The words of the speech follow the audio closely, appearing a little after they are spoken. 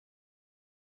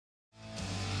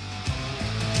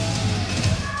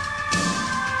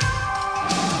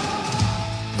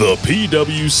The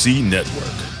PWC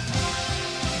Network.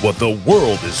 What the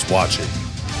world is watching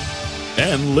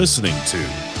and listening to.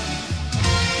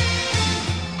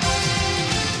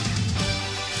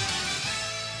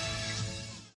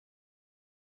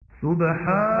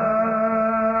 سبحان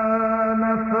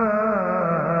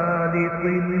فالق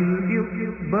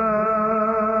الإصباح.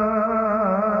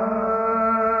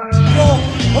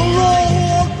 Allahu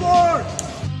Akbar!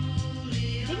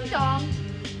 Ding dong.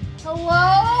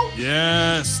 Hello?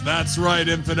 Yes, that's right,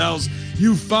 infidels.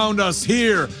 You found us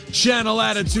here,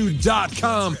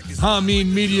 channelattitude.com,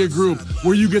 Hameen Media Group,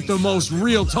 where you get the most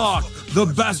real talk, the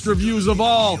best reviews of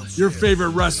all your favorite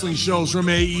wrestling shows from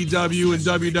AEW and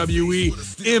WWE,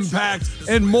 Impact,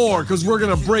 and more, because we're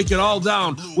going to break it all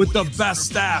down with the best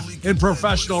staff in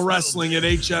professional wrestling at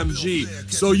HMG.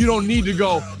 So you don't need to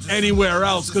go anywhere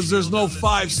else, because there's no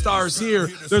 5 stars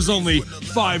here. There's only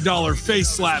 $5 face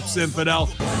slaps, infidel.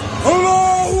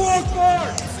 Allahu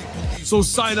Akbar! So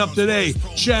sign up today,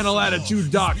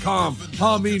 channelattitude.com,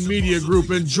 Hameen Media Group,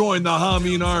 and join the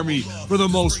Hameen Army for the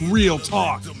most real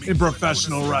talk in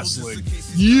professional wrestling.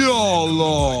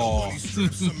 YOLO!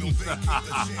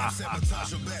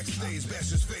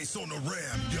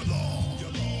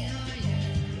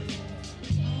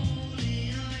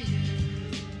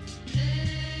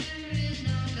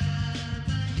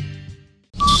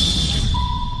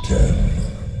 Ten,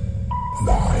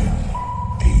 9,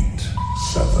 8,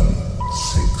 7,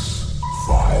 6,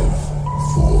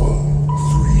 5, 4,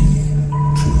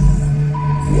 3, 2,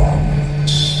 1,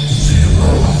 0.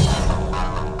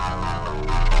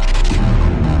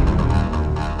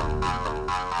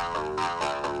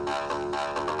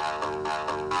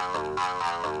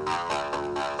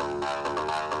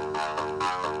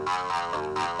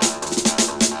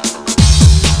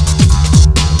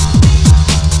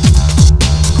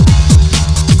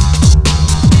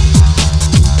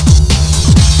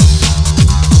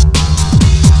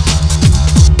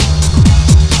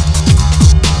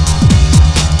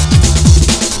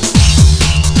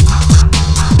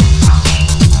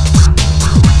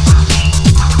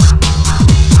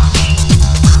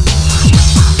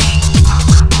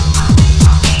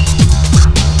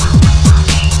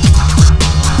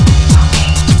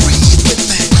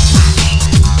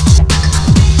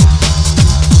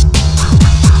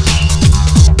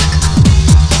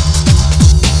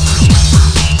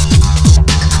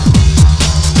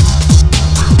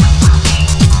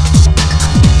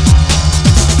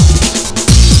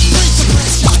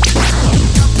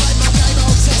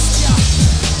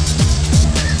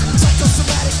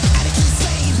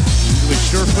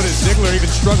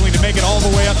 Struggling to make it all the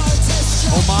way up.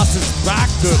 Omos is back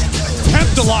to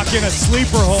attempt to lock in a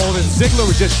sleeper hold, and Ziggler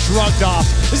was just shrugged off.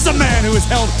 This is a man who has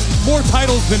held more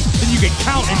titles than you can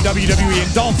count in WWE, and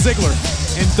Dolph Ziggler.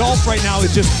 And Dolph right now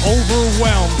is just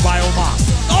overwhelmed by Omos.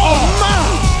 Oh,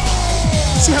 man!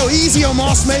 See how easy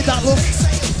Omos made that look?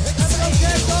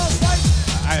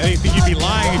 I think you'd be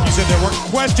lying if you said there weren't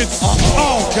questions.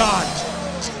 Oh, God.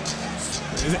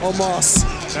 Omos.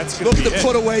 That's Look at the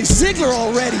put away. Ziggler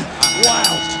already.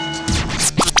 Wow.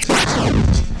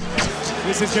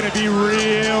 This is going to be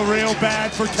real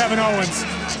bad for Kevin Owens.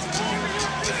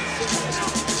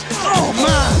 Oh,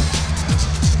 man.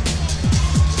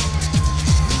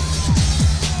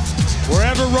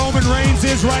 Wherever Roman Reigns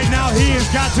is right now, he has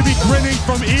got to be grinning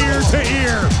from ear to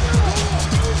ear.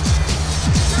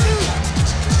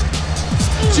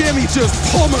 Jimmy just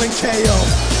pummeling KO.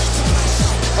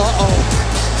 Uh-oh.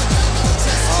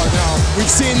 Oh, no. We've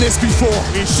seen this before.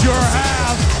 We sure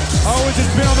have. Owens has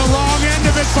been on the wrong end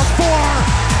of it before.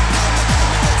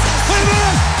 Wait a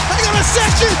minute. Hang on a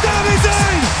second. Sami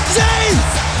Zayn. Zayn.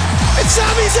 It's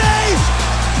Sami Zayn.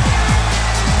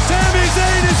 Sami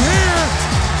Zayn is here.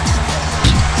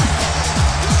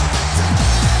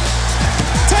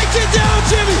 Take it down,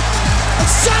 Jimmy. And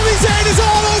Sami Zayn is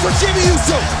all over Jimmy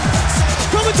Uso.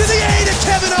 Coming to the aid of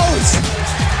Kevin Owens.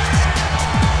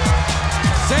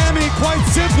 Sami quite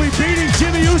simply beating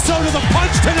Jimmy Uso to the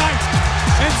punch tonight.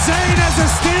 And Zayn has a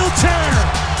steel chair.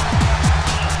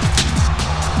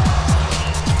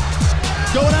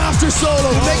 Going after Solo,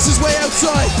 who makes his way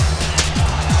outside.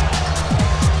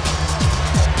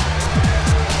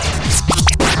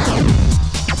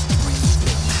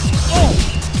 Oh!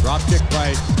 Drop kick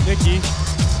by Nikki.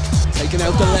 Taking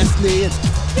out the left knee and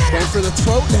going for the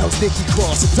throat now is Nikki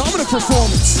Cross. A dominant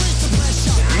performance.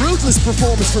 Ruthless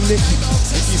performance from Nikki.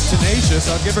 Nikki's tenacious,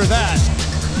 I'll give her that.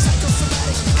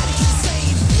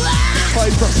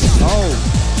 Piper. Oh,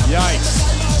 yikes.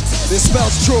 This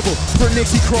spells trouble for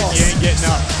Nikki Cross. He ain't getting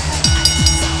up.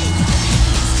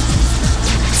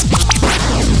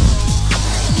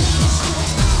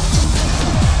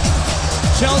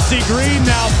 Chelsea Chelsea Green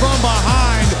now from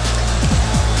behind.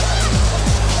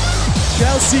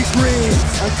 Chelsea Green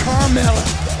and Carmella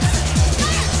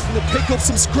gonna pick up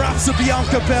some scraps of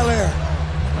Bianca Belair.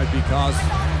 Might be cause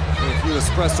for a few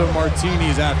espresso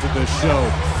martinis after the show.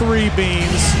 3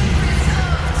 beams.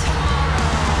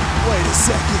 Wait a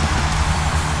second.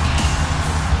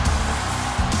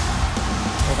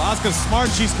 Well, Asuka's smart.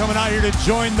 She's coming out here to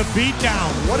join the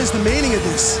beatdown. What is the meaning of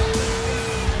this?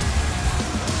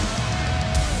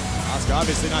 Asuka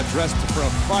obviously not dressed for a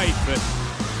fight, but...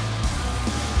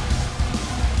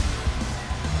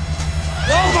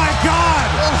 Oh my God!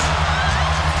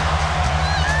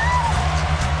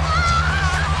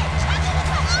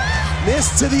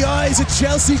 Mist to the eyes of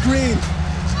Chelsea Green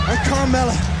and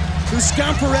Carmella, who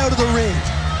scamper out of the ring.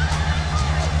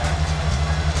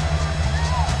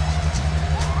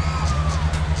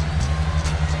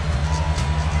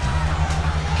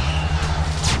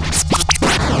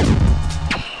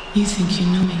 You think you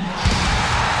know me?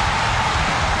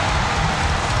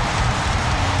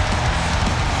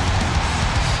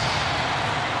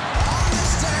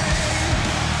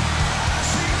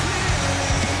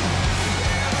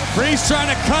 Breeze trying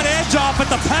to cut Edge off at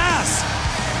the pass.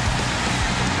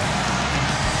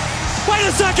 Wait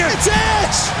a second! It's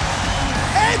Edge!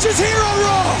 Edge is Hero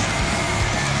Raw!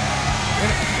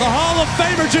 The Hall of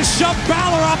Famer just shoved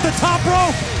Balor off the top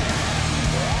rope.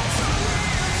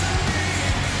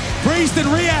 Priest and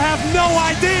Rhea have no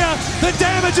idea the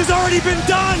damage has already been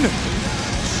done.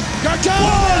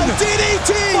 Gargano!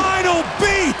 DDT! Final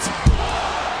beat!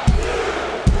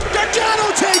 Gargano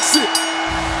takes it!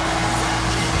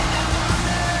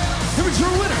 Here is your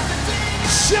winner,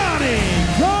 Johnny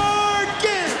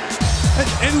Gargano.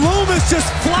 And Loomis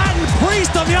just flattened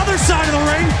Priest on the other side of the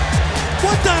ring.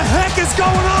 What the heck is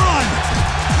going on?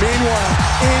 Meanwhile,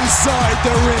 inside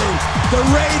the ring, the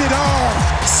Rated R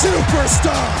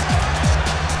Superstar.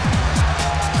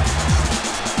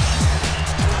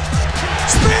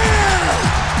 Spear!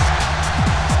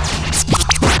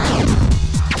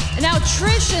 Now,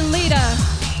 Trish and Lita,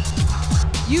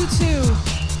 you two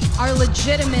are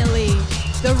legitimately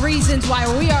the reasons why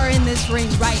we are in this ring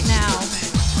right now.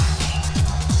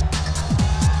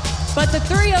 But the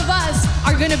 3 of us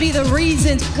are gonna be the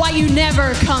reasons why you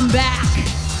never come back.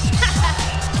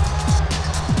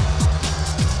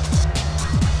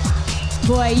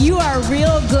 Boy, you are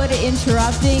real good at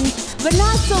interrupting, but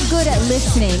not so good at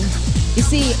listening. You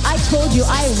see, I told you,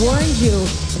 I warned you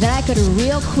that I could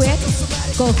real quick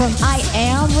go from I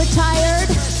am retired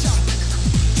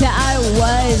to I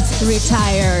was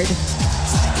retired.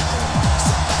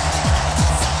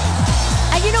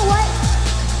 And you know what?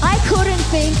 I couldn't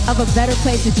think of a better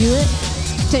place to do it,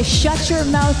 to shut your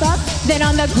mouth up, than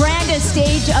on the grandest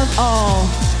stage of all.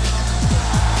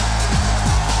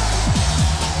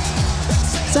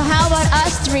 So how about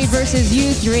us 3 versus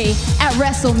you 3 at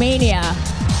WrestleMania?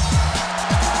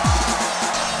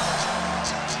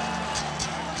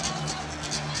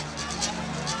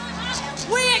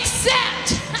 We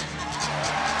accept!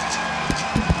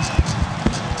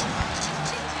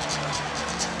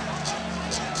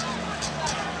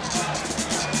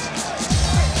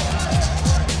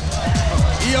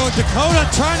 Io and Dakota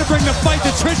trying to bring the fight to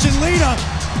Trish and Lita,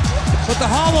 but the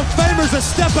Hall of Famer's a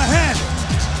step ahead.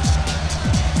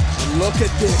 Look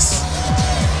at this.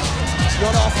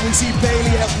 Not often we see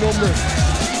Bayley outnumbered.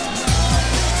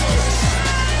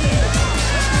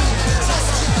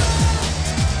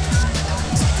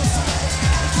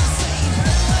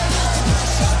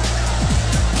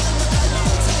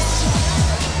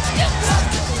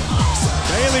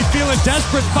 Bayley feeling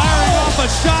desperate, firing off a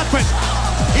shot, but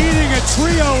eating a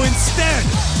trio instead.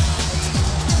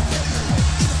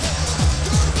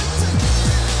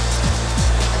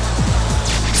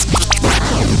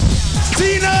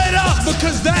 Cena it up,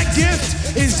 because that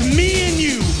gift is me and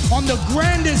you on the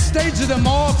grandest stage of them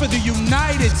all for the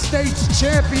United States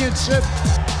Championship.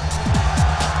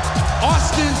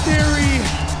 Austin Theory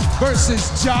versus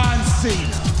John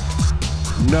Cena.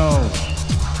 No.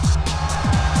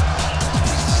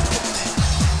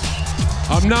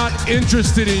 I'm not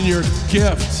interested in your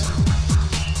gift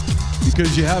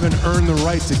because you haven't earned the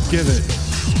right to give it.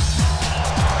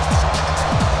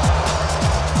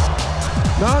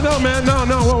 No, man, no,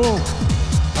 whoa.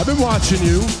 I've been watching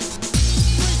you,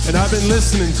 and I've been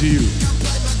listening to you,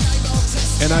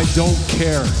 and I don't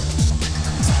care.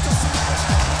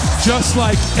 Just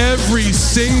like every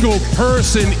single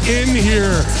person in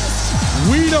here,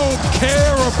 we don't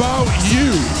care about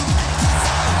you.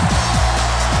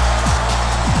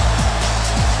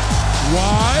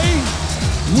 Why?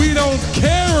 We don't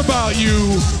care about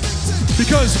you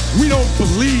because we don't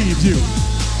believe you.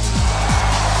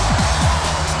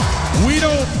 We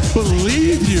don't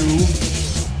believe you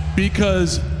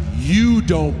because you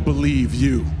don't believe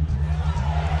you.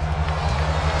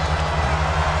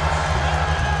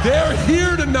 They're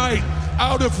here tonight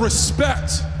out of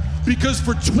respect because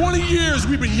for 20 years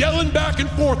we've been yelling back and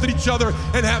forth at each other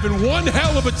and having one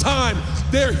hell of a time.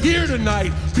 They're here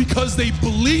tonight because they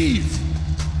believe.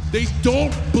 They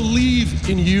don't believe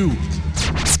in you.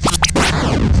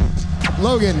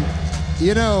 Logan,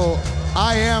 you know,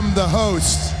 I am the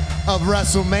host of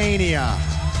WrestleMania.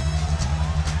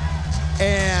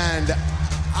 And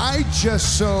I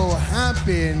just so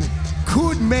happen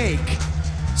could make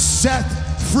Seth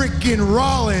freaking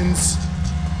Rollins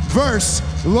versus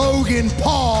Logan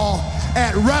Paul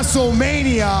at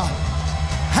WrestleMania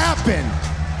happen.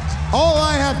 All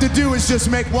I have to do is just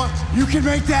make one. You can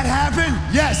make that happen?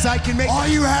 Yes, I can make it. All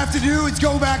you have to do is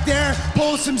go back there,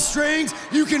 pull some strings.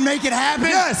 You can make it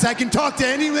happen? Yes, I can talk to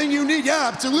anything you need.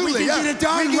 Yeah, absolutely. We can get it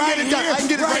done right here. I can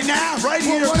get it right now. Right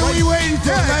here. What are we waiting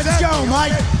for? Let's go,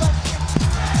 Mike.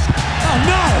 Oh,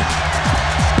 no!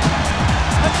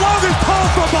 And Logan Paul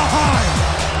from behind.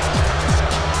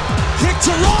 Kick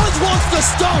to Rollins wants the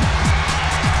stump.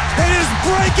 It is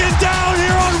breaking down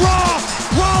here on Raw.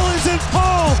 Rollins and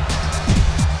Paul.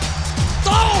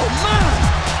 Oh, man!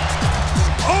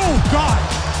 Oh, God!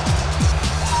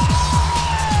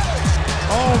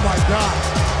 Oh, my God.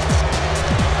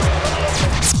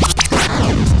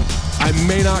 I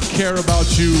may not care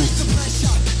about you,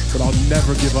 but I'll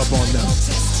never give up on them.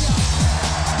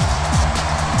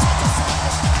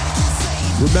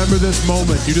 Remember this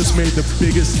moment. You just made the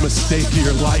biggest mistake of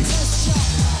your life.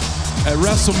 At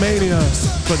WrestleMania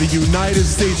for the United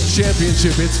States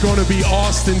Championship, it's going to be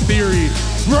Austin Theory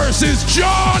versus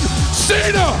John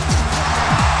Cena.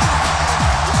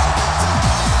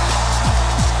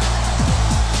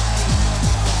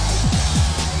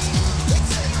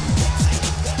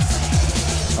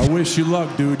 I wish you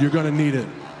luck, dude. You're going to need it.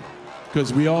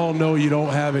 Because we all know you don't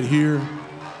have it here.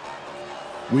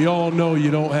 We all know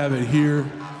you don't have it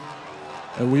here.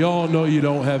 And we all know you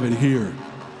don't have it here.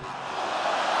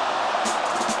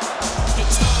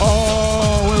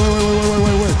 Oh,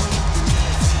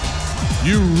 wait.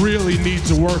 You really need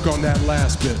to work on that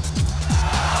last bit.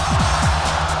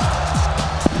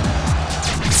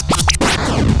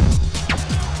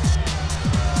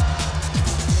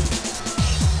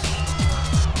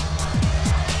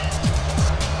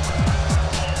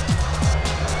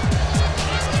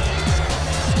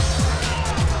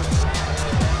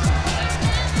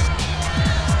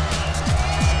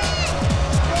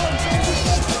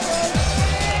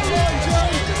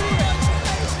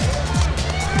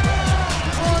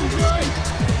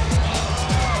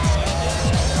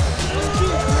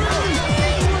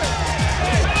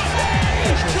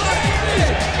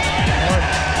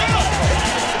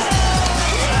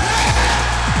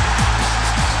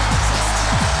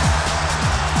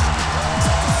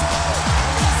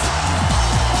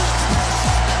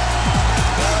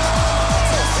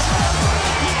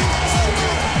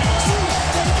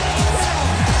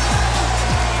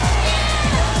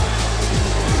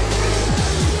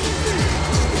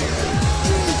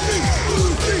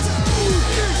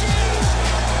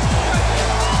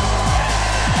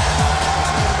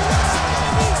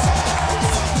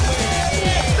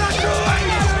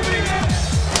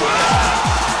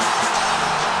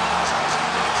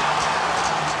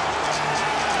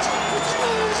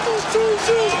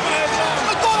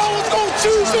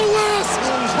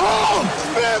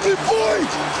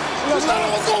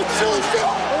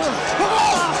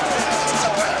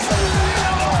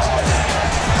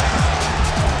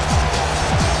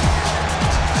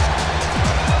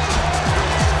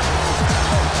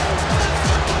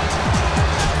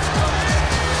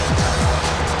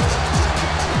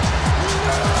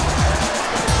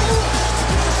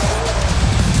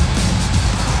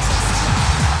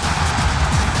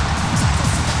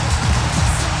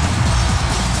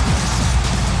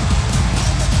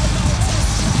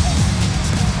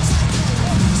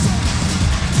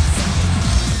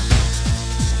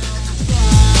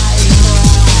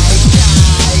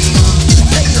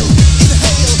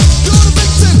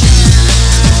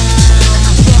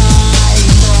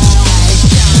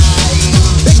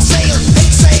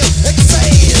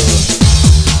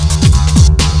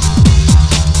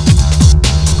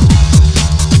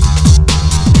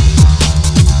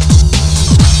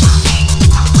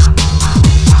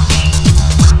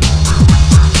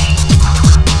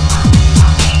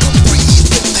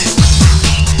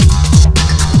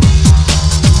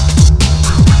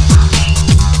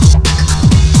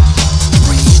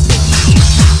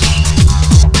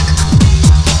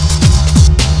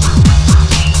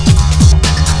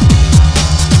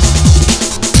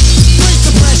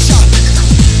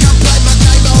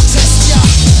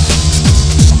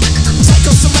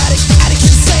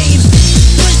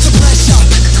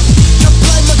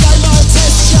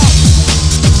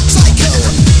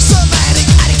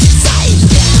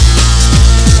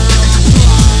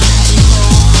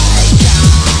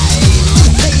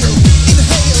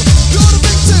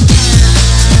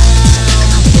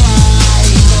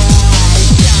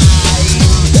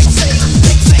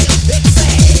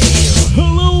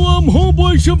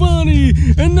 boy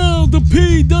Shivani. And now the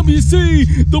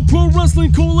PWC, the Pro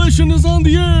Wrestling Coalition, is on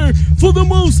the air for the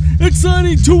most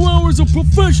exciting 2 hours of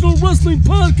professional wrestling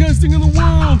podcasting in the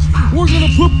world. We're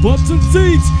gonna put butts in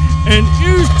seats and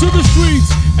ears to the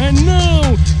streets. And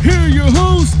now, here are your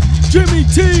hosts, Jimmy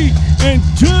T and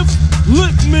Jeff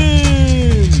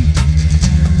Lippman.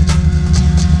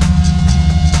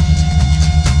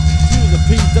 To the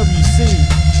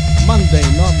PWC Monday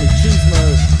Night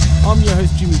Machismo. I'm your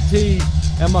host Jimmy T,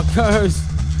 and my co-host,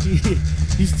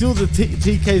 he's still the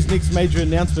TK's next major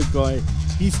announcement guy.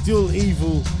 He's still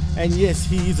evil, and yes,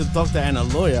 he is a doctor and a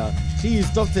lawyer. He is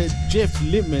Dr. Jeff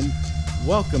Lippman.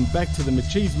 Welcome back to the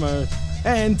Machismo.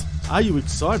 And are you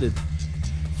excited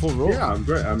for Raw? Yeah, I'm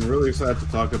great. I'm really excited to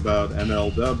talk about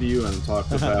MLW and talk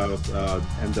about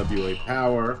NWA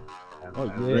Power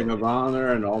and Ring of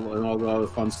Honor and all the other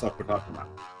fun stuff we're talking about.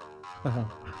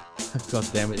 God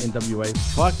damn it, NWA.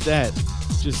 Fuck that.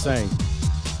 Just saying.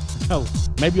 Hell,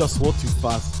 maybe I swore too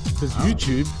fast. Because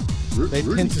YouTube, they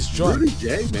tend to strike. Rudy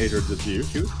J made her debut.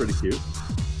 She was pretty cute.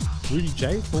 Rudy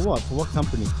J? For what? For what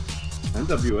company?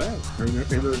 NWA. Her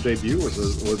debut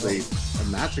was a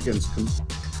match against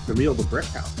Camille the Brick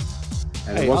House.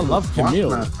 And hey, I love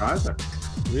Camille. Either.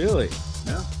 Really?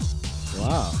 Yeah.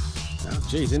 Wow. Yeah.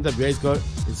 Jeez, NWA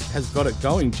has got it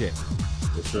going, Jeff.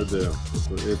 It sure do.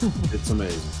 It's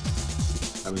amazing.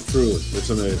 I mean, truly, it's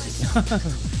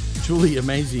amazing. Truly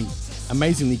amazing.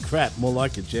 Amazingly crap, more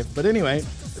like it, Jeff. But anyway,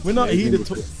 we're not here to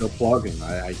talk. The plugging.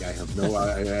 I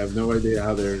have no idea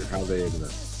how they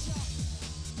exist.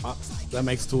 That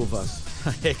makes two of us.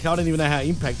 Heck, I don't even know how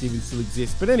Impact even still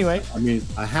exists. But anyway, I mean,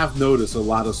 I have noticed a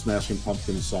lot of Smashing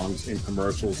Pumpkins songs in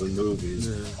commercials and movies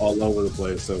all over the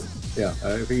place. So yeah,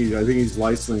 I think he's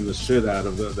licensing the shit out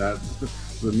of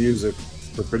the music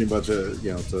for pretty much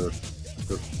to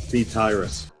feed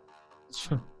Tyrus.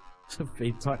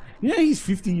 Yeah, he's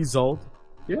 50 years old.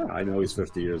 Yeah, I know he's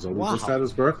 50 years old. Wow. He just had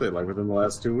his birthday like within the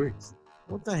last 2 weeks.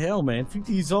 What the hell, man?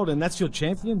 50 years old and that's your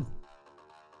champion?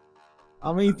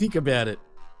 I mean, think about it.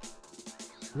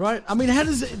 Right? I mean,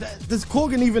 does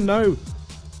Corgan even know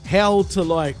how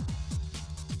to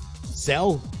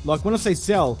sell? Like when I say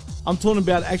sell, I'm talking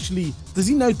about actually, does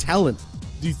he know talent?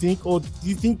 Do you think? Or do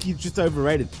you think he's just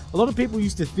overrated? A lot of people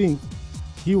used to think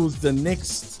he was the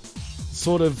next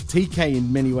sort of TK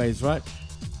in many ways, right?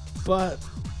 But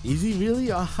is he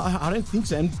really? I don't think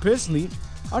so. And personally,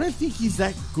 I don't think he's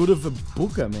that good of a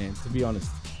booker, man, to be honest.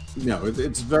 No,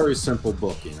 it's very simple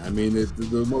booking. I mean,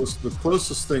 the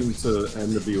closest thing to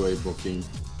NWA booking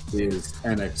is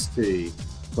NXT,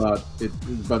 but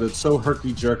it's so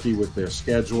herky-jerky with their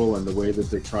schedule and the way that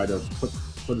they try to put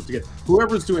it together.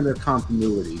 Whoever's doing their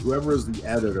continuity, whoever is the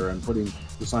editor and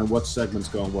decide what segments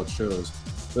go on what shows,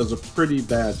 does a pretty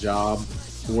bad job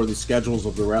for the schedules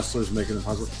of the wrestlers, making it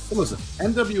possible. But listen,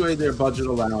 NWA, their budget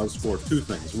allows for two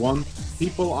things. One,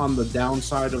 people on the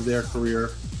downside of their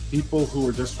career, people who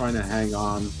are just trying to hang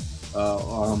on,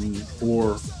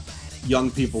 or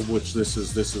young people, which this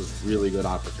is really good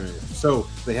opportunity. So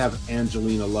they have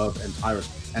Angelina Love and Tyrus,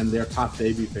 and their top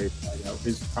babyface right now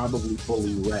is probably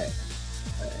Bully Ray.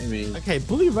 I mean, okay,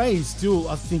 Bully Ray is still,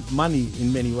 I think, money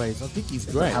in many ways. I think he's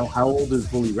great. How old is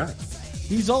Bully Ray?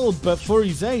 He's old, but for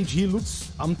his age, he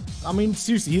looks. I mean,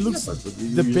 seriously, he looks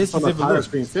the best he's ever Tyrus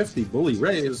looked. being 50, Bully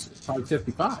Ray is probably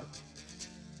 55.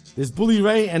 There's Bully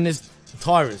Ray and there's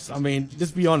Tyrus. I mean,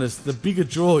 let's be honest. The bigger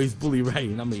draw is Bully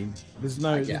Ray. I mean, there's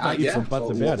no ifs or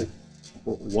buts about it.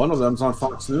 One of them's on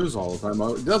Fox News all the time.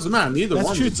 It doesn't matter. Neither That's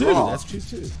one. True too. That's true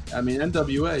too. I mean,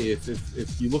 NWA.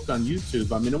 If you look on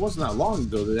YouTube, I mean, it wasn't that long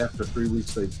ago that after 3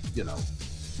 weeks they,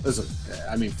 listen.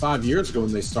 I mean, 5 years ago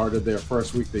when they started their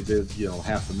first week, they did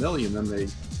 500,000. Then they,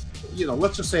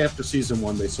 let's just say after season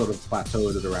 1, they sort of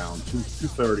plateaued at around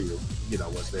 230.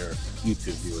 Was their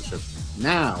YouTube viewership.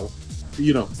 Now,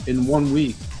 in 1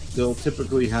 week they'll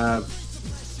typically have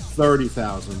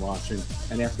 30,000 watching,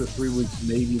 and after 3 weeks,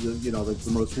 maybe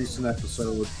the most recent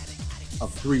episode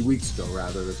of 3 weeks ago,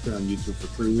 rather, that's been on YouTube for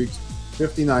 3 weeks,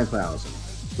 59,000.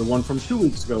 The one from 2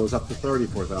 weeks ago is up to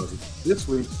 34,000. This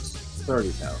week's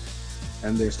 30,000,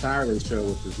 and their Saturday show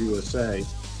with the USA,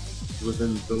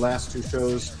 within the last 2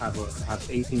 shows, have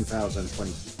 18,000 and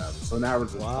 22,000. So an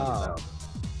average of 20,000.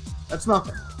 That's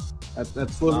nothing.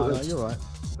 That's literally. No, you're right.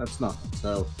 That's nothing.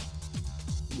 So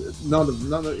none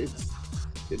of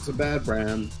it's a bad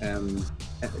brand, and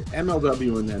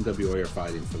MLW and NWA are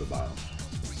fighting for the bottom.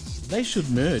 They should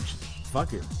merge.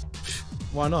 Fuck it.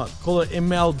 Why not? Call it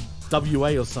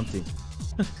MLWA or something.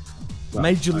 Well,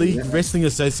 Major League Wrestling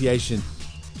Association.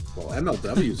 Well,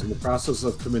 MLW is in the process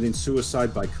of committing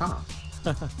suicide by cop.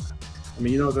 I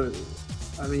mean,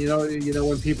 I mean, you know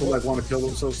when people like want to kill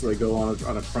themselves, so they go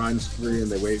on a crime spree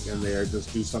and they wait and they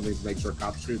just do something to make sure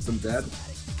cops shoot them dead.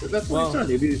 That's what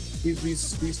he's doing.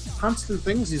 These constant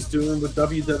things he's doing with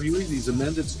WWE, these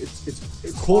amendments,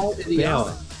 it's all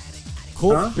idiotic.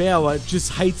 Court Bauer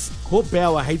hates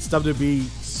WWE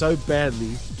so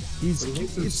badly.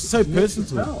 It's so personal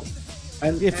to him.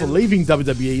 And for leaving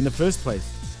WWE in the first place.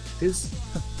 His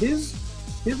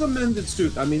amended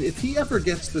suit. I mean, if he ever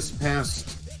gets this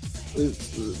past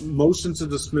motion to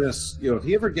dismiss, if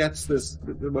he ever gets this,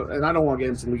 and I don't want to get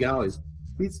into legalities,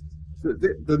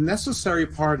 the necessary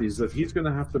parties that he's going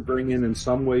to have to bring in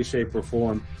some way, shape, or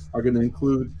form are going to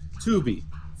include Tubi,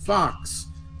 Fox,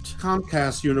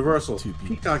 Comcast, Universal,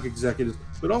 Peacock executives,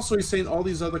 but also he's saying all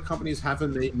these other companies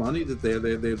haven't made money that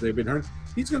they've been earning.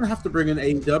 He's going to have to bring in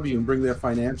AEW and bring their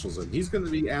financials in. He's going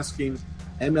to be asking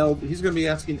he's going to be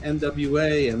asking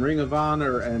NWA and Ring of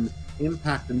Honor and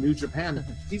Impact and New Japan.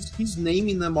 He's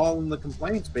naming them all in the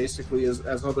complaints basically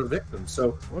as other victims.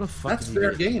 So that's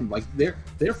their game. Like their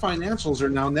financials are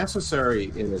now necessary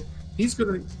in it. He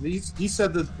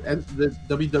said that the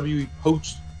WWE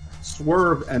poached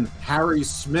Swerve and Harry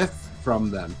Smith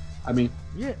from them. I mean,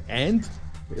 and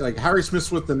like Harry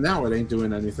Smith's with them now. It ain't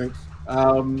doing anything.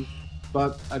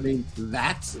 But I mean,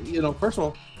 that's first of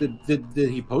all, did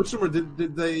he poach them, or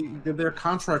did their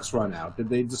contracts run out? Did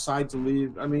they decide to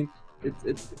leave? I mean,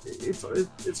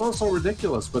 it's also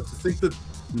ridiculous. But to think that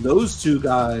those two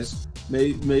guys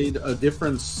made a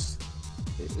difference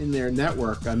in their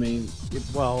network, I mean,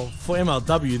 for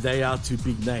MLW, they are two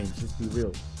big names. Let's be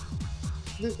real.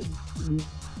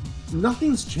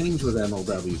 Nothing's changed with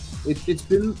MLW. It's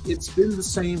been the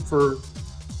same for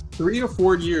 3 or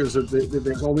 4 years.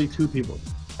 There's only two people.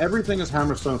 Everything is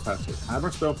Hammerstone Fatu.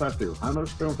 Hammerstone Fatu.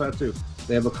 Hammerstone Fatu.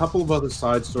 They have a couple of other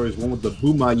side stories. One with the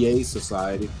Boumaye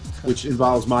Society, which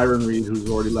involves Myron Reed, who's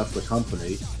already left the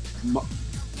company.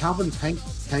 Calvin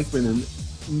Tankman and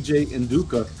EJ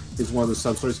Nduka is one of the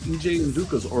sub stories. EJ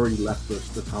Nduka's already left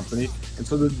the company, and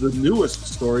so the newest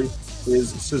story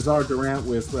is Cesar Durant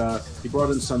with he brought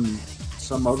in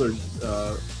some other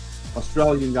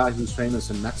Australian guy who's famous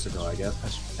in Mexico, I guess.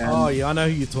 And, I know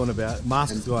who you're talking about.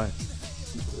 Masked guy.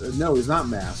 No, he's not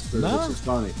masked. No? Which is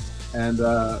funny. And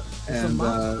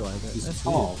he's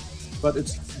tall. But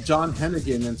it's John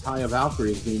Hennigan and Taya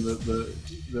Valkyrie as being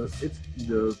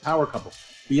the power couple.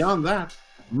 Beyond that,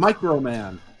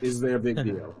 Microman is their big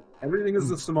deal. Everything is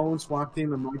the Samoan SWAT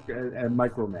team and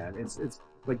Microman. It's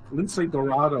like Lindsay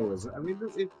Dorado is. I mean,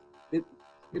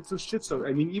 it's a shit show.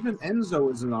 I mean, even Enzo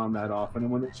isn't on that often,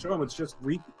 and when they show him, it's just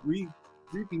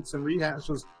repeats and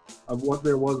rehashes of what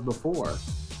there was before.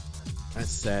 That's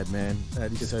sad, man.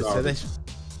 That is so sad.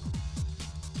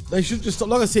 They should just,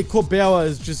 like I said, Court Bauer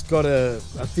has just got a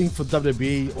thing for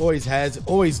WWE. Always has,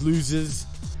 always loses.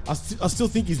 I still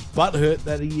think he's butthurt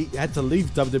that he had to leave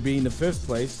WWE in the first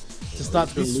place to start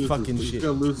this fucking shit. He's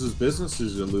going to lose his business.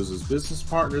 He's going to lose his business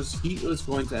partners. He is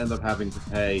going to end up having to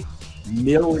pay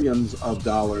millions of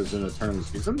dollars in attorney's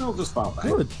fees, and they'll just file back.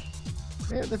 Good.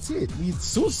 Yeah, that's it. It's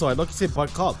suicide, like you said, by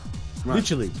cop. Right.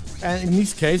 Literally. And in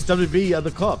this case, WWE are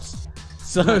the cops.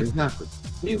 So right, exactly.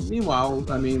 Meanwhile,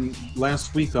 I mean,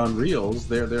 last week on Reels,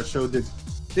 their show did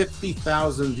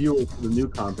 50,000 viewers for the new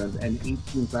content and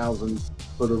 18,000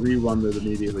 for the rerun that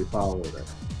immediately followed it.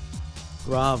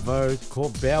 Bravo,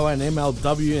 Court Bauer and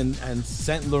MLW and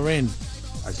Saint Laurent.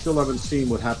 I still haven't seen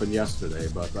what happened yesterday,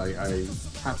 but I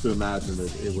have to imagine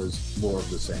that it was more of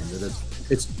the same. That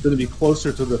it's going to be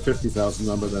closer to the 50,000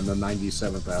 number than the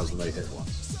 97,000 they hit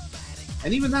once.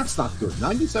 And even that's not good.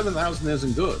 97,000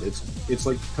 isn't good. It's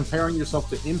like comparing yourself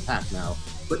to Impact now.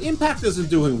 But Impact isn't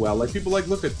doing well. Like people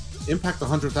look at Impact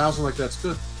 100,000 like that's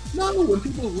good. No, when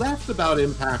people laughed about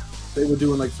Impact, they were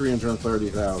doing like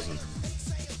 330,000.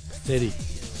 Pathetic.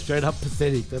 Straight up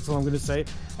pathetic. That's all I'm going to say.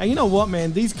 And you know what,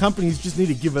 man? These companies just need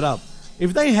to give it up.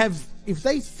 If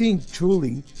they think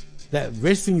truly that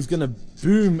wrestling is going to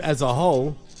boom as a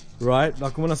whole, right?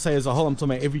 Like when I say as a whole, I'm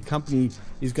talking about every company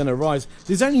is going to rise.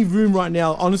 There's only room right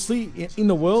now, honestly, in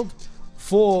the world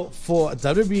for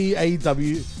WWE,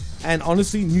 AEW, and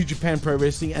honestly, New Japan Pro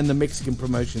Wrestling and the Mexican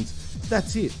promotions.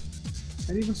 That's it.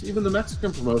 And even the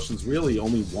Mexican promotions, really,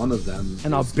 only one of them.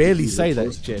 And I'll barely say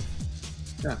that, Jeff.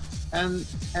 Yeah, and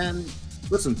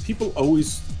listen, people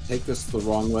always take this the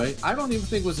wrong way. I don't even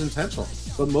think it was intentional,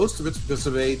 but most of it's because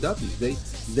of AEW.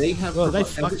 They have they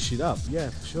fucked shit up.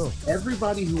 Yeah, for sure.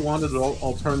 Everybody who wanted an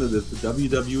alternative to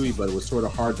WWE, but it was sort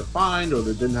of hard to find, or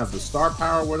they didn't have the star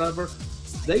power, or whatever.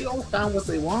 They all found what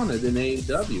they wanted in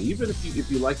AEW. Even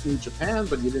if you liked New Japan,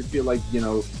 but you didn't feel like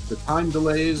the time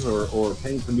delays or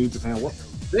paying for New Japan. Well,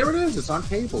 there it is. It's on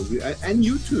cable and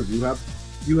YouTube.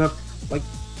 You have like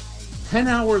 10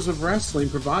 hours of wrestling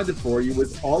provided for you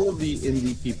with all of the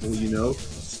indie people, you know,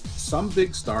 some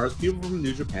big stars, people from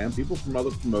New Japan, people from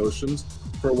other promotions.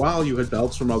 For a while, you had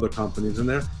belts from other companies in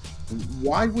there.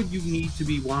 Why would you need to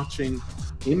be watching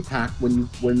Impact when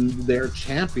their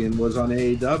champion was on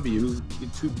AEW,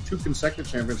 two consecutive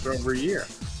champions for over a year?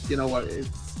 You know what?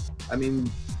 I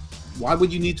mean, why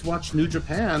would you need to watch New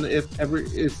Japan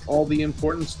if all the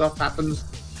important stuff happens,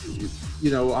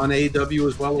 you know, on AEW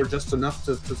as well, or just enough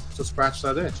to scratch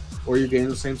that itch, or you're getting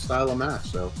the same style of match?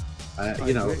 So,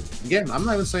 you know, again, I'm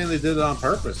not even saying they did it on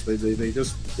purpose. They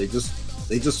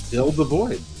just filled the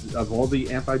void of all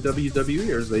the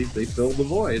anti-WWEers. They filled the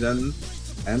void and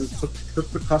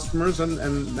took the customers,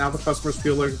 and now the customers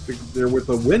feel like they're with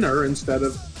a winner instead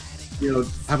of, you know,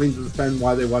 having to defend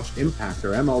why they watch Impact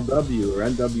or MLW or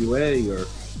NWA or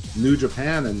New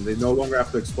Japan, and they no longer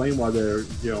have to explain why they're,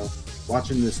 you know,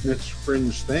 watching this niche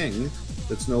fringe thing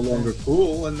that's no longer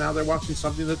cool, and now they're watching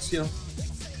something that's, you know,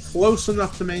 close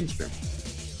enough to mainstream.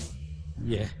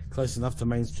 Yeah, close enough to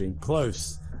mainstream.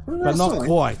 Close. But not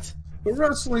quite. For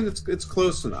wrestling, it's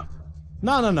close enough.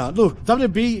 No. Look,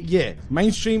 WWE, yeah,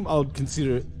 mainstream, I would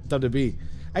consider it WWE.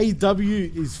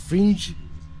 AEW is fringe.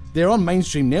 They're on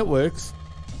mainstream networks,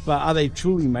 but are they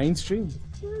truly mainstream?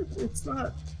 It's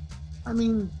not. I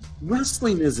mean,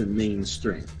 wrestling isn't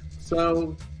mainstream.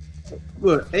 So,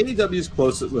 look, AEW is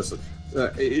close. Listen,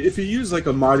 if you use like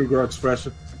a Mardi Gras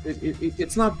expression,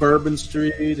 it's not Bourbon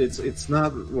Street, it's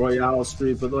not Royale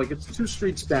Street, but like it's 2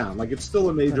 streets down. Like it's still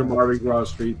a major Mardi Gras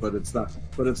street, but it's not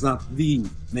the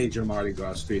major Mardi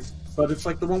Gras street. But it's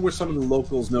like the one where some of the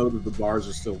locals know that the bars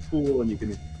are still cool, and you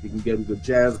can get a good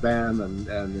jazz band,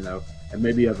 and you know, and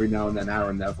maybe every now and then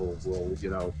Aaron Neville will, you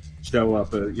know, show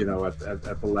up you know, at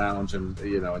the lounge, and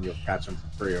you know, and you'll catch him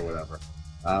for free or whatever.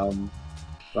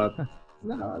 But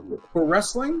no, for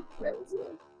wrestling, yeah,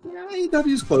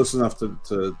 AEW's close enough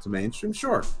to mainstream,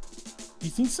 sure. You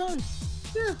think so?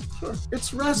 Yeah, sure.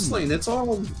 It's wrestling. It's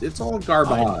all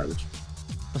garbage.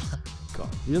 God,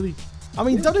 really? I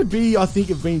mean, WWE, I think,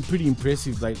 have been pretty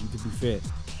impressive lately, to be fair,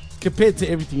 compared to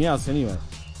everything else, anyway.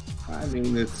 I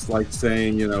mean, it's like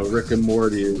saying, you know, Rick and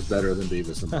Morty is better than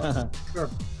Beavis and Butthead. Sure.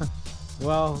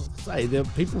 Well, say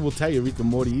people will tell you Rick and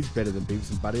Morty is better than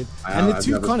Beavis and Butthead, and they're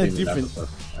two kind of different.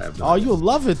 Oh, you'll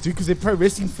love it, dude, because they're pro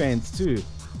wrestling fans too.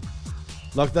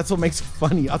 Like, that's what makes it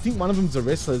funny. I think one of them's a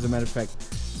wrestler, as a matter of fact.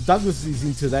 Douglas is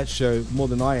into that show more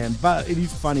than I am, but it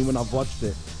is funny when I've watched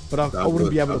it. But I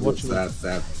wouldn't be able to watch it.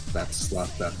 That slut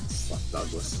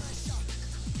Douglas.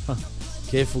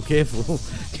 Careful,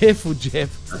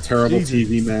 Jeff. A terrible Jesus.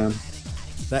 TV man.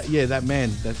 That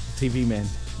man, that TV man.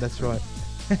 That's right.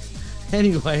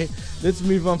 Anyway, let's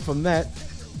move on from that.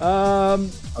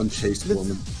 Unchaste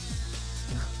woman.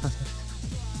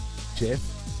 Jeff,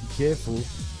 be careful.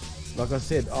 Like I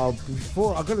said, I'm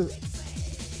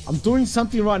doing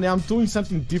something right now. I'm doing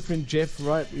something different, Jeff,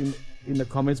 right, in the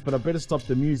comments, but I better stop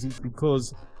the music,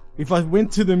 because if I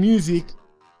went to the music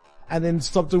and then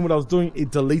stopped doing what I was doing,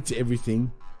 it deletes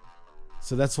everything.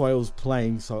 So that's why I was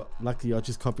playing. So luckily I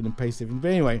just copied and pasted everything.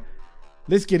 But anyway,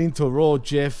 let's get into Raw,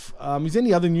 Jeff. Is there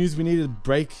any other news we need to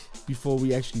break before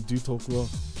we actually do talk Raw?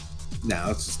 Nah,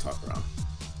 let's just talk around.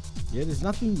 Yeah, there's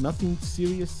nothing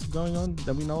serious going on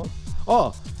that we know of.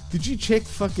 Oh, did you check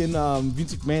fucking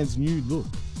Vince McMahon's new look?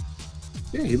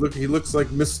 Yeah, he looks like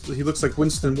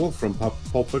Winston Wolfe from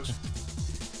Pulp Fiction.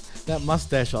 That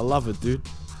mustache, I love it, dude.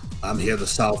 I'm here to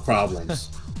solve problems.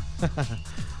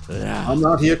 Yeah. I'm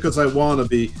not here because I want to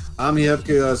be. I'm here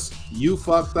because you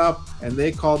fucked up and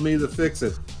they called me to fix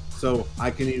it. So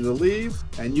I can either leave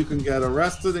and you can get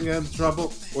arrested and get in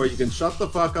trouble, or you can shut the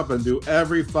fuck up and do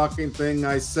every fucking thing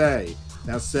I say.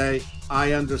 Now say,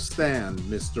 I understand,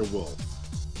 Mr. Wolf.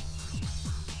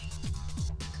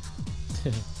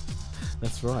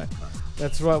 That's right.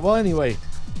 Well, anyway,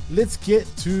 let's get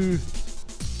to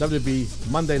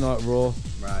WWE Monday Night Raw.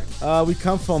 Right. We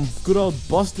come from good old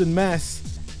Boston, Mass.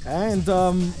 And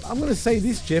I'm going to say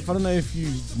this, Jeff. I don't know if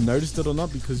you noticed it or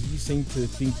not, because you seem to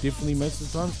think differently most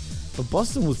of the time. But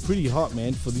Boston was pretty hot,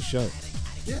 man, for this show.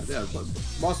 Yeah.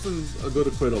 Boston, a good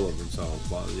acquittal of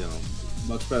themselves. You know,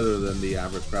 much better than the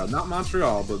average crowd. Not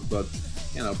Montreal, but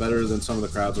you know, better than some of the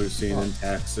crowds we've seen in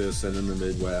Texas and in the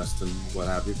Midwest and what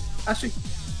have you. Actually,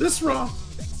 this Raw,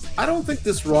 I don't think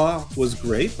this Raw was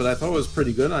great, but I thought it was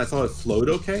pretty good, and I thought it flowed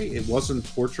okay. It wasn't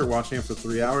torture watching it for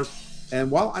 3 hours. And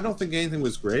while I don't think anything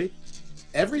was great,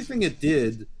 everything it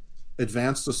did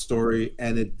advanced the story,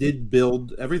 and it did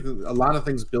build everything. A lot of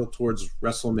things built towards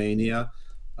WrestleMania,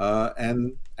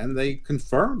 and they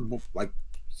confirmed like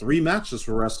 3 matches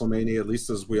for WrestleMania, at least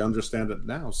as we understand it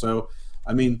now. So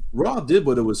I mean, Raw did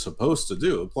what it was supposed to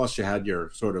do. Plus, you had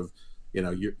your sort of,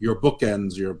 your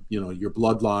bookends, your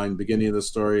bloodline, beginning of the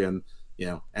story, and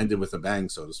ended with a bang,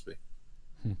 so to speak.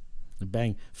 A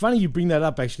bang. Funny you bring that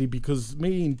up, actually, because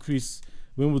me and Chris,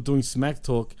 when we were doing Smack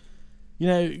Talk,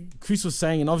 Chris was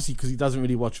saying, and obviously because he doesn't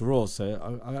really watch Raw,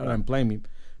 so I don't blame him,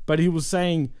 but he was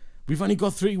saying, we've only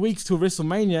got 3 weeks till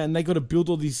WrestleMania, and they got to build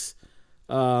all this.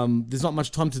 There's not much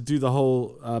time to do the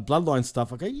whole bloodline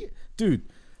stuff. Okay, yeah, dude,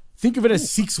 think of it as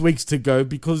 6 weeks to go,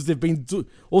 because they've been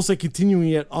also continuing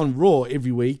it on Raw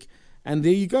every week, and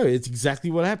there you go. It's exactly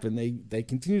what happened. They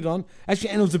continued on. Actually,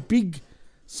 and it was a big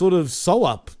sort of sew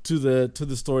up to the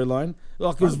storyline.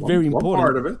 Like, it was very important. One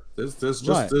part of it. There's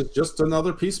just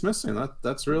another piece missing.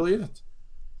 That's really it.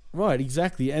 Right,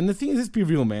 exactly. And the thing is, let's be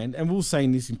real, man. And we were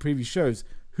saying this in previous shows.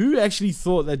 Who actually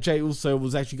thought that Jey Uso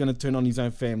was actually going to turn on his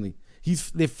own family?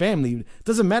 Their family. It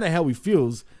doesn't matter how he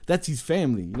feels. That's his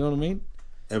family. You know what I mean?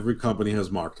 Every company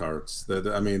has marked hearts.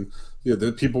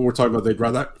 The people were talking about they'd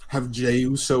rather have Jey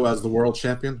Uso as the world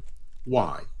champion.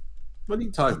 Why? What are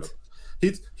you talking about?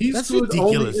 He's That's good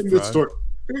ridiculous, only in bro. the story.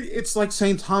 It's like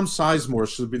saying Tom Sizemore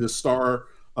should be the star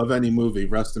of any movie.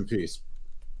 Rest in peace.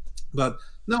 But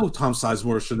no, Tom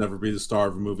Sizemore should never be the star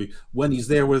of a movie. When he's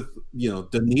there with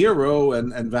De Niro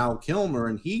and Val Kilmer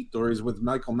in Heat, or he's with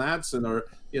Michael Madsen, or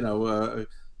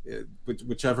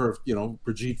whichever,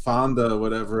 Brigitte Fonda,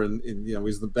 whatever, and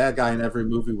he's the bad guy in every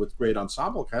movie with great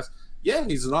ensemble cast. Yeah,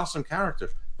 he's an awesome character.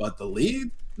 But the lead,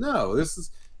 no. This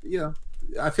is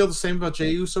I feel the same about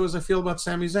Jey Uso as I feel about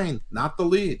Sami Zayn. Not the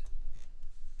lead.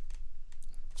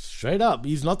 Straight up,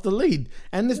 he's not the lead.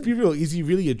 And let's be real, is he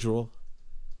really a draw?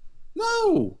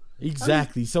 No.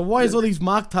 Exactly. So why is all these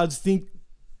marktards think?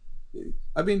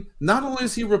 I mean, not only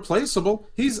is he replaceable,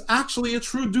 he's actually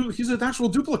he's an actual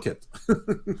duplicate.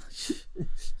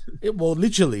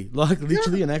 Literally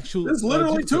an actual. There's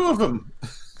literally two of them.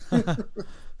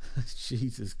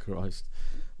 Jesus Christ.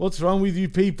 What's wrong with you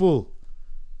people?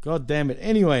 God damn it.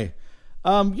 Anyway,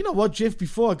 you know what, Jeff,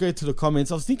 before I go to the comments,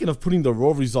 I was thinking of putting the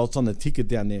Raw results on the ticket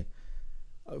down there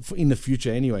in the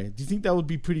future anyway. Do you think that would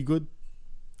be pretty good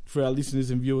for our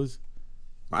listeners and viewers?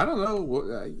 I don't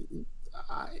know.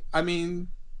 I mean...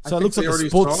 So it looks like a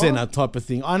sports center type of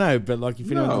thing. I know, but like if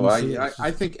anyone didn't see it,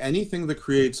 I think anything that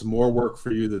creates more work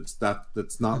for you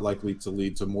that's not likely to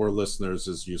lead to more listeners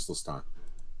is useless time.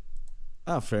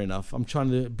 Oh, fair enough. I'm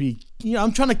trying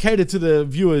to cater to the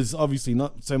viewers, obviously,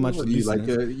 not so much the listeners.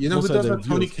 Who does that?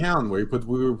 Tony Khan, where he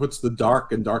puts the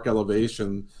dark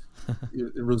elevation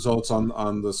results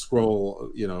on the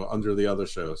scroll, under the other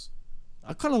shows.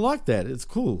 I kind of like that. It's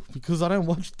cool because I don't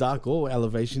watch dark or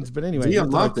elevations. But anyway,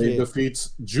 Diamante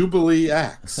defeats Jubilee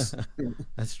X.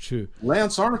 That's true.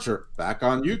 Lance Archer, back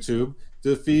on YouTube,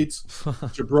 defeats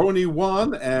Jabroni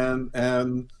 1 and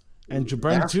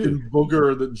Jabroni 2.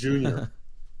 Booger the Jr.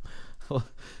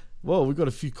 Well, we've got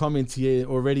a few comments here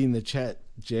already in the chat,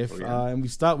 Jeff. And we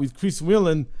start with Chris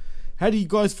Whelan. How do you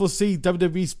guys foresee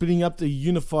WWE splitting up the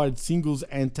unified singles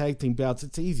and tag team bouts?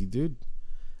 It's easy, dude.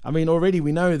 I mean, already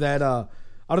we know that, I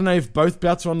don't know if both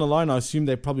bouts are on the line. I assume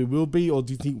they probably will be. Or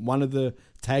do you think one of the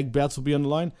tag bouts will be on the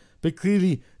line? But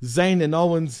clearly, Zayn and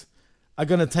Owens are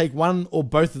going to take one or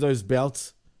both of those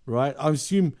bouts, right? I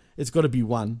assume it's got to be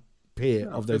one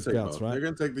pair of those belts, right? They're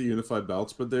going to take the unified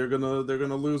belts, but they're going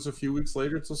to lose a few weeks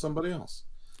later to somebody else.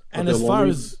 And as far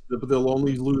as they'll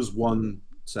only lose one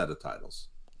set of titles.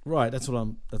 Right, that's what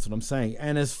I'm saying.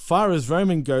 And as far as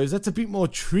Roman goes, that's a bit more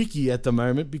tricky at the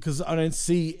moment because I don't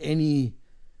see any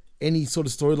sort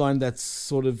of storyline that's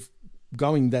sort of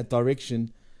going that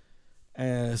direction.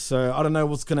 So I don't know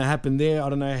what's going to happen there. I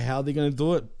don't know how they're going to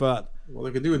do it, but they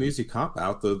could do an easy cop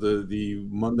out. The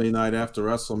Monday night after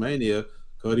WrestleMania,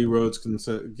 Cody Rhodes can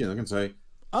say,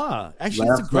 actually,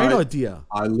 it's a great idea.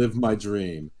 I lived my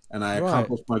dream and I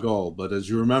accomplished my goal. But as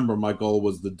you remember, my goal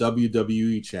was the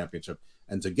WWE Championship.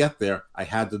 And to get there, I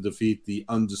had to defeat the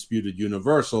undisputed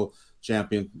Universal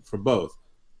Champion for both.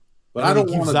 But I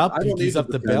don't want to. He gives up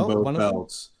the belt. One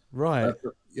belts. Right.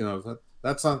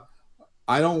 That's not.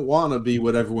 I don't want to be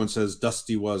what everyone says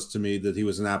Dusty was to me, that he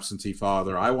was an absentee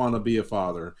father. I want to be a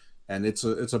father, and it's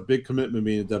a big commitment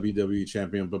being a WWE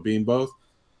champion. But being both,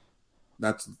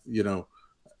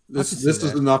 this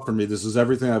is enough for me. This is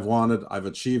everything I've wanted. I've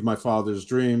achieved my father's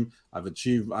dream. I've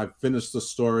finished the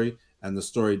story. And the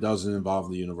story doesn't involve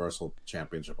the Universal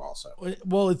Championship also.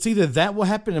 Well, it's either that will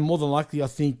happen, and more than likely, I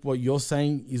think what you're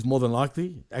saying is more than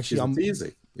likely. Actually, it's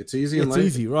easy. It's easy. It's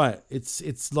easy, right?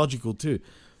 It's logical too.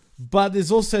 But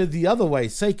there's also the other way.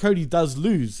 Say Cody does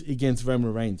lose against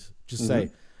Roman Reigns, just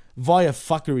say, via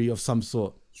fuckery of some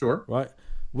sort. Sure. Right?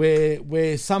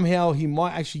 Where somehow he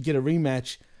might actually get a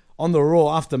rematch on the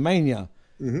Raw after Mania.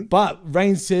 Mm-hmm. But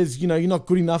Reigns says, you know, you're not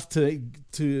good enough to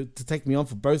take me on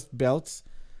for both belts.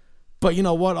 But you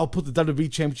know what? I'll put the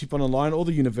WWE Championship on the line or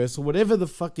the Universal, whatever the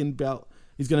fucking belt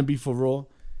is going to be for Raw,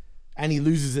 and he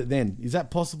loses it then. Is that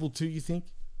possible too, you think?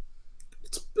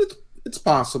 It's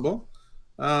possible.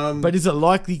 But is it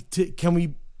likely to... Can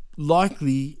we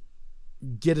likely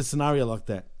get a scenario like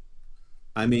that?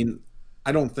 I mean,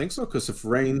 I don't think so, because if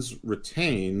Reigns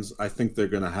retains, I think they're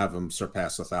going to have him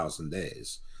surpass 1,000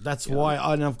 days. That's why,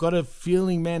 and I've got a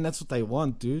feeling, man, that's what they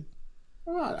want, dude.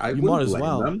 Well, I You wouldn't might as blame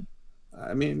well. them.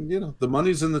 I mean, you know, the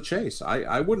money's in the chase.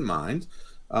 I wouldn't mind.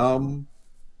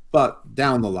 But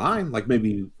down the line, like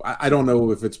maybe, I don't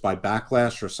know if it's by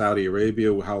Backlash or Saudi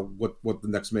Arabia, what the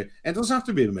next and it doesn't have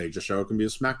to be a major show. It can be a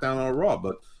SmackDown or a Raw.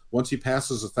 But once he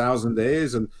passes 1,000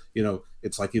 days, and you know,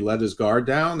 it's like he let his guard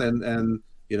down, and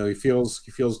you know, he feels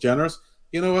generous.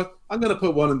 You know what? I'm going to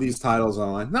put one of these titles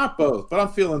on. Not both, but I'm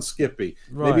feeling Skippy.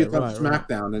 Maybe it's on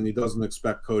SmackDown, and he doesn't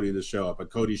expect Cody to show up, and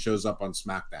Cody shows up on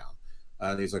SmackDown,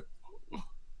 and he's like,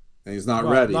 and he's not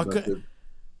ready. Like, but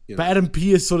but Adam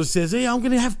Pearce sort of says, hey, I'm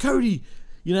going to have Cody,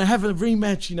 you know, have a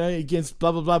rematch, you know, against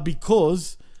blah, blah, blah,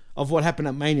 because of what happened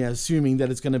at Mania, assuming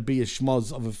that it's going to be a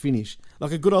schmoz of a finish.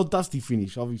 Like a good old Dusty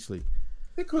finish, obviously.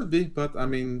 It could be, but I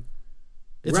mean...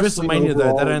 It's WrestleMania,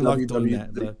 though. They don't like WWE,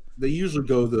 doing that. They usually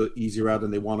go the easy route,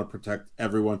 and they want to protect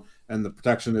everyone, and the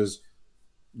protection is...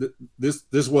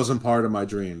 This wasn't part of my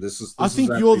dream. This is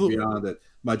beyond it.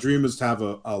 My dream is to have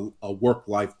a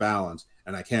work-life balance,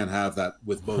 and I can't have that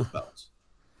with both belts.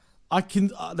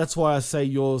 That's why I say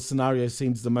your scenario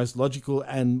seems the most logical,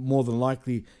 and more than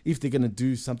likely, if they're going to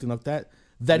do something like that,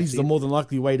 that is the more than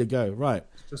likely way to go, right?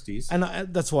 Just easy. And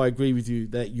that's why I agree with you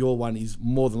that your one is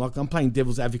more than likely. I'm playing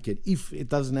devil's advocate. If it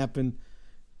doesn't happen,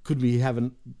 could we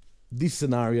have this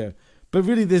scenario? But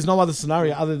really, there's no other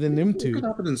scenario other than them two. It could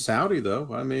happen in Saudi, though.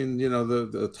 I mean, you know,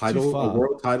 the title, a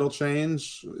world title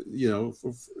change, you know,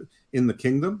 in the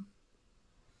kingdom.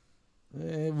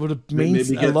 Would it mean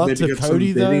a lot to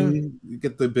Cody, though?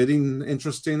 Get the bidding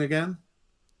interesting again?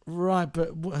 Right,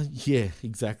 but yeah,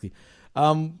 exactly.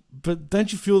 But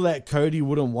don't you feel that Cody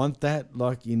wouldn't want that?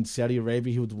 Like in Saudi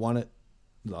Arabia, he would want it.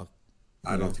 Like,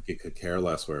 I don't think he could care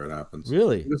less where it happens.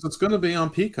 Really? Because it's going to be on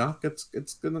Peacock.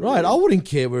 It's going to right. I wouldn't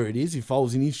care where it is if I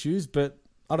was in his shoes, but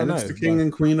I don't know. It's the King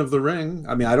and Queen of the Ring.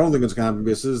 I mean, I don't think it's going to happen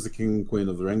because this is the King and Queen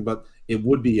of the Ring, but it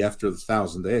would be after the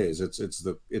 1,000 days. It's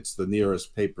the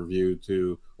nearest pay-per-view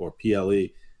to, or PLE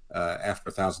after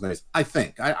 1,000 days. I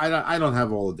think. I don't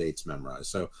have all the dates memorized,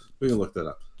 so we can look that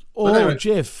up. Or anyway,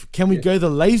 Jeff, can we go the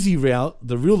lazy route,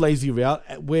 the real lazy route,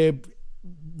 where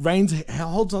Reigns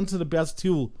holds on to the belts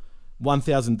till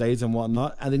 1,000 days and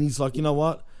whatnot, and then he's like, you know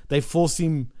what? They force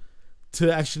him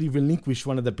to actually relinquish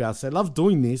one of the belts. They love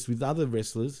doing this with other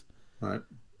wrestlers. Right.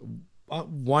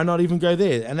 Why not even go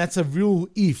there? And that's a real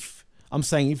if. I'm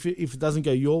saying if it doesn't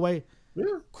go your way,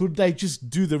 could they just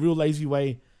do the real lazy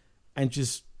way and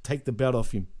just take the belt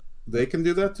off him? They can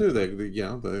do that too.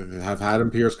 They have Adam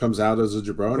Pearce comes out as a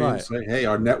jabroni and say, "Hey,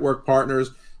 our network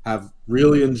partners have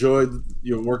really enjoyed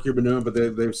your work you've been doing," but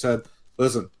they've said,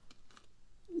 "Listen,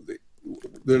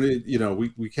 you know,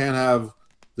 we can't have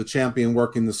the champion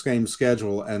working the same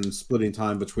schedule and splitting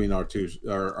time between our two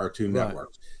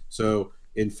networks. So,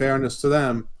 in fairness to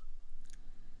them,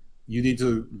 you need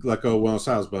to let go of Buenos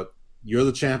Aires, but you're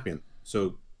the champion,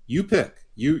 so you pick.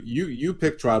 You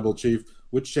pick Tribal Chief."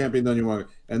 Which champion do you want?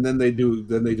 And then they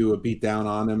do a beat down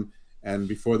on him, and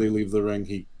before they leave the ring,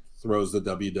 he throws the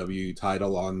WWE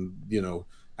title on, you know,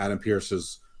 Adam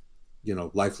Pearce's, you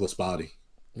know, lifeless body.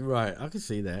 Right, I can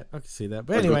see that.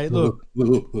 But anyway, look.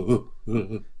 No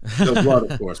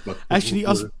blood, of course, but actually,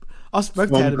 I spoke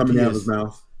to Adam coming Pearce. out of his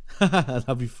mouth.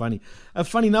 That'd be funny.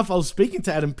 Funny enough, I was speaking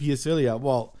to Adam Pearce earlier.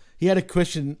 Well, he had a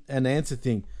question and answer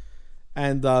thing,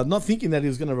 and not thinking that he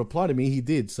was going to reply to me, he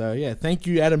did. So yeah, thank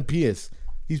you, Adam Pearce.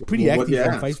 He's pretty active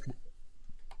on Facebook.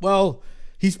 Well,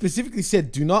 he specifically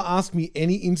said, do not ask me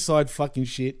any inside fucking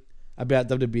shit about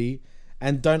WWE,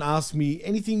 and don't ask me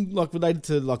anything like related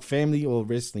to like family or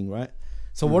wrestling, right?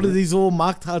 So what do these all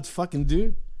marktards fucking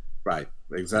do? Right,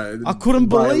 exactly. I couldn't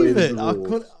believe it.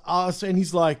 And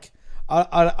he's like,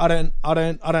 I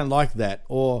don't like that,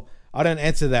 or I don't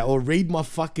answer that, or read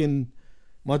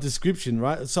my description,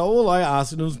 right? So all I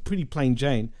asked, and it was pretty plain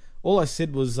Jane, all I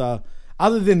said was,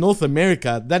 other than North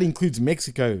America, that includes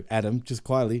Mexico, Adam, just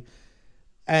quietly,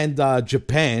 and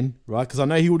Japan, right? Because I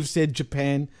know he would have said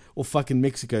Japan or fucking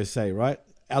Mexico, say, right?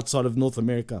 Outside of North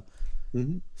America.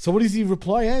 Mm-hmm. So what does he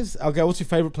reply as? Okay, what's your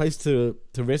favorite place to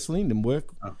wrestling and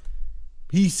work?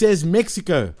 He says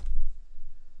Mexico.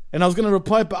 And I was going to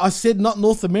reply, but I said not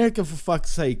North America, for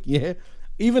fuck's sake, yeah?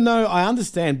 Even though I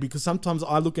understand, because sometimes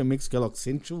I look at Mexico like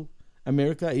Central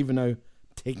America, even though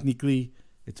technically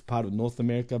it's part of North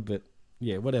America, but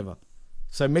yeah, whatever.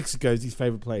 So Mexico is his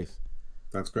favorite place.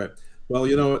 That's great. Well,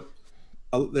 you know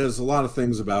what? There's a lot of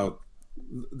things about.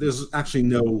 There's actually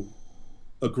no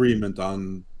agreement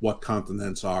on what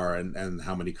continents are and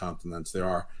how many continents there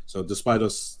are. So despite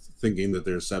us thinking that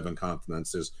there's 7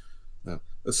 continents, there's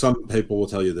some people will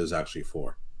tell you there's actually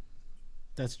 4.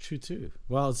 That's true too.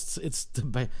 Well, it's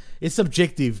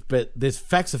subjective, but there's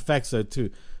facts of facts though too.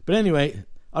 But anyway,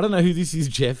 I don't know who this is,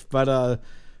 Jeff, but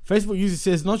Facebook user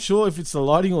says, not sure if it's the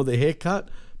lighting or the haircut,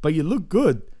 but you look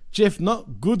good. Jeff,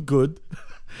 not good,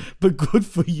 but good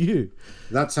for you.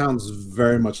 That sounds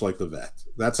very much like the vet.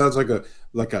 That sounds like a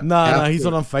No, he's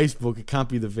not on Facebook. It can't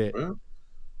be the vet.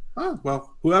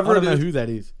 Well, whoever I don't it know is, who that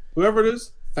is. Whoever it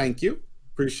is, thank you.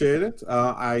 Appreciate it.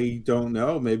 I don't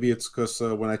know. Maybe it's because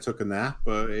when I took a nap,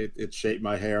 it shaped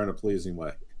my hair in a pleasing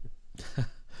way.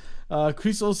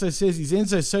 Chris also says, is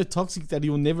Enzo so toxic that he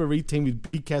will never re-team with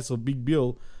Big Cass or Big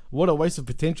Bill? What a waste of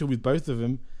potential with both of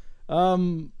them.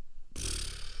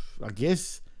 I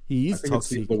guess he is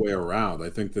toxic. It's the other way around. I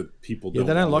think that people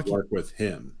don't, like work with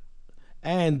him.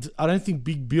 And I don't think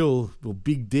Big Bill or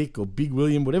Big Dick or Big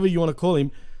William, whatever you want to call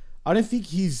him, I don't think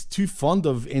he's too fond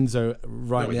of Enzo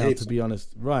now, to be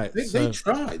honest. Right. They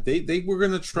tried. They were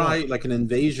going to try like an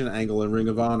invasion angle in Ring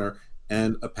of Honor,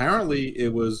 and apparently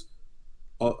it was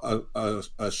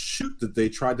a shoot that they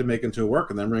tried to make into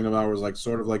work, and then Ring of Honor was like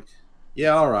sort of like, yeah,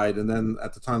 all right. And then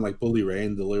at the time, like Bully Ray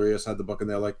and Delirious had the book, and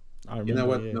they're like, you know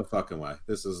what? Yeah. No fucking way.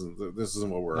 This isn't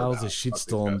what we're. That was a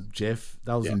shitstorm, Jeff.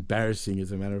 That was embarrassing,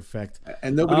 as a matter of fact.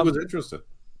 And nobody was interested.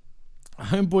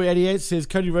 Homeboy 88 says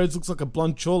Cody Rhodes looks like a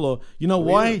blonde cholo. You know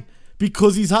why?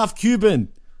 Because he's half Cuban.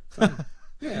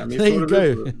 Yeah, I mean, there you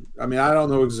go. I mean, I don't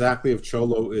know exactly if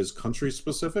cholo is country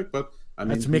specific, but I mean,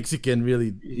 that's Mexican,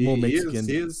 really. More Mexican.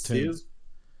 He is.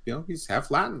 You know, he's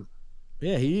half Latin.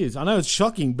 Yeah, he is. I know it's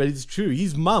shocking, but it's true.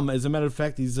 His mum, as a matter of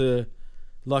fact, is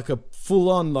like a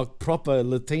full-on, like proper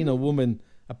Latina woman.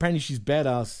 Apparently, she's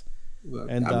badass.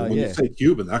 And when you say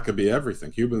Cuban, that could be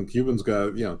everything. Cuban's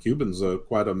got, Cuban's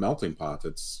quite a melting pot.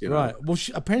 It's right. Well,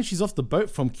 apparently she's off the boat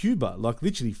from Cuba, like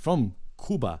literally from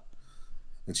Cuba.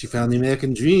 And she found the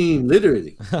American dream,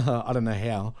 literally. I don't know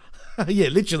how. Yeah,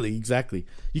 literally, exactly.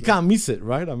 You can't miss it,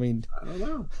 right? I mean, I don't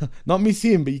know. Not miss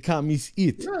him, but you can't miss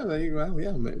it. Yeah,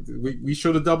 we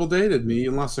should have double dated, me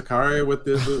and La Sicaria with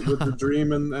the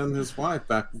dream and his wife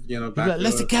back. Back.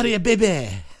 La Sicaria, baby.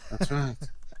 That's right.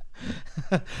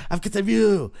 I've got the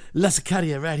view, La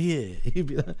Sicaria right here.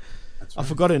 I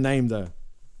forgot her name though.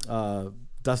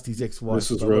 Dusty's ex-wife.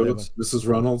 Mrs.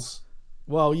 Reynolds.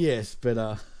 Well, yes,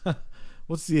 but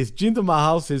what's this? Jinder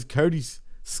Mahal says Cody's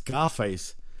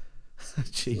Scarface.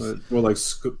 Jeez. More like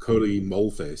Cody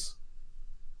Moleface.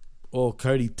 Or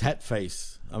Cody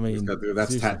Tatface. I mean,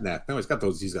 that's Tatnap. No, he's got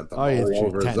those. He's got the mole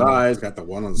over his eyes. Got the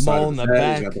one on the side of his head.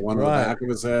 Back. He's got the one on the back of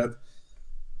his head.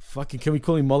 Fucking, can we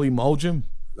call him Molly Moljam?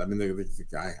 I mean, the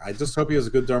guy. I just hope he has a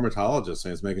good dermatologist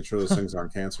and he's making sure those things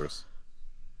aren't cancerous.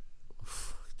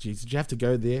 Jeez, did you have to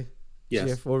go there? Yes.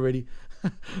 Jeff, already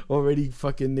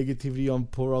fucking negativity on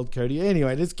poor old Cody.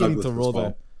 Anyway, let's get into Raw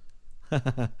though.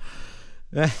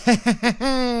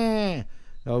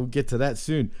 I'll get to that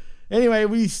soon. Anyway,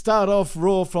 we start off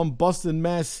Raw from Boston,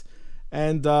 Mass,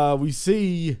 and we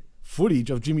see footage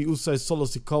of Jimmy Uso, Solo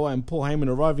Sikoa, and Paul Heyman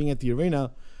arriving at the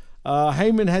arena.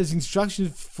 Heyman has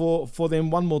instructions for them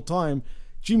one more time.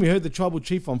 Jimmy heard the Tribal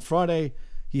Chief on Friday.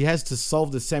 He has to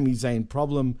solve the Sami Zayn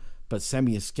problem, but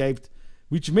Sami escaped,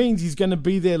 which means he's going to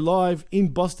be there live in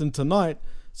Boston tonight.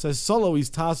 So Solo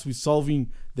is tasked with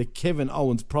solving the Kevin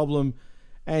Owens problem.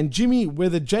 And Jimmy,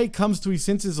 whether Jay comes to his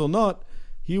senses or not,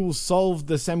 he will solve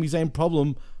the Sami Zayn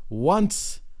problem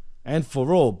once and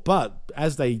for all. But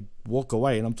as they walk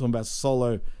away, and I'm talking about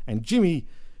Solo and Jimmy,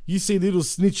 you see little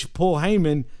snitch Paul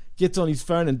Heyman gets on his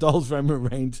phone and dials Roman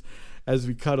Reigns as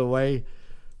we cut away.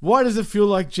 Why does it feel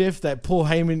like, Jeff, that Paul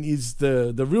Heyman is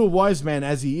the real wise man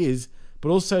as he is, but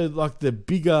also like the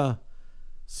bigger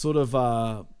sort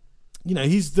of,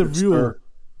 he's the real...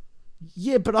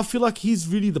 Yeah, but I feel like he's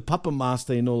really the puppet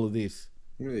master in all of this.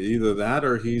 Either that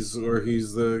or he's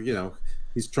the,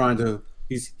 he's trying to...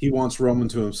 He wants Roman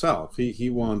to himself. He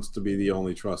wants to be the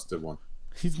only trusted one.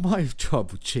 He's my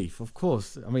tribal chief, of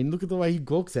course. I mean, look at the way he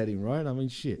gawks at him, right? I mean,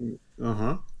 shit.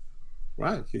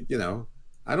 Right.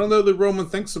 I don't know that Roman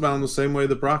thinks about him the same way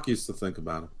that Brock used to think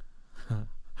about him.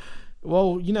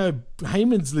 Well,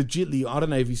 Heyman's legitly, I don't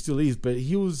know if he still is, but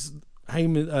he was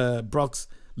Brock's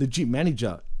legit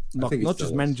manager. Not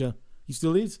just manager. He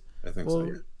still is? I think so,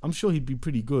 yeah. I'm sure he'd be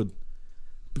pretty good.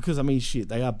 because I mean, shit,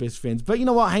 they are best friends. But you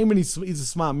know what? Heyman is a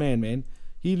smart man.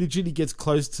 He legitimately gets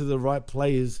close to the right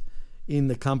players in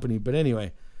the company. But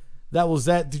anyway, that was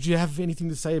that. Did you have anything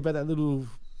to say about that little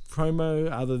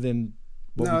promo other than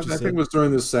what No, we just I said? think it was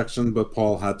during this section, but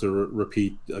Paul had to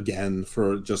repeat again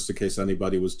for just in case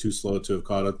anybody was too slow to have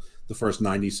caught it the first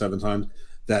 97 times,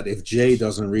 that if Jay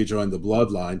doesn't rejoin the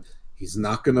bloodline, he's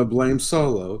not going to blame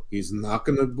Solo. He's not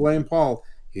going to blame Paul.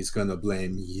 He's going to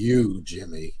blame you,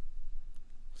 Jimmy.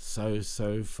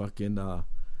 So fucking.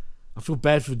 I feel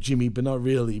bad for Jimmy, but not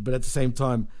really. But at the same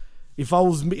time, if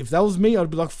that was me, I'd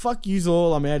be like, "Fuck yous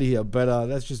all, I'm out of here." But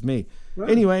that's just me. Right.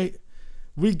 Anyway,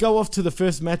 we go off to the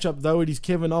first matchup though. It is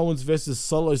Kevin Owens versus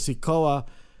Solo Sikoa.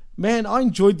 Man, I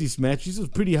enjoyed this match. This was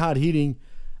pretty hard hitting.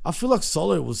 I feel like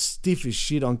Solo was stiff as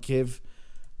shit on Kev.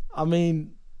 I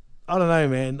mean, I don't know,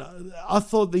 man. I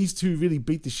thought these two really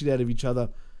beat the shit out of each other.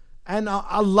 And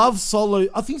I love Solo.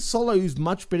 I think Solo is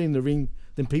much better in the ring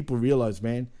than people realize,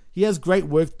 man. He has great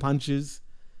worked punches.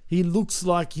 He looks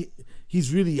like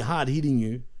he's really hard hitting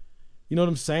you. You know what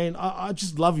I'm saying? I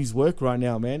just love his work right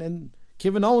now, man. And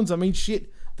Kevin Owens, I mean,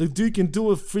 shit. The dude can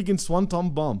do a friggin' swanton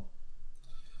bomb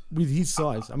with his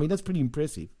size. I mean, that's pretty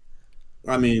impressive.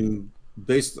 I mean,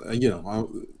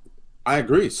 I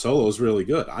agree. Solo's really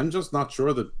good. I'm just not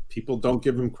sure that people don't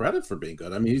give him credit for being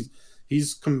good. I mean,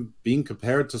 he's being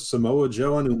compared to Samoa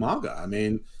Joe and Umaga. I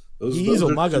mean, those is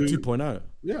Umaga 2.0.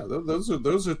 Yeah,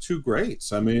 those are two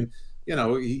greats. I mean,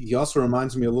 he also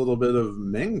reminds me a little bit of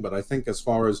Ming, but I think as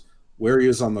far as where he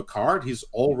is on the card, he's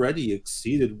already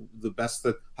exceeded the best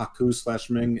that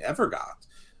Haku/Ming ever got.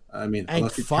 I mean, and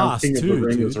unless you count King of the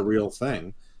Ring as a real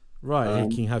thing. Right,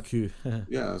 King Haku.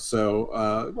 Yeah,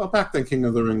 so, back then, King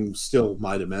of the Ring still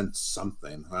might have meant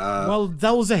something. Well,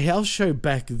 that was a house show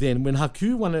back then when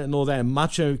Haku won it and all that, and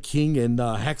Macho King and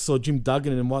Hacksaw Jim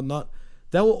Duggan and whatnot.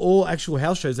 They were all actual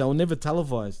house shows. They were never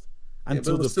televised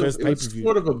until the first pay-per-view. It was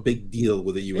sort of a big deal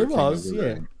with the U.S. It was, yeah.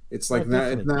 Ring. It's like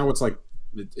now it's like,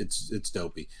 it's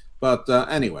dopey. But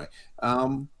anyway,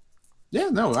 yeah,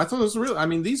 no, I thought it was real. I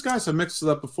mean, these guys have mixed it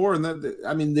up before, and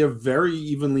they're very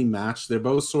evenly matched. They're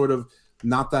both sort of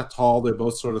not that tall. They're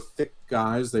both sort of thick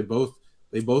guys. They both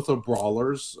are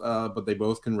brawlers, but they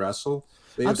both can wrestle.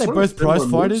 Aren't they both prize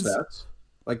fighters?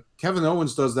 Like Kevin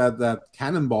Owens does that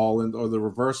cannonball or the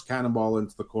reverse cannonball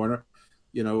into the corner.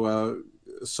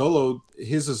 Solo,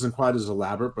 his isn't quite as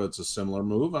elaborate, but it's a similar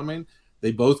move. I mean,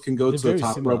 they both can go to the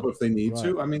top rope if they need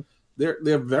to. I mean,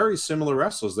 they're very similar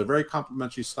wrestlers. They're very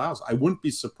complementary styles. I wouldn't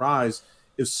be surprised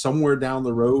if somewhere down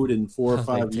the road in 4 or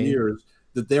 5 years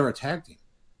that they're a tag team.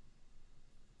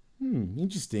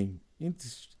 Interesting.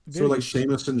 Sort of like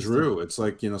Sheamus and Drew. It's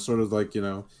like, sort of like,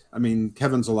 I mean,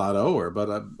 Kevin's a lot older,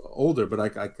 but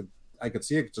I could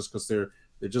see it just because they're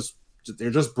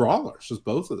just brawlers, just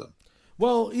both of them.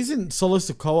 Well, isn't Solo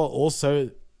Sikoa also,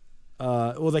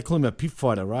 they call him a pit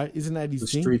fighter, right? Isn't that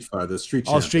his thing? Street fighter, street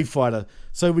champion. Street fighter.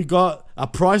 So we got a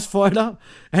prize fighter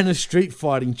and a street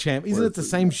fighting champ. Isn't it the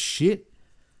same shit?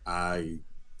 I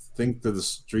think that the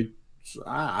street,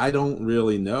 I don't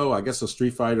really know. I guess a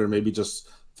street fighter maybe just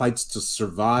fights to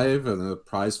survive, and a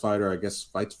prize fighter, I guess,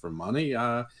 fights for money.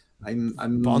 I'm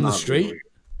on the street.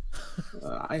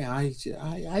 Really,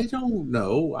 I don't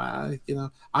know.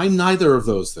 I'm neither of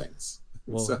those things.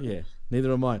 Well, yeah,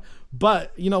 neither am I.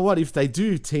 But you know what? If they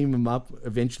do team them up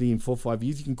eventually in 4 or 5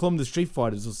 years, you can call them the Street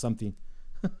Fighters or something.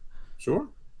 Sure.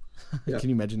 Yeah. Can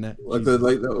you imagine that?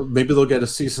 Maybe they'll get a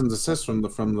cease and desist from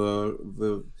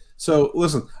the. So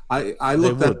listen, I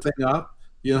looked that thing up.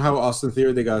 You know how Austin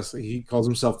Theory, he calls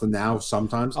himself the Now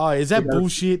sometimes. Oh, is that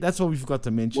bullshit? That's what we forgot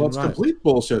to mention. Well, it's complete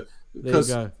bullshit.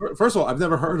 Because first of all, I've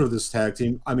never heard of this tag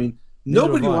team. I mean,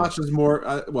 nobody watches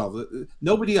more.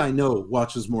 Nobody I know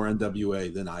watches more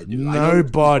NWA than I do.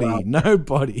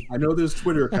 Nobody. I know there's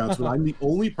Twitter accounts, but I'm the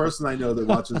only person I know that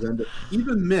watches NWA.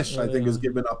 Even Mish, I think, has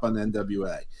given up on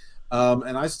NWA,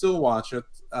 and I still watch it.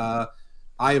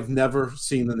 I have never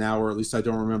seen the Now, or at least I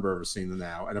don't remember ever seeing the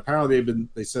Now. And apparently,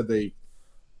 they said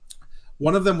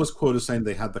one of them was quoted saying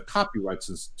they had the copyright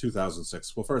since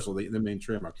 2006. Well, first of all, the main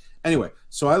trademark. Anyway,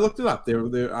 so I looked it up.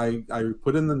 I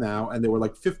put in the Now, and they were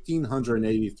like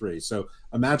 1,583. So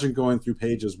imagine going through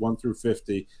pages 1 through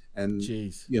 50 and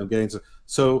getting to.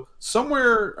 So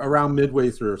somewhere around midway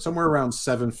through, somewhere around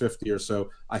 750 or so,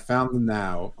 I found the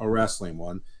Now, a wrestling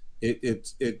one.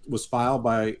 It was filed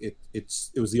by it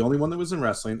was the only one that was in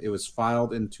wrestling. It was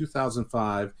filed in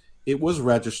 2005. It was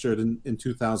registered in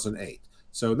 2008.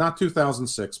 So not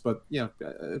 2006, but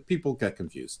people get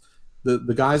confused.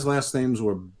 The guy's last names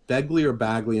were Begley or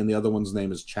Bagley, and the other one's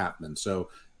name is Chapman. So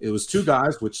it was two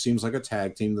guys, which seems like a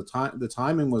tag team. The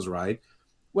timing was right.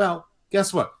 Well,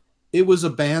 guess what? It was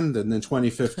abandoned in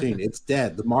 2015. It's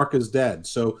dead. The mark is dead.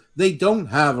 So they don't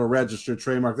have a registered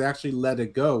trademark. They actually let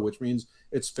it go, which means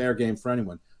it's fair game for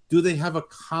anyone. Do they have a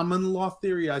common law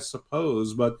theory? I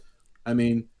suppose. But, I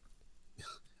mean,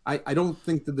 I don't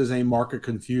think that there's any market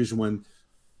confusion when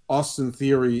Austin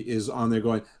Theory is on there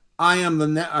going, I am the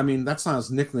now. I mean, that's not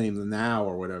his nickname, the now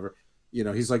or whatever. You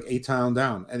know, he's like A-Town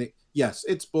Down. And yes,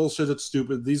 it's bullshit. It's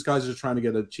stupid. These guys are trying to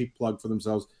get a cheap plug for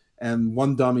themselves. And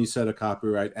one dummy said a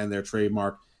copyright and their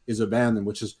trademark is abandoned,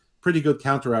 which is pretty good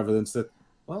counter evidence that,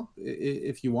 well,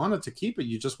 if you wanted to keep it,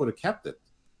 you just would have kept it.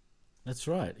 That's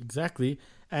right, exactly.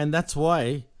 And that's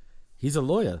why he's a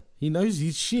lawyer. He knows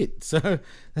his shit. So,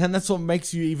 and that's what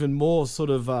makes you even more sort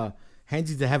of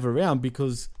handy to have around,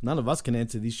 because none of us can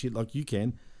answer this shit like you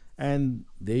can. And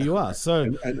there you are.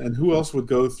 So, and who else would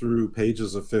go through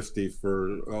pages of 50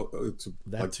 for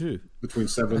that like too, between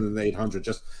 700 and 800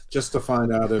 just to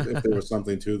find out if there was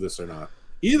something to this or not?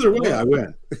 Either way, I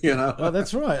win. You know. Well,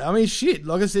 that's right. I mean, shit.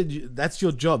 Like I said, that's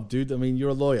your job, dude. I mean, you're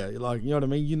a lawyer. Like, you know what I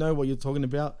mean. You know what you're talking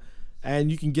about, and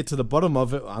you can get to the bottom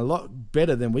of it a lot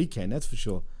better than we can. That's for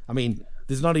sure. I mean,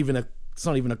 it's not even a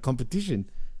competition.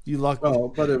 You like, well,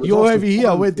 but it was you're over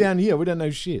here, we're down here. We don't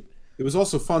know shit. It was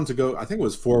also fun to go. I think it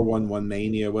was 411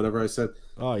 Mania, whatever I said.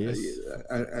 Oh yes.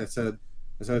 I said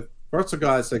first of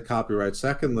all, I said copyright.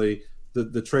 Secondly,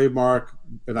 the trademark,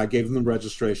 and I gave them the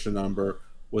registration number,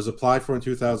 was applied for in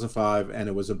 2005, and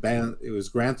it was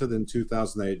granted in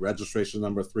 2008. Registration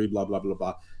number 3, blah blah blah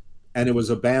blah, and it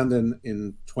was abandoned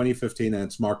in 2015, and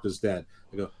it's marked as dead.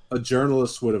 I go, a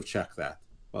journalist would have checked that.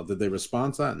 Well, did they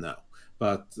respond to that? No,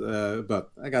 but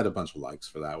I got a bunch of likes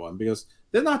for that one because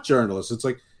they're not journalists.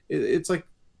 It's like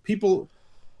people,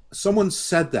 someone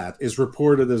said that is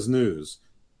reported as news.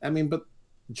 I mean, but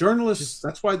journalists,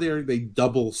 that's why they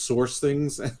double source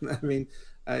things. And I mean,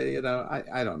 I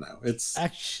don't know. It's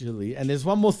actually, and there's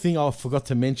one more thing I forgot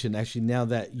to mention. Actually, now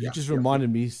that you just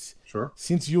reminded me, sure.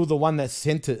 Since you're the one that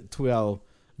sent it to our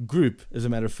group, as a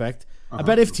matter of fact,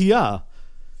 about FTR.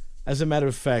 As a matter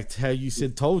of fact, how you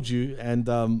said told you, and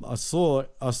I saw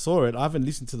it. I haven't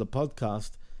listened to the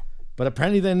podcast. But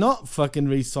apparently they're not fucking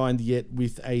re-signed yet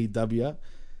with AEW.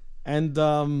 And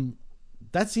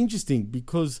that's interesting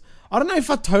because I don't know if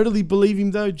I totally believe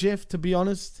him though, Jeff, to be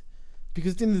honest.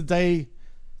 Because at the end of the day,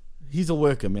 he's a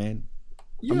worker, man.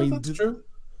 Yeah, I mean, that's true.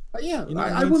 Yeah, you know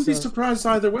I wouldn't be surprised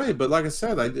either way. But like I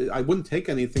said, I wouldn't take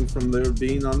anything from their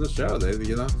being on the show.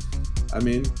 I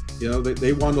mean,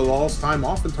 they wanted all this time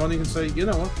off, and Tony can say, you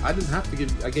know what, I didn't have to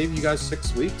I gave you guys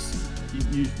 6 weeks.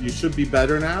 You should be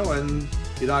better now, and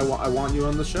I want you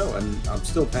on the show, and I'm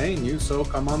still paying you, so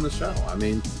come on the show. I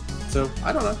mean, so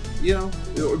I don't know,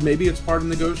 or maybe it's part of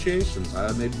negotiations.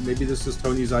 Maybe this is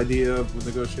Tony's idea of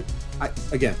negotiation.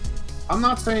 Again, I'm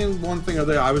not saying one thing or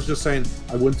the other. I was just saying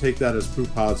I wouldn't take that as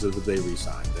proof positive that they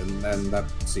re-signed, and that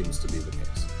seems to be the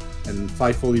case. And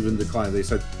Fightful even declined. They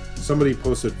said somebody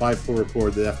posted Fightful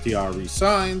report that FTR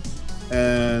re-signed,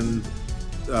 and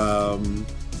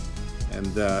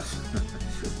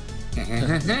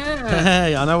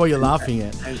hey, I know what you're laughing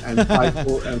at. And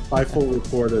Fightful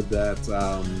reported that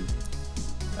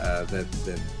that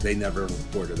they never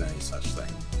reported any such thing.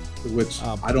 Which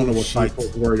I don't know what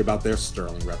Fightful's worried about their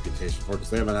sterling reputation for,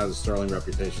 because they haven't had a sterling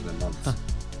reputation in months.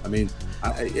 I mean,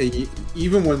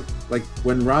 even when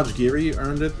Raj Giri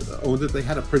owned it, they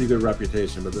had a pretty good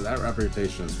reputation, but that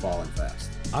reputation is falling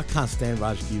fast. I can't stand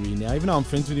Raj Giri now. Even though I'm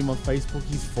friends with him on Facebook,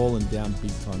 he's fallen down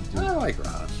big time, dude. I like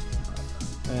Raj.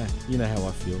 You know how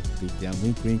I feel. Deep down,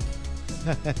 wink, wink.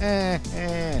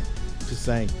 Just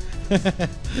saying.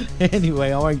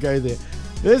 Anyway, I won't go there.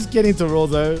 Let's get into Raw,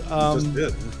 though. Just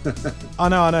did. I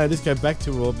know. Let's go back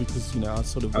to Raw because, I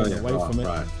sort of went away from it.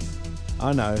 Right.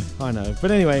 I know.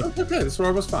 But anyway. Okay, this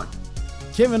Raw was fine.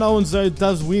 Kevin Owens, though,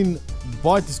 does win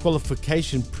by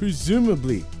disqualification,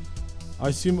 presumably. I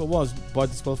assume it was by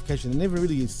disqualification. They never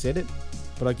really said it,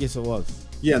 but I guess it was.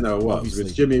 Yeah, no, it was.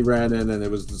 Because Jimmy ran in and it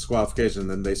was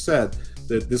disqualification. And they said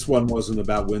that this one wasn't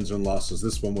about wins and losses.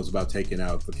 This one was about taking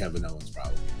out the Kevin Owens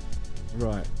problem.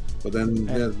 Right. But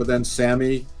then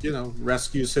Sammy,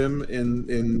 rescues him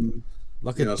in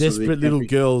like a desperate little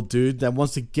girl, dude, that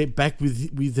wants to get back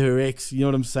with her ex. You know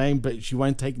what I'm saying? But she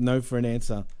won't take no for an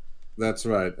answer. That's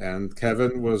right. And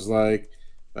Kevin was like,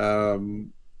 what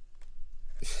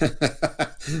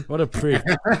a prick.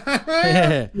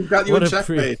 You've got your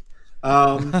checkmate.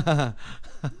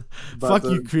 Fuck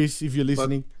you, Chris, if you're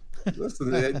listening.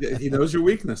 Listen, he knows your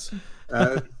weakness.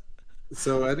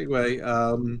 So anyway,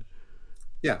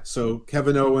 so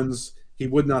Kevin Owens, he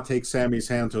would not take Sammy's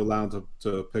hand to allow him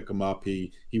to pick him up.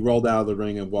 He rolled out of the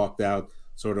ring and walked out,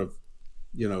 sort of,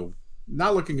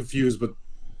 not looking confused, but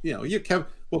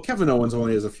Well, Kevin Owens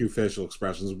only has a few facial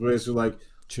expressions, but basically like,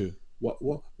 true.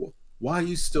 What? Why are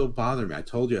you still bothering me? I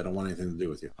told you I don't want anything to do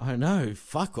with you. I know.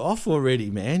 Fuck off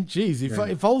already, man. Jeez,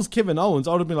 if I was Kevin Owens,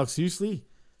 I would have been like, seriously,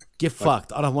 get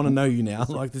fucked. I don't want to know you now.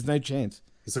 Like, there's no chance.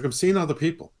 It's like I'm seeing other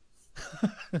people.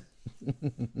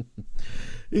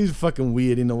 He's fucking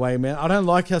weird in a way, man. I don't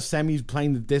like how Sammy's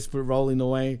playing the desperate role in a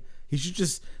way. They should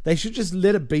just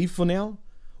let it be for now.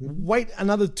 Wait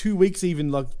another 2 weeks,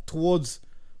 even like towards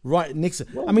right next.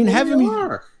 Well, I mean, have him.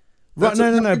 Right?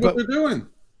 No. But what they're doing.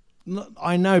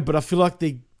 I know, but I feel like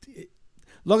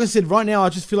like I said, right now, I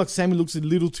just feel like Sammy looks a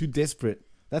little too desperate.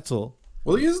 That's all.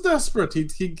 Well, he is desperate. He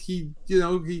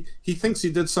thinks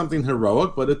he did something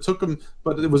heroic, but it took him.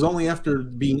 But it was only after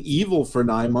being evil for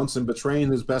 9 months and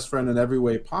betraying his best friend in every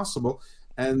way possible,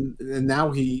 and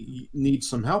now he needs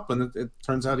some help. And it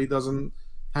turns out he doesn't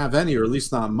have any, or at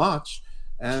least not much.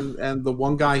 And the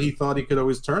one guy he thought he could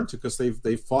always turn to because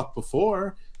they fought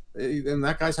before, and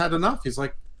that guy's had enough. He's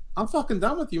like, I'm fucking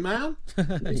done with you, man.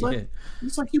 It's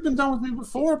like you've been done with me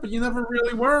before, but you never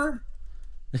really were.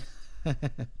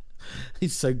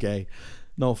 He's so gay.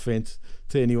 No offense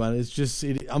to anyone. It's just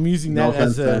I'm using that no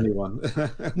offense as to anyone.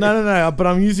 No. But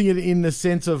I'm using it in the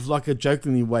sense of like a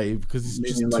jokingly way because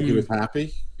it's just like he was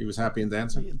happy. He was happy and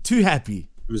dancing. Too happy.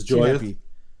 He was joyous. Happy.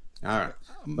 All right.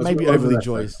 Maybe overly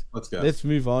joyous. Let's go. Let's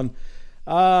move on.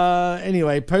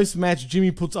 Anyway, post-match,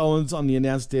 Jimmy puts Owens on the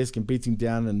announce desk and beats him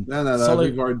down. And No.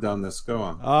 We've already done this. Go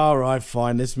on. All right,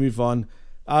 fine. Let's move on.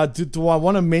 Do I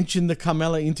want to mention the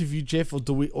Carmella interview, Jeff,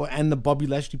 and the Bobby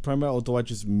Lashley promo, or do I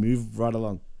just move right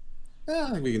along? Yeah,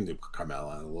 I think we can do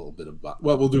Carmella and a little bit of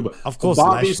we'll do. Of course,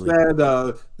 Bobby Lashley. said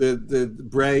the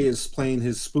Bray is playing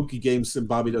his spooky games, and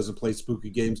Bobby doesn't play spooky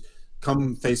games.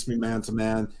 Come face me man to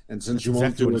man, and since you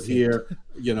won't do it here,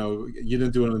 you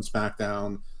didn't do it on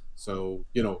SmackDown, so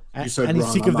you said and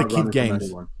he's sick of the kid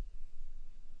games.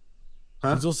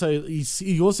 Huh?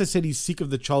 He also said he's sick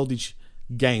of the childish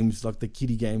games, like the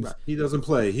kiddie games. Right. He doesn't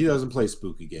play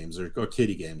spooky games or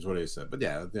kiddie games. What he said, but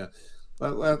yeah.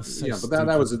 But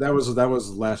that was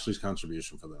Lashley's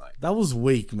contribution for the night. That was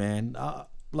weak, man.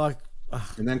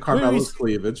 And then Carmella's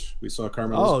cleavage. We saw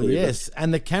Carmella's cleavage. Yes,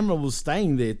 and the camera was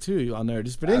staying there too, I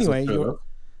noticed. But anyway,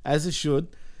 as it should.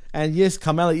 And yes,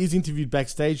 Carmella is interviewed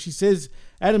backstage. She says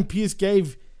Adam Pearce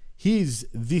gave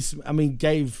this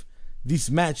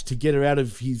match to get her out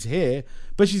of his hair,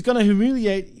 but she's going to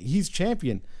humiliate his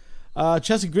champion.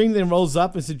 Chelsea Green then rolls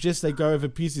up and suggests they go over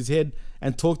Pearce's head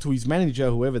and talk to his manager,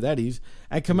 whoever that is.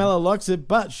 And Carmella likes it,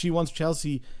 but she wants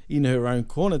Chelsea in her own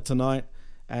corner tonight.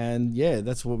 And yeah,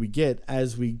 that's what we get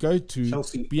as we go to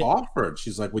Chelsea offered.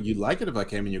 She's like, "Would you like it if I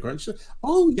came in your corner?" She said,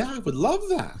 "Oh yeah, I would love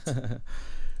that."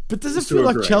 But does it feel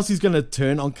like Chelsea's going to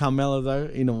turn on Carmella though,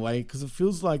 in a way? Because it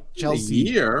feels like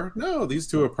Chelsea. No, these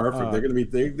two are perfect. They're going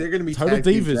to be total tag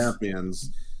team divas.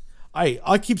 Champions.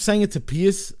 I keep saying it to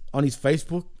Pierce on his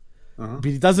Facebook, but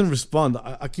he doesn't respond.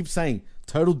 I keep saying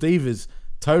total divas.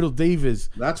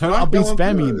 That's I've been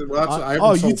spamming.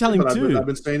 Well, you tell him too. I've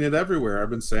been saying it everywhere.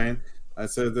 I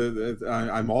said that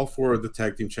I'm all for the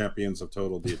tag team champions of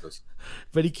Total Divas.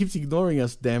 But he keeps ignoring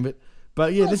us, damn it.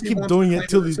 But yeah, let's keep doing it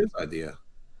till his idea.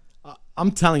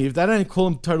 I'm telling you, if they don't call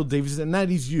them Total Divas, and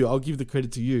that is you, I'll give the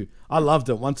credit to you. I loved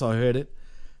it once I heard it.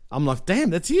 I'm like, damn,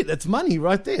 that's it. That's money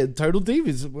right there. Total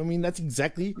Divas. I mean, that's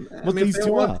exactly what these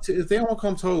two are. If they don't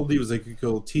call them Total Divas, they could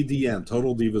call TDM,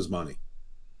 Total Divas Money.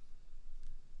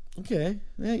 Okay,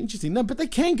 yeah, interesting. No, but they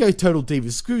can go Total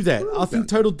Divas. Screw that. I think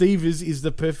Total Divas is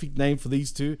the perfect name for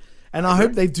these two, and I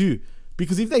hope they do.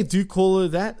 Because if they do call her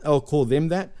that, or call them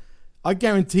that, I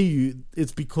guarantee you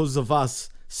it's because of us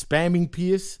spamming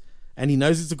Pierce, and he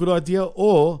knows it's a good idea,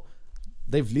 or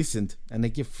they've listened and they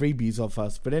get freebies off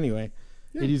us. But anyway,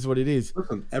 it is what it is.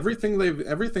 Listen, everything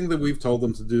that we've told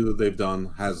them to do that they've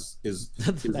done is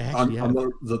on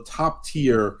the top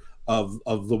tier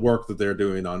of the work that they're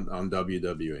doing on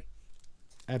WWE.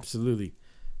 Absolutely.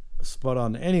 Spot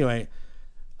on. Anyway,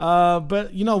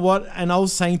 but you know what? And I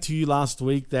was saying to you last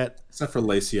week that... Except for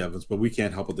Lacey Evans, but we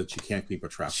can't help it that she can't keep her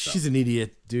trap stuff. She's an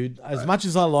idiot, dude. As much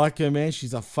as I like her, man,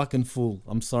 she's a fucking fool.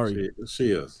 I'm sorry.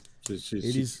 She is.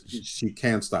 She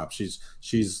can't stop.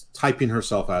 She's typing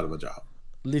herself out of a job.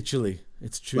 Literally.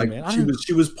 It's true, like, man.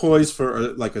 She was poised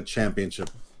for a championship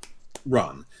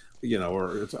run,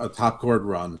 or a top chord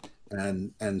run.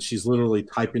 And she's literally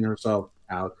typing herself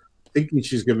out, thinking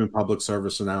she's giving public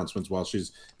service announcements while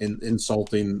she's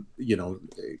insulting,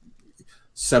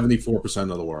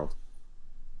 74% of the world.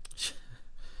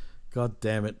 God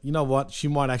damn it. You know what? She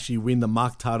might actually win the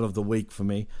Mark title of the week for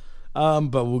me.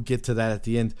 But we'll get to that at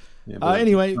the end. Yeah,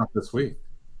 anyway. Not this week.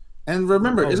 And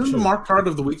remember, isn't true. the Mark card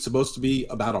of the week supposed to be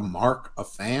about a Mark, a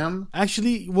fan?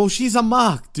 Actually, well, she's a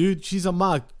Mark, dude. She's a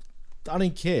Mark. I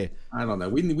don't care. I don't know.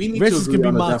 We need Wrestlers to can agree be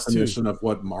on the Marks definition of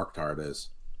what Mark card is.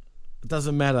 It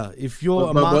doesn't matter. If you're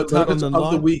a But Mark if on it's the of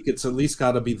line, the week, it's at least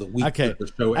got to be the week okay. that the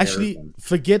show airs Actually, in.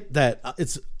 forget that.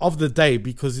 It's of the day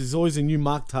because there's always a new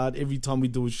Mark card every time we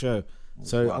do a show.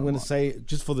 So I'm going to say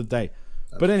just for the day.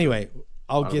 But anyway,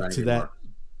 I'll get to that.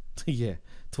 Yeah,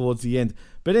 towards the end.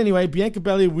 But anyway, Bianca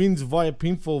Belair wins via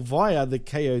pinfall via the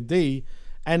KOD.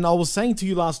 And I was saying to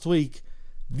you last week,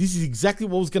 this is exactly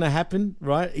what was going to happen,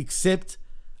 right? Except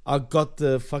I got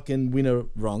the fucking winner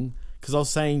wrong. Because I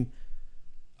was saying,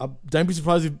 don't be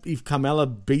surprised if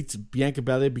Carmella beats Bianca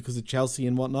Belair because of Chelsea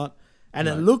and whatnot. And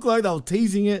it looked like they were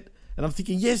teasing it. And I'm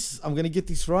thinking, yes, I'm going to get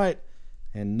this right.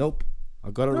 And nope, I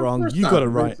got it wrong. You got it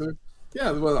right.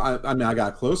 Yeah, well, I mean, I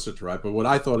got closer to right. But what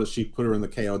I thought is she put her in the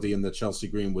KOD and that Chelsea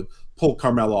Green would pull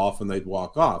Carmella off and they'd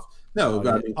walk off. No,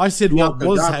 I mean, I said what Bianca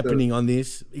was got happening on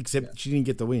this, except she didn't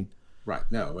get the win. Right,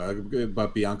 no,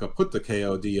 but Bianca put the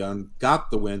KOD on, got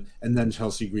the win, and then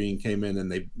Chelsea Green came in and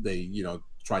they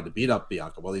tried to beat up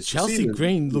Bianca. Well, Chelsea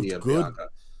Green looked good. Bianca.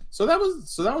 So that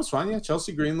was fine. Yeah,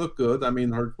 Chelsea Green looked good. I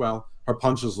mean, her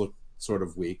punches looked sort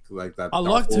of weak, like that. I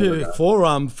liked her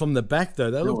forearm from the back though.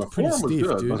 That looked pretty stiff,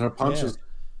 good, dude. but her punches,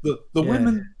 the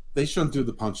women, they shouldn't do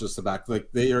the punches to the back.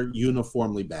 Like they are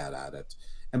uniformly bad at it.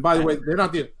 And by the way, they're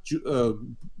not the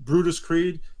Brutus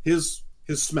Creed. His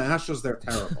smashes, they're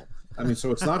terrible. I mean,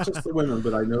 so it's not just the women,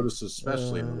 but I noticed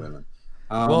especially in the women.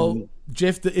 Well,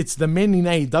 Jeff, it's the men in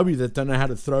AEW that don't know how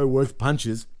to throw work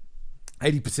punches.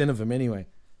 80% of them, anyway.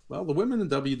 Well, the women in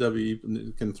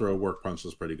WWE can throw work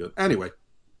punches pretty good. Anyway,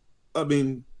 I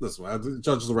mean, listen, I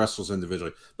judge the wrestlers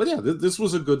individually, but yeah, this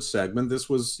was a good segment. This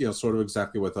was, sort of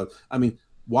exactly what I mean.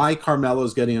 Why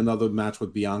Carmella's getting another match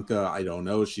with Bianca, I don't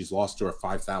know. She's lost to her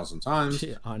 5,000 times.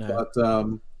 Yeah, I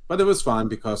know. But it was fine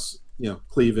because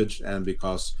cleavage and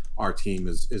because our team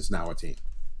is now a team.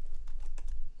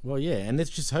 Well, yeah, and let's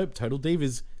just hope Total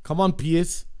Divas. Come on,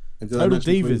 Pierce. Total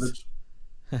Divas.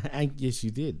 And yes,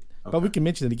 you did. Okay. But we can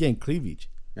mention it again. Cleavage.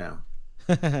 Yeah.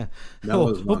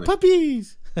 Or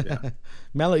puppies. Yeah.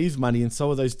 Mella is money, and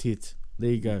so are those tits.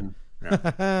 There you go.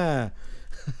 Mm-hmm. Yeah.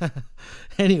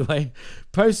 Anyway,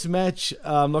 post-match,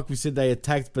 like we said, they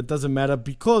attacked, but doesn't matter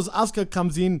because Asuka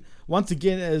comes in once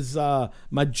again as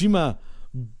Majima,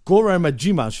 Goro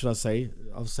Majima, should I say.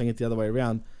 I was saying it the other way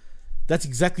around. That's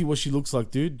exactly what she looks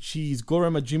like, dude. She's Goro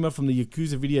Majima from the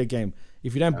Yakuza video game.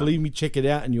 If you don't believe me, check it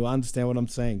out and you'll understand what I'm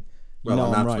saying. I'm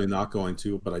absolutely not going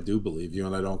to, but I do believe you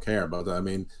and I don't care. But I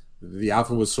mean, the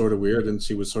outfit was sort of weird and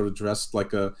she was sort of dressed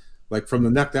like from the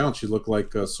neck down, she looked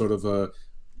like a sort of a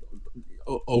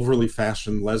overly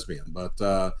fashioned lesbian, but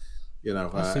I see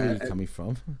where you're coming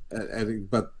from.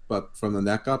 But from the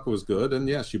neck up, it was good, and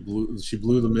yeah, she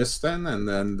blew the mist then, and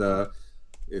then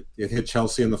it hit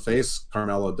Chelsea in the face.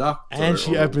 Carmella ducked, and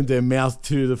she opened her mouth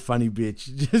to the funny bitch.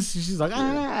 She's like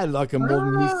like a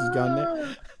more mist is going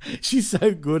there. She's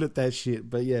so good at that shit.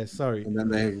 But yeah, sorry.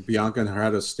 And then Bianca and her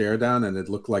had a stare down, and it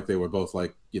looked like they were both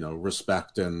like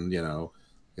respect and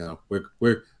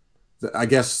we're. I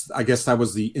guess that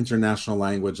was the international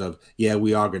language of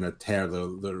we are going to tear the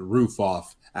roof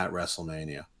off at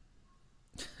WrestleMania.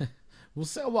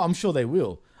 Well, I'm sure they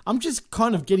will. I'm just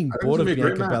kind of getting bored of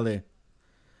Bianca Belair.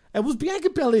 And was Bianca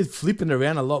Belair flipping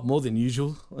around a lot more than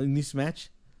usual in this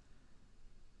match?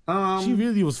 She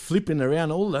really was flipping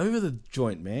around all over the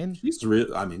joint, man.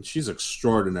 She's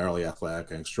extraordinarily athletic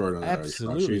and extraordinarily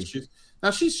absolutely.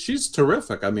 She's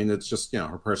terrific. I mean, it's just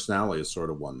her personality is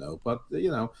sort of one note, but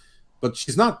But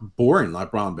she's not boring like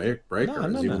Braun Breaker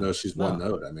is, even though she's one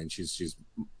note. I mean, she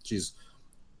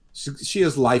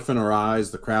has life in her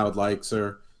eyes. The crowd likes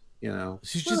her.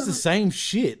 She's just the same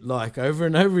shit, like over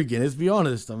and over again. Let's be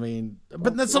honest. I mean,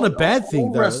 but that's not a bad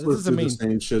thing, though. Wrestlers do the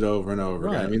same shit over and over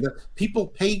again. I mean, people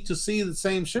pay to see the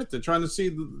same shit. They're trying to see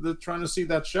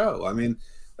that show. I mean,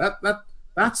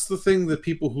 that's the thing that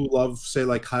people who love, say,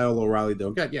 like Kyle O'Reilly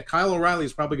don't get. Yeah, Kyle O'Reilly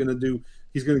is probably going to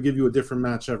he's going to give you a different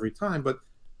match every time, but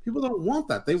people don't want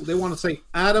that. They want to say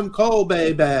Adam Cole,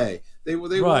 baby.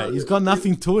 He's got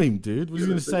nothing to him, dude. What are you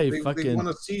going to say? They want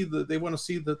to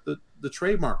see the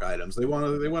trademark items. They want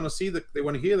to hear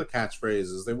the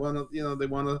catchphrases. They want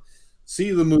to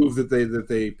see the move that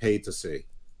they paid to see.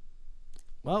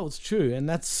 Well, it's true, and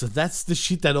that's the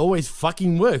shit that always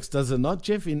fucking works, does it not,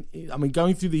 Jeff?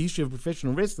 Going through the history of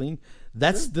professional wrestling,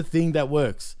 that's the thing that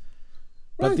works.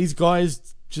 Right. But these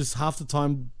guys just half the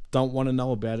time don't want to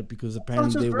know about it because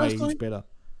apparently their way is better.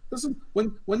 Listen,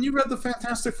 when you read the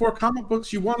Fantastic Four comic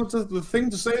books, you wanted the thing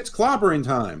to say it's clobbering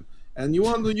time. and you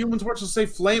want the Human Torch to say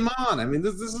 "Flame on." I mean,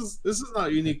 this is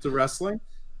not unique to wrestling.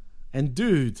 And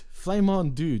dude, flame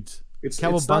on, dude. It's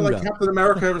not like Captain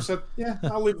America ever said, "Yeah,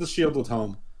 I'll leave the shield at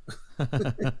home."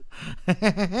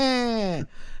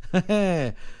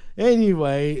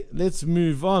 Anyway, let's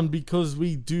move on because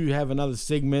we do have another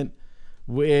segment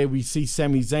where we see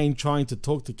Sami Zayn trying to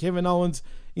talk to Kevin Owens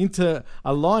into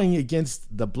allying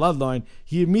against the Bloodline.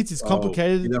 He admits it's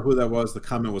complicated. You know who that was? The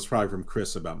comment was probably from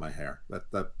Chris about my hair.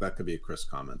 That could be a Chris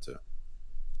comment too.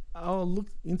 I'll look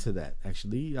into that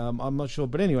actually. I'm not sure,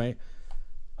 but anyway.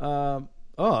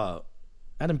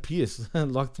 Adam Pearce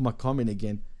liked my comment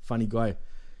again. Funny guy,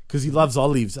 because he loves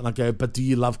olives, and I go, "But do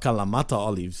you love Kalamata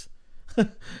olives?"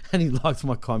 And he liked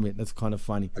my comment. That's kind of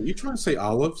funny. Are you trying to say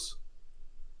olives?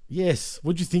 Yes.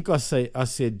 What'd you think I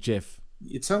said, Jeff?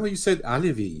 It sounded like you said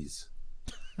olives.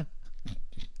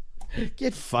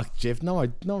 Get fucked, Jeff. No, I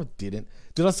didn't.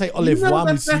 Did I say au revoir,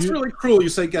 monsieur? That's really cruel. You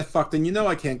say get fucked, and you know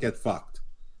I can't get fucked.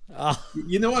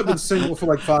 You know I've been single for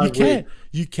like 5 weeks.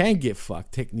 You can get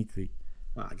fucked, technically.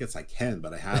 Well, I guess I can,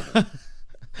 but I haven't.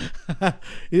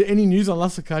 Any news on La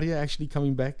Sicaria actually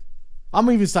coming back? I'm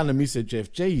even starting to miss it,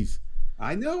 Jeff. Jeez.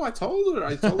 I know. I told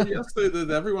her yesterday that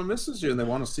everyone misses you and they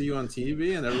want to see you on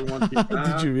TV and everyone.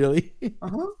 Did you really?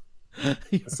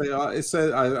 It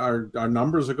said our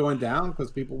numbers are going down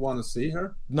because people want to see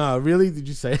her. No, really? Did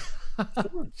you say?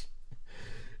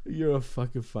 You're a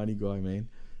fucking funny guy, man.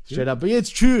 Straight up. But yeah,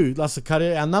 it's true. La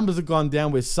Sicaria, our numbers have gone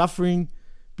down. We're suffering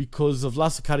because of La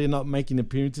Sicaria not making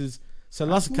appearances. So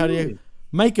La Sicaria,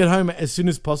 make it home as soon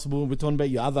as possible. We're talking about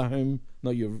your other home,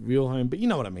 not your real home, but you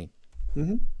know what I mean.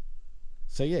 Mm-hmm.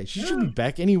 So yeah, she should be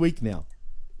back any week now.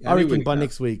 I reckon by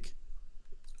next week.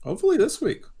 Hopefully this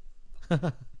week.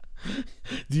 Do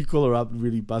you call her up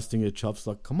really busting her chops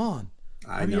like, come on?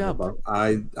 I don't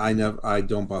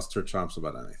bust her chops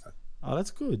about anything. Oh,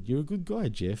 that's good. You're a good guy,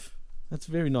 Jeff. That's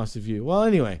very nice of you. Well,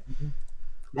 anyway.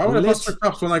 Why would I bust her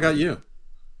chops when I got you?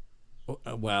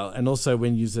 Well, and also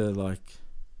when you're like,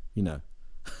 you know.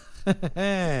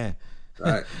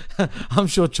 Right. I'm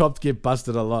sure chops get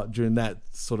busted a lot during that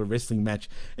sort of wrestling match.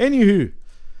 Anywho,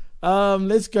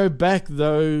 let's go back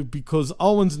though, because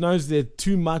Owens knows they're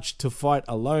too much to fight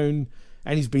alone,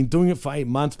 and he's been doing it for 8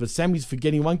 months. But Sammy's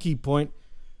forgetting one key point: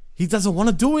 he doesn't want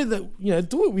to do it.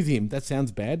 Do it with him. That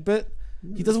sounds bad, but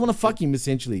he doesn't want to fuck him.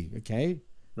 Essentially, okay.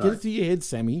 Right. Get it through your head,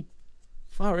 Sammy.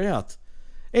 Far out.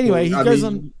 Anyway, he goes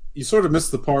on. You sort of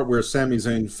missed the part where Sami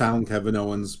Zayn found Kevin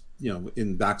Owens,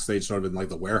 in backstage, sort of in like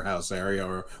the warehouse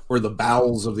area or the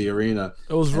bowels of the arena.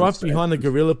 It was right behind the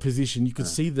gorilla position. You could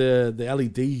see the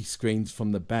LED screens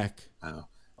from the back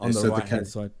on the right hand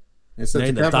side. It's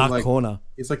in the dark corner.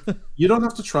 It's like, you don't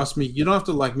have to trust me. You don't have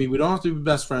to like me. We don't have to be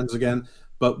best friends again,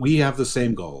 but we have the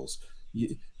same goals.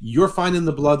 You're finding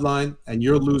the bloodline and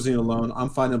you're losing alone. I'm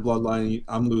finding the bloodline.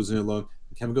 I'm losing alone.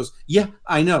 And Kevin goes, yeah,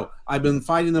 I know. I've been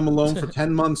fighting them alone for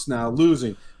 10 months now,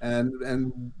 losing,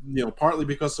 and partly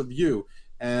because of you.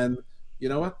 And you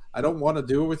know what? I don't want to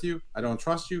do it with you. I don't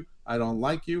trust you. I don't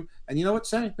like you. And you know what,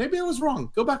 Sammy? Maybe I was wrong.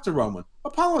 Go back to Roman.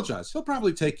 Apologize. He'll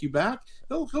probably take you back.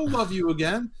 He'll love you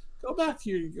again. Go back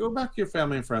to your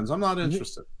family and friends. I'm not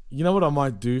interested. You know what I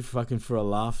might do, fucking for a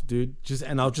laugh, dude?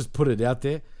 And I'll just put it out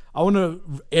there. I want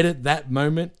to edit that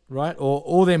moment, right? Or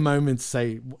all their moments,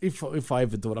 say, if I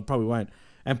ever do it, I probably won't.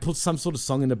 And put some sort of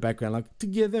song in the background, like,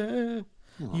 together,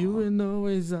 you and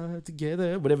always are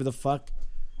together, whatever the fuck.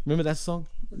 Remember that song?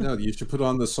 No, you should put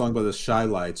on the song by the Shy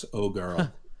Lights, Oh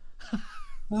Girl.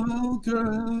 Oh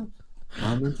girl,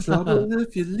 I'm in trouble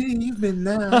if you leave me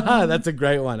now. That's a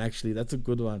great one, actually. That's a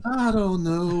good one. I don't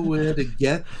know where to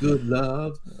get good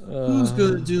love. Who's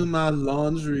going to do my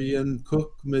laundry and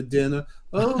cook my dinner?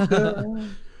 Oh girl,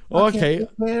 okay. I can't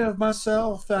take care of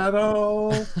myself at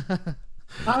all.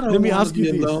 I don't want to be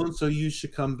alone, so you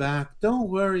should come back. Don't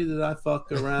worry that I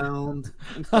fuck around.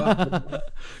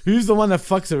 Who's the one that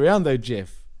fucks around, though,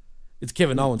 Jeff? It's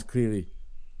Kevin Owens, clearly.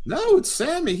 No, it's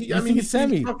Sammy. It's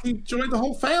Sammy. He joined the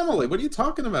whole family. What are you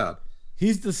talking about?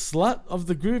 He's the slut of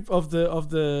the group of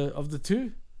the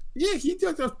two. Yeah, he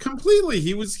did completely.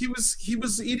 He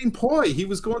was eating poi. He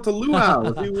was going to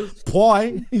luau. He was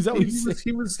poi. Is that what he said?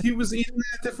 He was eating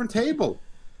at a different table.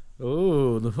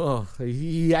 Oh,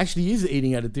 he actually is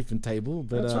eating at a different table.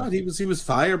 But that's right. He was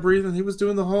fire breathing. He was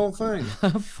doing the whole thing.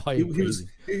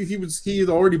 He had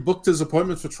already booked his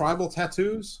appointment for tribal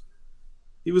tattoos.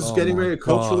 He was getting ready to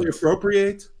culturally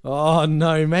appropriate. Oh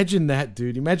no! Imagine that,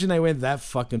 dude. Imagine they went that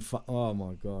fucking. Oh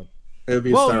my god. It would be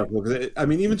hysterical. I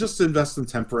mean, even just to invest in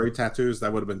temporary tattoos,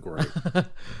 that would have been great.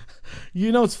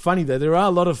 You know, it's funny though. There are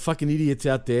a lot of fucking idiots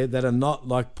out there that are not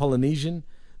like Polynesian.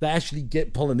 They actually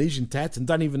get Polynesian tats and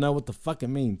don't even know what the fuck it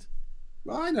means.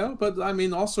 Well, I know, but I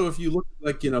mean, also if you look at,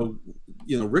 like,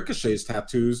 Ricochet's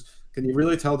tattoos, can you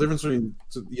really tell the difference between,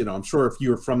 I'm sure if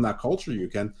you're from that culture you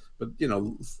can, but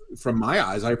from my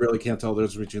eyes, I really can't tell the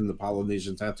difference between the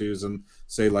Polynesian tattoos and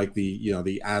say like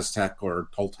the Aztec or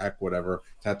Toltec, whatever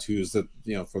tattoos that,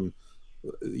 from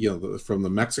the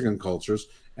Mexican cultures.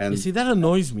 And You see, that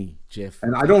annoys me, Jeff.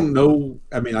 and I don't know.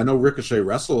 I mean, I know Ricochet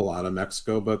wrestled a lot in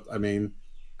Mexico, but I mean,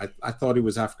 I thought he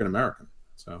was African American.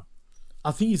 So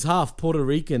I think he's half Puerto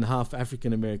Rican, half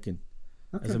African American,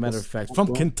 as a matter of fact,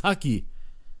 from Kentucky.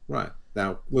 Right.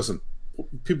 Now, listen,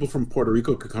 people from Puerto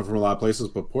Rico could come from a lot of places,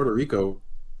 but Puerto Rico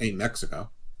ain't Mexico.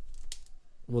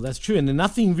 Well, that's true. And then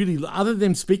nothing really, other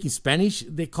than speaking Spanish,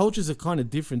 their cultures are kind of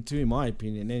different too, in my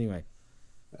opinion, anyway.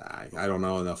 I don't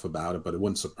know enough about it, but it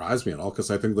wouldn't surprise me at all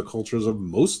because I think the cultures of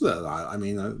most of that, I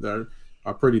mean, they're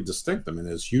are pretty distinct. I mean,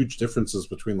 there's huge differences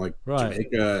between like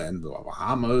Jamaica and the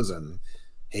Bahamas and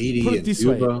Haiti Put it and this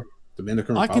Cuba, way,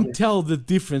 Dominican I Republic. can tell the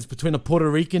difference between a Puerto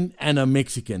Rican and a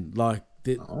Mexican. Like,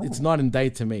 it's night and day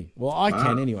to me. Well, I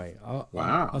can anyway.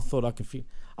 I thought I could feel.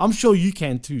 I'm sure you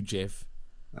can too, Jeff.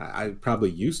 I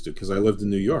probably used to because I lived in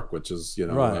New York, which is,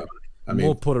 Right. I mean,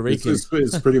 More Puerto Rican.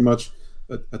 It's pretty much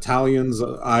Italians,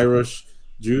 Irish,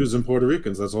 Jews, and Puerto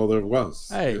Ricans. That's all there was.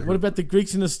 Hey, what about the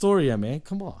Greeks in Astoria, man?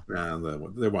 Come on. Nah,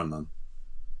 there were none.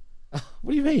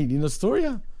 What do you mean in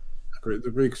Astoria?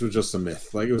 The Greeks were just a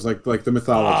myth. Like it was like the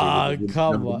mythology.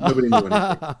 Come on. Nobody knew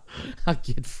anything. I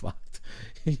get fucked.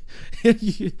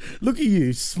 Look at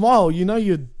you, smile. You know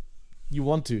you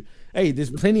want to. Hey,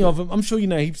 there's plenty of them. I'm sure you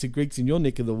know heaps of Greeks in your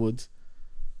neck of the woods.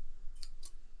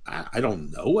 I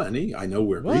don't know any. I know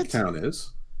where What? Greektown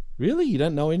is. Really? You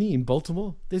don't know any in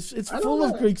Baltimore? It's full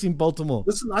of Greeks in Baltimore.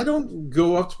 Listen, I don't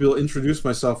go up to people, introduce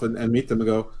myself, and meet them and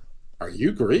go, "Are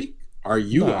you Greek? Are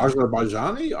you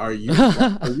Azerbaijani? Are you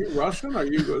Russian? Are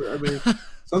you?" I mean,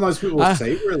 sometimes people will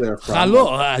say where they're from. Hello,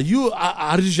 are you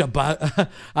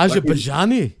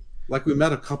Azerbaijani? Like we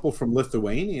met a couple from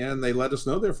Lithuania, and they let us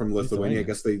know they're from Lithuania. I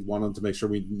guess they wanted to make sure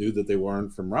we knew that they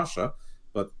weren't from Russia.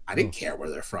 But I didn't care where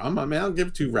they're from. I mean, I'll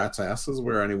give two rat's asses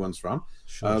where anyone's from.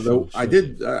 Though I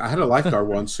did, I had a lifeguard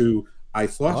once who I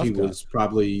thought he was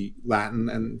probably Latin,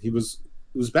 and he was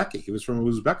Uzbeki. He was from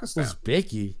Uzbekistan.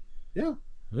 Uzbeki? Yeah.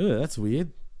 Yeah, that's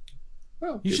weird.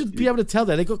 Well, you should be able to tell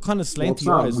that. They got kind of slanty it's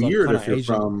not eyes. weird like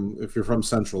if you're from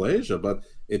Central Asia, but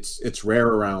it's rare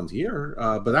around here.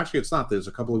 But actually, it's not. There's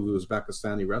a couple of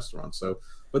Uzbekistani restaurants. So,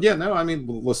 but yeah, no. I mean,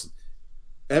 listen.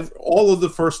 All of the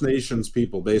First Nations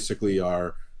people basically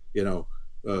are,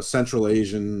 Central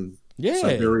Asian,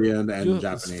 Siberian, and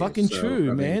Japanese. It's fucking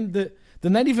true, man. The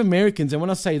Native Americans, and when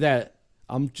I say that,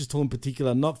 I'm just talking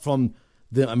particular, not from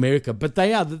the America, but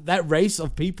they are that race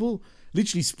of people.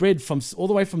 Literally spread from all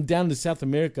the way from down to South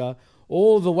America,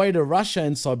 all the way to Russia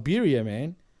and Siberia,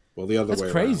 man. Well, the other way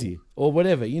That's crazy, or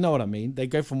whatever. You know what I mean? They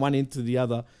go from one end to the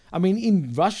other. I mean,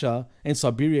 in Russia and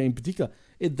Siberia in particular,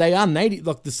 they are native,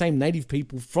 like the same native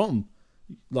people from,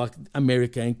 like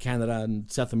America and Canada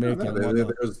and South America.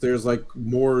 There's like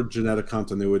more genetic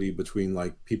continuity between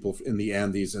like people in the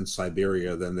Andes and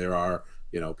Siberia than there are,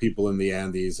 people in the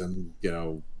Andes and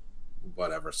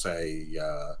whatever. Say,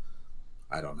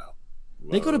 I don't know.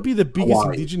 They got to be the biggest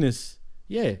Hawaii. indigenous.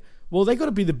 Yeah. Well, they got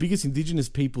to be the biggest indigenous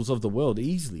peoples of the world,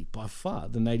 easily, by far.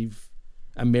 The Native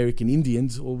American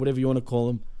Indians, or whatever you want to call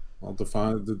them. Well,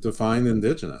 define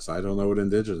indigenous. I don't know what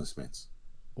indigenous means.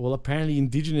 Well, apparently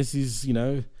indigenous is,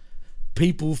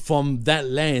 people from that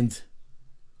land.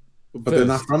 But they're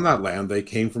not from that land. They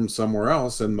came from somewhere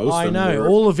else, and most of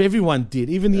them everyone did.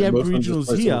 Even the Aboriginals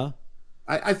here.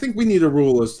 I think we need a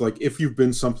rule as like if you've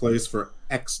been someplace for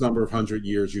X number of 100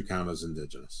 years, you count as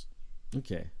indigenous.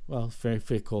 Okay, well, fair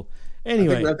call.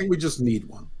 Anyway, I think we just need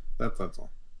one. That's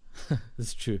all.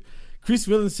 That's true. Chris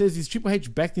Willen says, is Triple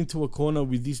H backed into a corner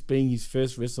with this being his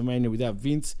first WrestleMania without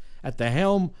Vince at the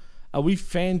helm? Are we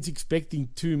fans expecting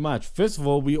too much? First of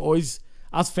all,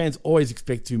 us fans always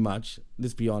expect too much.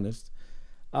 Let's be honest.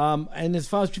 And as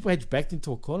far as Triple H backed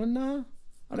into a corner, no,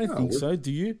 I don't think so.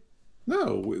 Do you?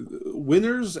 No,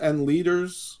 winners and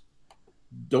leaders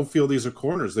don't feel these are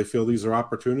corners. They feel these are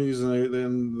opportunities,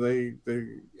 and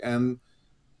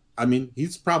I mean,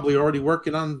 he's probably already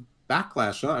working on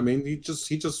Backlash. Huh? I mean, he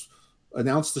just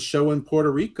announced the show in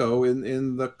Puerto Rico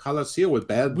in the Coliseum with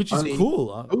Bad Which Bunny is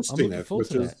cool. hosting it,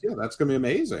 which is that's going to be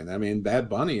amazing. I mean, Bad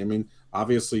Bunny. I mean,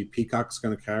 obviously Peacock's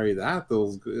going to carry that.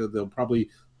 They'll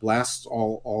probably blast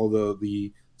all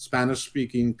the Spanish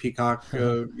speaking Peacock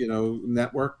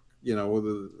network.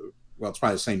 Well, it's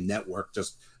probably the same network,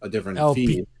 just a different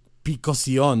feed.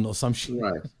 Picosion or some shit.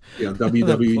 Right.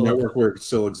 WWE Network, where it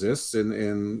still exists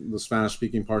in the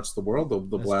Spanish-speaking parts of the world, they'll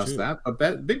blast true.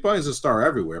 that. Big Bunny's a star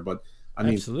everywhere, but I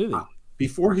mean, Absolutely.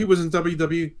 Before he was in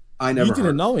WWE, I never. You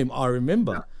didn't know him, I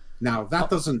remember. Now that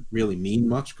doesn't really mean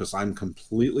much because I'm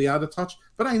completely out of touch.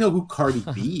 But I know who Cardi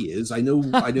B is. I know.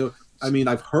 I mean,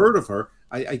 I've heard of her.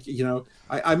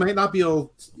 I might not be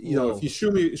able. If you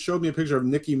showed me a picture of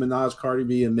Nicki Minaj, Cardi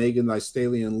B, and Megan Thee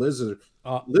Stallion, Lizzo,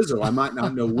 I might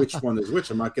not know which one is which.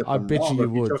 I might get them wrong. I bet you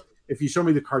would. If you show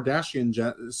me the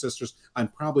Kardashian sisters, I'm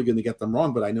probably going to get them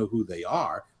wrong, but I know who they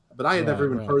are. But I had never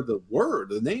even heard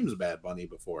the names Bad Bunny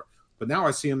before. But now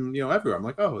I see him, everywhere. I'm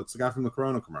like, oh, it's the guy from the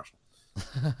Corona commercial.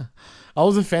 I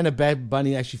was a fan of Bad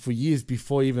Bunny actually for years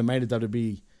before he even made a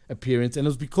WWE appearance, and it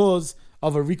was because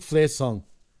of a Ric Flair song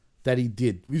that he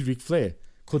did with Ric Flair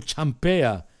called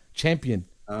Champion.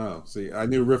 Oh, see, I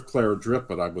knew Ric Flair Drip,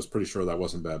 but I was pretty sure that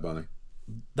wasn't Bad Bunny.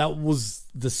 That was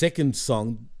the second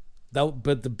song.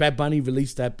 But the Bad Bunny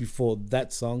released that before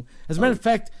that song. As a matter of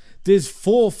fact, there's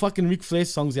 4 fucking Ric Flair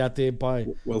songs out there by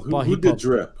who did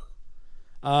Drip?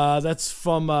 That's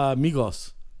from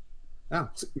Migos. Oh,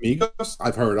 Migos,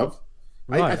 I've heard of.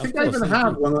 Right, I think I even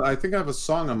have one. I think I have a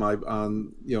song on my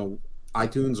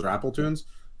iTunes or Apple Tunes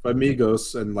by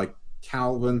Migos and like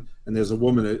Calvin, and there's a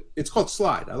woman. It's called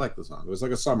Slide. I like the song. It was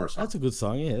like a summer song. That's a good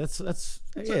song. Yeah, it's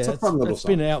a fun little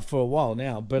song. It's been out for a while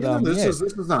now, but this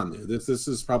is not new. This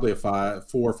is probably a 4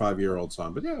 or 5 year old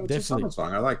song, but it's a summer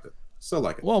song. I liked it. Still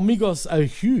like it. Well, Migos are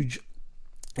huge,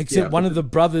 except one of the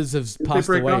brothers has passed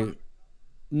away. Up?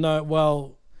 No,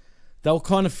 well, they were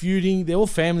kind of feuding. They're all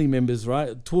family members,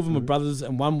 right? 2 of them are brothers,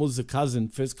 and one was the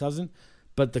first cousin,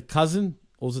 but the cousin,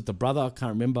 or was it the brother? I can't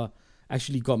remember.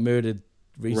 Actually, got murdered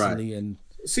recently, and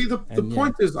see the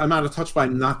point is I'm out of touch, but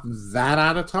I'm not that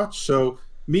out of touch. So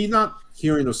me not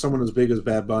hearing of someone as big as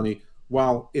Bad Bunny,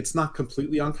 while it's not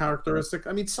completely uncharacteristic,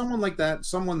 I mean someone like that,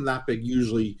 someone that big,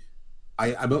 usually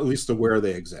I'm at least aware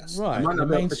they exist. Right, I might not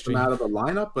be able to pick them out of the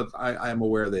lineup, but I am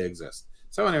aware they exist.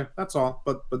 So anyway, that's all.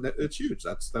 But it's huge.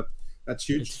 That's huge. It's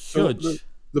huge. So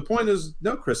the point is,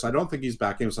 no, Chris, I don't think he's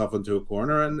backing himself into a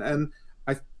corner, and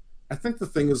I think the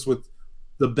thing is with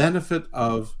the benefit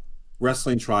of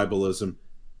wrestling tribalism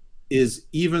is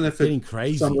even if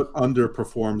it somewhat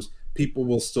underperforms, people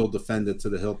will still defend it to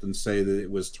the hilt and say that it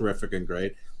was terrific and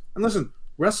great. And listen,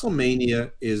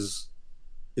 WrestleMania is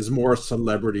more a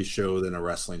celebrity show than a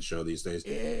wrestling show these days.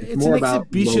 It's more an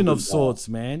exhibition of sorts,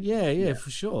 man. Yeah, for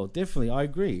sure. Definitely. I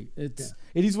agree. It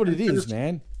is what it is,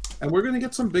 man. And we're going to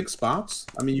get some big spots.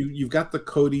 I mean, you've got the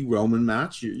Cody Roman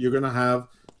match. You're going to have,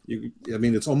 I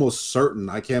mean, it's almost certain.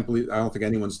 I don't think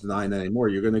anyone's denying that anymore.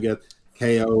 You're going to get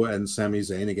KO and Sami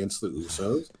Zayn against the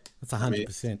Usos. That's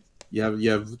 100%.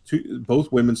 You have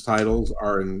both women's titles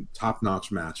are in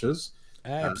top-notch matches.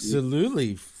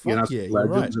 Absolutely.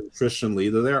 Legends and Christian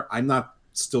Leader there. I'm not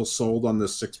still sold on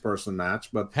this 6-person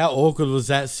match, but how awkward was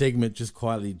that segment? Just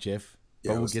quietly, Jeff.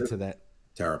 But we'll get to that.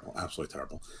 Terrible, absolutely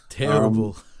terrible.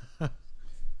 Terrible.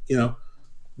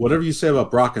 Whatever you say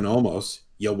about Brock and Omos,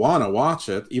 you want to watch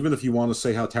it, even if you want to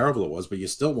say how terrible it was, but you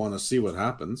still want to see what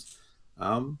happens.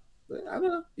 I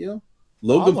don't know.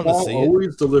 Logan Paul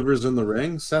always delivers in the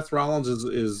ring. Seth Rollins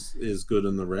is good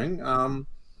in the ring.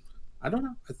 I don't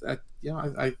know.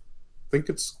 I think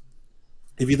it's,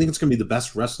 if you think it's going to be the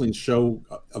best wrestling show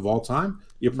of all time,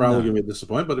 you're probably going to be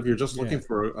disappointed. But if you're just looking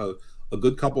for a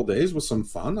good couple days with some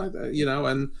fun, and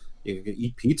you can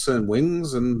eat pizza and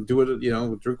wings and do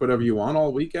it, drink whatever you want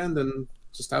all weekend and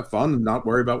just have fun and not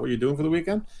worry about what you're doing for the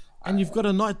weekend. And you've got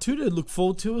a night 2 to look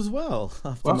forward to as well.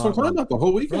 That's what I'm talking about, the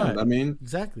whole weekend. Right. I mean,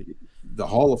 exactly. The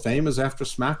Hall of Fame is after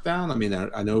SmackDown. I mean,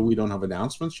 I know we don't have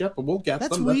announcements yet, but we'll get them.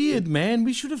 That's weird, man.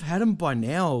 We should have had them by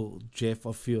now, Jeff,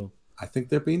 I feel. I think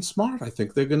they're being smart. I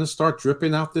think they're going to start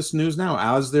dripping out this news now.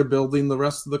 As they're building the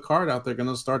rest of the card out, they're going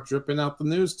to start dripping out the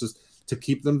news to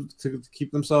keep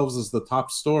themselves as the top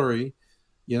story.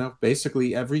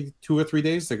 Basically every 2 or 3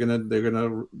 days they're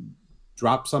gonna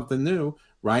drop something new.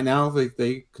 Right now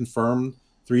they confirmed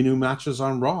 3 new matches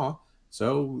on Raw.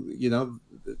 So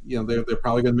they're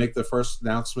probably going to make the first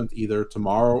announcement either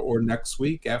tomorrow or next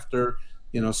week after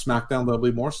SmackDown. There'll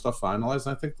be more stuff finalized.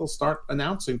 And I think they'll start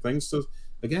announcing things so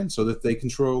that they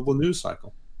control the news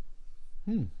cycle.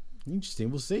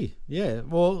 Interesting. We'll see. Yeah.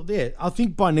 Well, yeah. I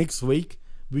think by next week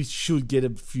we should get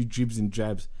a few dribs and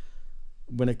drabs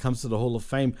when it comes to the Hall of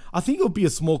Fame. I think it'll be a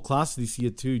small class this year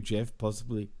too, Jeff.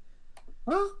 Possibly.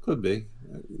 Well, could be.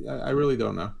 I really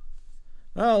don't know.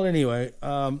 Well, anyway,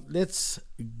 let's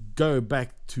go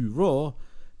back to Raw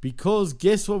because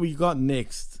guess what we got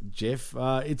next, Jeff?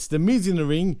 It's The Miz in the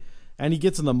ring, and he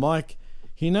gets on the mic.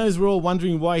 He knows we're all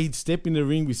wondering why he'd step in the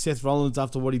ring with Seth Rollins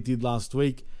after what he did last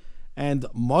week, and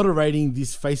moderating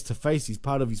this face-to-face is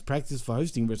part of his practice for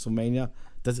hosting WrestleMania.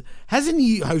 Hasn't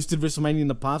he hosted WrestleMania in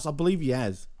the past? I believe he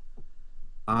has.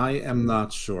 I am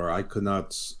not sure. I could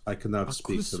not speak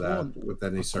to sworn- that with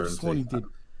any sworn he certainty. did.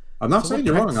 I'm not So saying what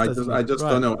you're wrong. practice does he- I just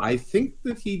right. don't know. I think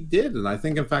that he did, and I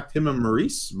think in fact him and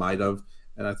Maurice might have,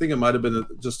 and I think it might have been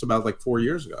just about like 4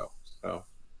 years ago. So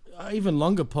Even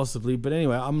longer, possibly. But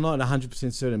anyway, I'm not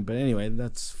 100% certain. But anyway,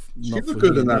 that's she not looked for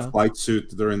good here in that now. flight suit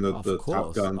during the Top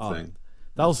course. Gun Oh, thing.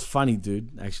 That was funny,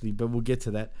 dude. Actually, but we'll get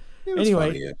to that. It was Anyway,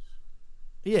 funny,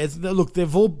 yeah. Look,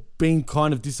 they've all been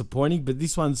kind of disappointing, but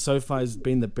this one so far has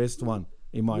been the best one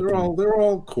in my opinion. They're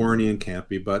all corny and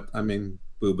campy, but I mean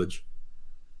boobage.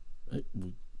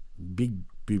 Big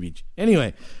boobage.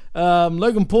 Anyway,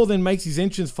 Logan Paul then makes his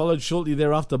entrance, followed shortly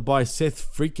thereafter by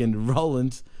Seth freaking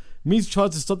Rollins. Miz tries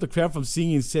to stop the crowd from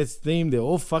singing Seth's theme. They're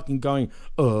all fucking going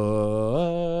over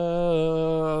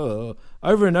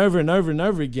and over and over and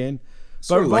over again.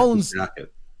 Sort But of like Rollins, his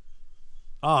jacket.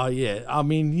 oh yeah, I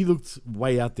mean he looked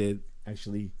way out there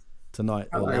actually tonight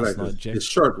I or like last his, night. Jeff. his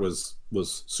shirt was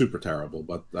super terrible,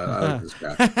 but I like his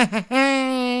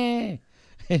jacket.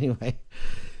 Anyway,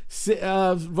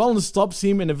 Rollins stops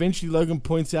him, and eventually Logan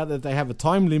points out that they have a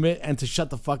time limit and to shut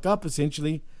the fuck up,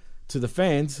 essentially, to the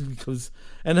fans.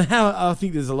 And how I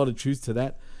think there's a lot of truth to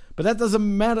that. But that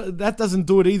doesn't matter. That doesn't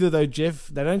do it either, though, Jeff.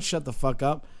 They don't shut the fuck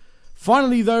up.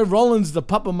 Finally, though, Rollins, the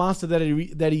puppet master that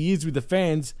he is with the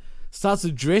fans, starts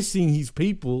addressing his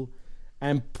people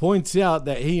and points out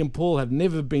that he and Paul have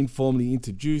never been formally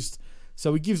introduced.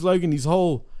 So he gives Logan his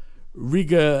whole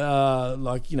rigor,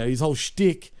 his whole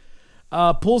shtick.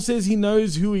 Paul says he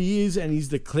knows who he is and he's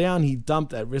the clown he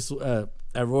dumped at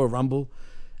Royal Rumble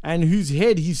and whose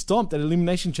head he stomped at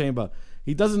Elimination Chamber.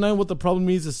 He doesn't know what the problem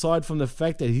is aside from the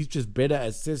fact that he's just better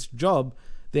at Seth's job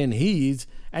than he is,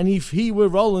 and if he were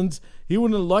Rollins, he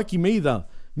wouldn't like him either.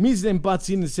 Miz then butts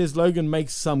in and says Logan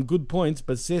makes some good points,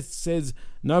 but Seth says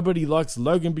nobody likes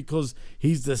Logan because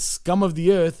he's the scum of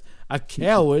the earth, a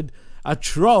coward, a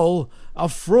troll, a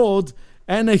fraud,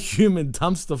 and a human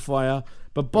dumpster fire.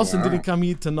 But Boston didn't come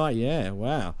here tonight. Yeah,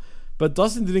 wow. But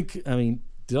Boston didn't,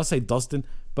 did I say Boston?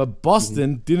 But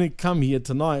Boston didn't come here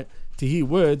tonight to hear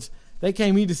words. They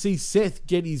came here to see Seth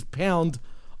get his pound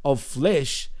of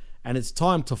flesh, and it's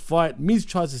time to fight. Miz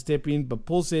tries to step in, but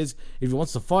Paul says if he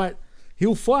wants to fight,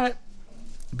 he'll fight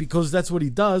because that's what he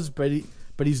does, but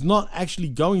he's not actually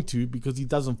going to because he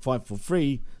doesn't fight for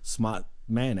free. Smart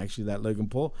man, actually, that Logan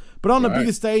Paul. But on a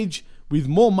bigger stage with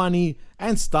more money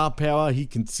and star power, he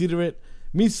consider it.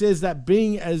 Miz says that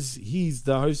being as he's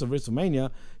the host of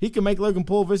WrestleMania, he can make Logan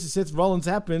Paul versus Seth Rollins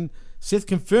happen. Seth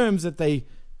confirms that they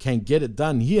can get it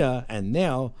done here and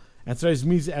now and throws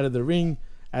Miz out of the ring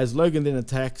as Logan then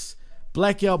attacks.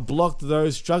 Blackout blocked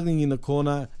those struggling in the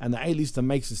corner and the A-lister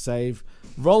makes a save.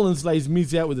 Rollins lays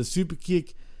Miz out with a super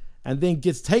kick and then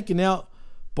gets taken out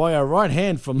by a right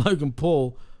hand from Logan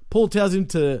Paul. Paul tells him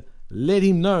to let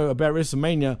him know about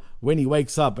WrestleMania when he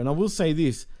wakes up. And I will say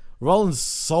this, Rollins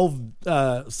sold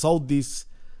this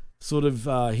sort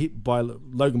of hit by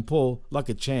Logan Paul like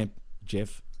a champ,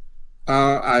 Jeff.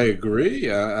 I agree.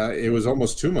 It was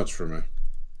almost too much for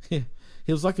me.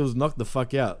 He was like it was knocked the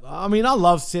fuck out. I mean, I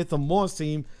love Seth. I'm more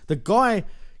seeing him. The guy,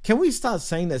 can we start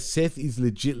saying that Seth is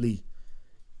legitly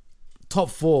top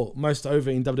 4 most over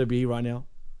in WWE right now?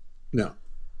 No.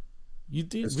 You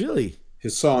did? Really?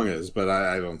 His song is, but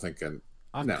I don't think... come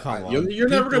on. You're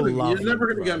never going to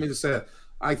him, get me to say that.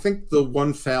 I think the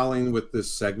one failing with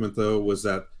this segment, though, was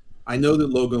that I know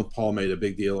that Logan Paul made a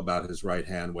big deal about his right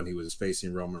hand when he was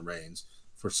facing Roman Reigns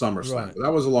for SummerSlam. Right. But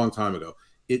that was a long time ago.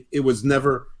 It was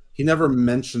never... He never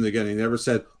mentioned again. He never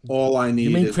said, all I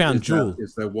need is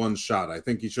that one shot. I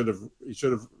think he should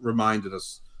have reminded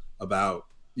us about,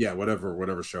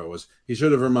 whatever show it was. He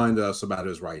should have reminded us about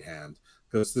his right hand.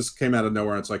 Because this came out of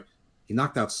nowhere. And it's like, he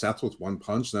knocked out Seth with one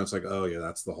punch. And it's like, oh, yeah,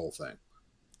 that's the whole thing.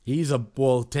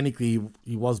 Technically,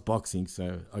 he was boxing,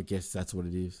 so I guess that's what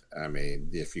it is. I mean,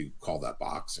 if you call that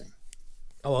boxing.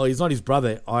 Oh, well, he's not his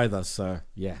brother either, so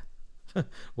yeah.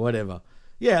 Whatever.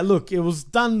 Yeah, look, it was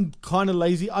done kind of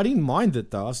lazy. I didn't mind it,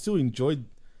 though. I still enjoyed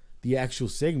the actual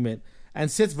segment.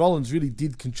 And Seth Rollins really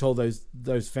did control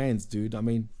those fans, dude. I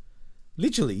mean,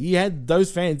 literally, he had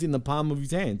those fans in the palm of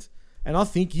his hands. And I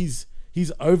think he's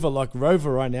over like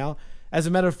Rover right now. As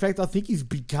a matter of fact, I think he's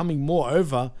becoming more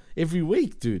over every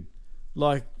week, dude.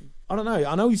 Like, I don't know.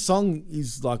 I know his song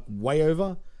is like way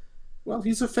over. Well,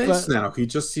 he's a face now.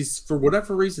 He's for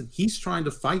whatever reason, he's trying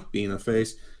to fight being a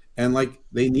face. And like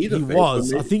they need a face. He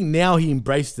was. I think now he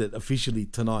embraced it officially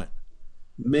tonight.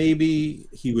 Maybe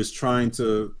he was trying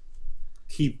to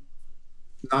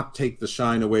not take the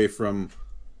shine away from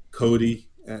Cody,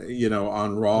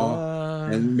 on Raw.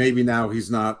 And maybe now he's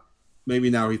not.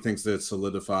 Maybe now he thinks that it's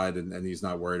solidified and he's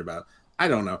not worried about it. I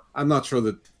don't know. I'm not sure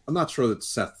that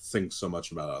Seth thinks so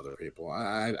much about other people.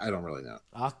 I don't really know.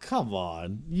 Oh, come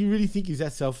on. You really think he's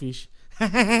that selfish?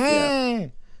 Yeah.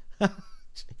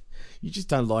 You just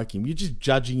don't like him. You're just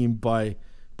judging him by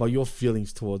your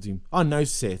feelings towards him. I know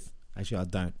Seth. Actually, I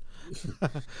don't.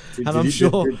 And I'm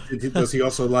sure. Does he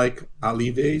also like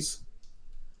Olivier's?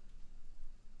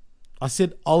 I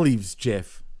said olives,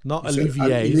 Jeff, not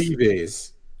Olivier's.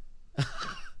 Olivier's.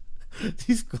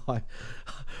 This guy.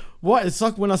 What? It's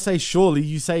like when I say surely,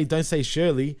 you say don't say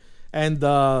Shirley. And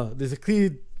there's a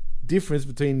clear difference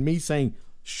between me saying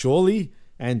surely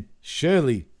and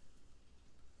Shirley.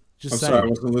 I'm sorry, I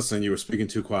wasn't listening. You were speaking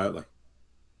too quietly.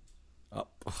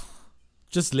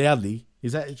 Just loudly.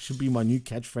 It should be my new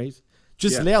catchphrase.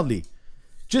 Just loudly.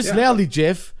 Just loudly,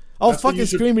 Jeff. I'll fucking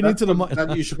scream it into the mic.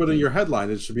 That you should put in your headline.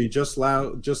 It should be just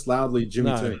loudly,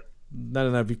 Jimmy T.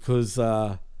 No, because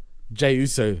Jey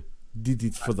Uso did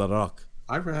it for The Rock.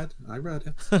 I read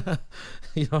it.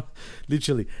 You know,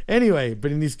 literally. Anyway,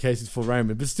 but in this case, it's for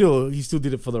Roman. But still, he still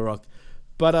did it for The Rock.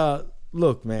 But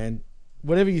look, man,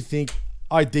 whatever you think,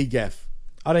 I degaff.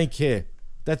 I don't care.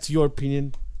 That's your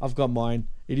opinion. I've got mine.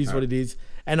 It is what it is.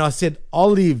 And I said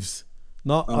olives,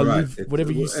 not olive,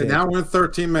 whatever you said. And now we're in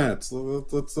 13 minutes.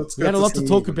 Let's go. We had a lot to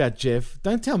talk about, Jeff.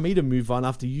 Don't tell me to move on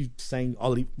after you saying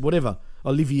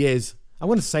Olivier's. I'm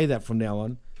going to say that from now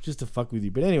on, just to fuck with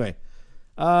you. But anyway,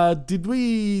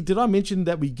 did I mention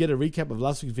that we get a recap of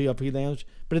last week's VIP Lounge?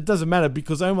 But it doesn't matter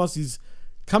because Omos is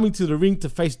coming to the ring to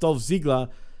face Dolph Ziggler.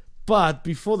 But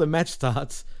before the match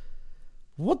starts,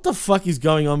 what the fuck is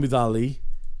going on with Ali?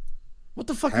 What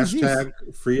the fuck is this?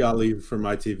 Hashtag free Ali from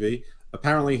my TV.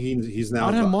 Apparently he's now.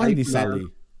 I don't mind this Ali.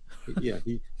 Yeah,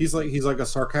 he's like a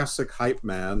sarcastic hype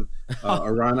man,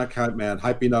 ironic hype man,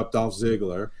 hyping up Dolph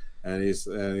Ziggler, and he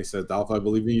said, Dolph, I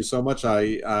believe in you so much,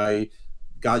 I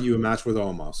got you a match with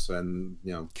Omos, and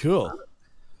you know, cool.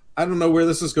 I don't know where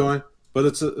this is going, but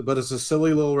it's a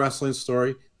silly little wrestling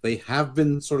story. They have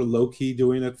been sort of low key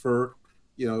doing it for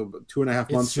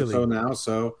 2.5 months or so now,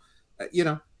 so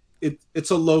it's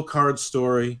a low card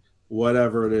story,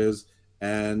 whatever it is,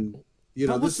 and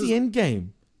but what's the end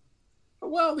game?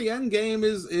 Well, the end game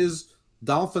is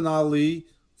Dolph and Ali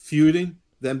feuding,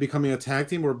 then becoming a tag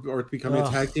team, or becoming a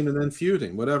tag team and then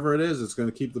feuding. Whatever it is, it's going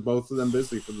to keep the both of them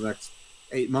busy for the next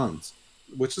 8 months,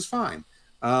 which is fine.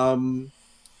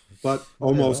 But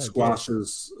almost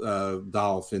squashes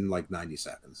Dolph in like 90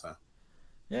 seconds. Huh?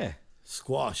 Yeah,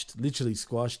 literally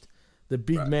squashed. The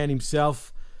big man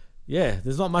himself. Yeah,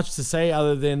 there's not much to say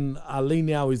other than Ali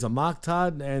now is a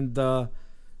marktard and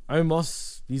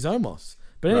Omos is Omos.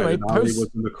 But anyway, Ali was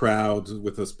in the crowd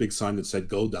with this big sign that said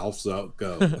 "Go Dolph,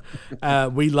 go."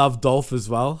 We love Dolph as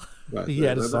well. Right. He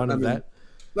had a sign of that.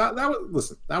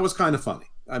 That was kind of funny.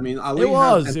 I mean, Ali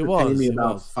has entertained me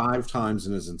about 5 times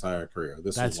in his entire career.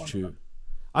 That's true.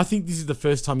 I think this is the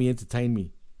first time he entertained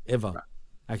me ever. Right.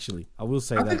 Actually, I will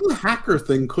say that. I think the hacker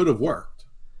thing could have worked.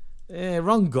 Yeah,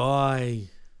 wrong guy.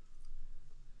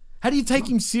 How do you take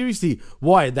him seriously?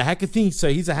 Why the hacker thing? So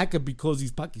he's a hacker because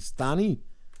he's Pakistani?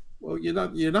 Well,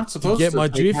 you're not supposed to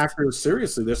take hackers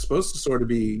seriously. They're supposed to sort of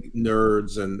be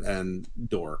nerds and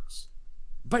dorks.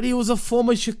 But he was a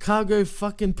former Chicago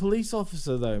fucking police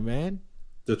officer, though, man.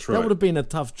 Detroit. That would have been a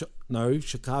tough job. No,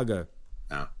 Chicago.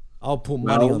 No. I'll put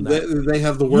money on that. They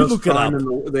have the worst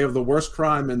crime. They have the worst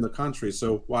crime in the country.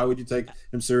 So why would you take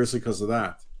him seriously because of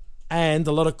that? And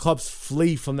a lot of cops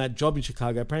flee from that job in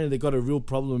Chicago. Apparently, they got a real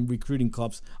problem recruiting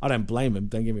cops. I don't blame them.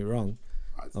 Don't get me wrong.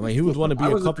 I mean, who would want to be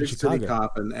a cop in Chicago? I was a big city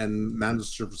cop and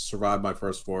managed to survive my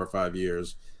first 4 or 5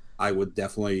 years. I would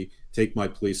definitely take my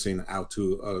policing out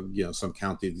to some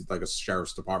county like a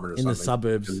sheriff's department or something in the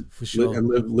suburbs for sure, and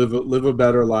live a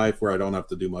better life where I don't have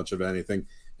to do much of anything,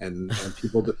 and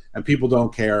people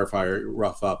don't care if I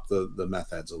rough up the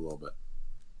meth heads a little bit.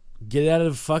 Get out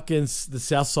of fucking the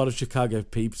south side of Chicago,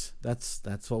 peeps. That's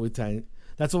what we're telling.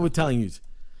 That's what we're telling you.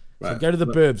 Right. So go to the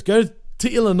burbs. Go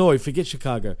to Illinois. Forget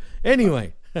Chicago.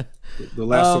 Anyway, The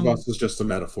Last of Us is just a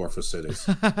metaphor for cities.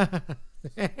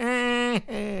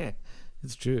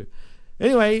 It's true.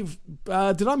 Anyway,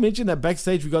 did I mention that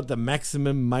backstage we got the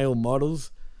maximum male models?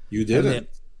 You didn't.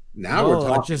 Now we're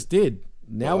talking. I just did.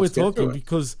 Now we're talking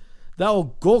because they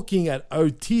were gawking at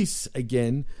Otis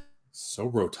again. So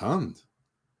rotund.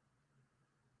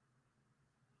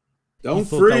 Don't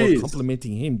freeze. They were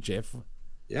complimenting him, Jeff.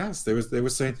 Yes, they were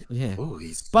saying, yeah. Oh,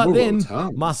 he's but so then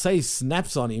rotund. Marseille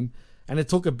snaps on him, and they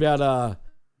talk about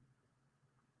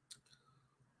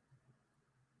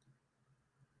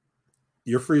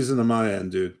You're freezing on my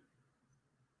end, dude.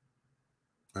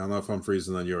 I don't know if I'm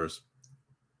freezing on yours.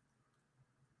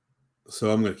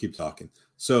 So I'm going to keep talking.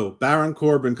 So Baron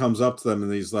Corbin comes up to them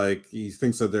and he's like, he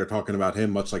thinks that they're talking about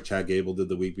him, much like Chad Gable did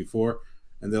the week before.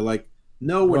 And they're like,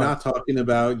 no, we're not talking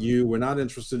about you. We're not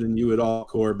interested in you at all,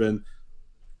 Corbin.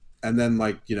 And then,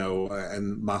 like, you know,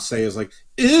 and Massey is like,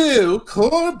 ew,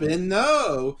 Corbin,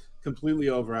 no. Completely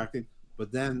overacting.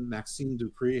 But then Maxine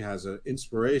Dupree has an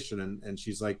inspiration, and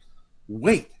she's like,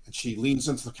 wait. And she leans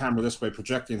into the camera this way,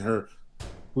 projecting her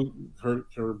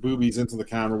boobies into the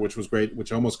camera, which was great,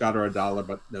 which almost got her $1,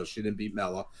 but no, she didn't beat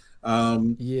Mella.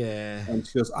 Yeah. And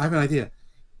she goes, I have an idea.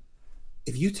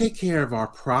 If you take care of our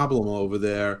problem over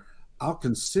there, I'll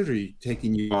consider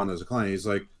taking you on as a client. He's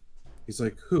like,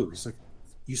 who? He's like,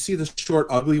 you see the short,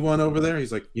 ugly one over there?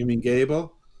 He's like, you mean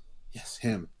Gable? Yes,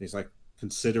 him. He's like,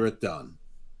 consider it done.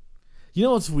 You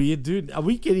know what's weird, dude? Are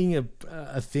we getting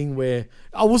a thing where...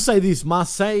 I will say this,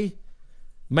 Marseille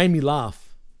made me laugh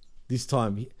this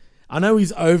time. I know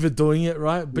he's overdoing it,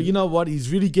 right? But you know what? He's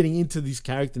really getting into this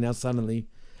character now suddenly.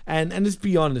 And let's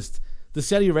be honest. The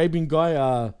Saudi Arabian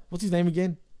guy, what's his name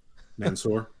again?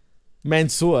 Mansoor,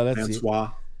 that's it.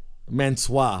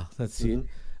 Mansoor, that's it.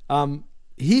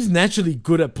 He's naturally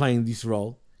good at playing this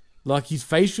role. Like, his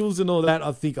facials and all that,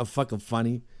 I think, are fucking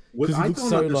funny. What I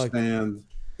don't understand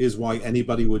is why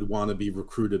anybody would want to be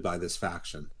recruited by this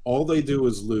faction. All they do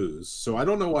is lose. So I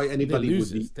don't know why anybody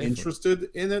would be interested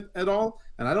in it at all.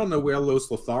 And I don't know where Los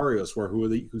Lotharios were,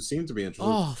 who seemed to be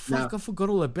interested. Oh, fuck, I forgot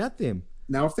all about them.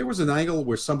 Now, if there was an angle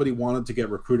where somebody wanted to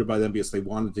get recruited by them because they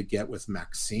wanted to get with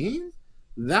Maxine,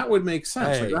 that would make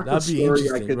sense. Hey, like, that'd be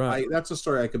interesting, that's a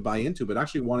story I could buy into, but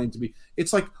actually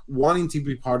it's like wanting to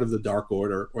be part of the Dark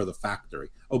Order or the Factory.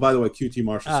 Oh, by the way, QT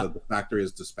Marshall said the Factory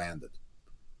is disbanded.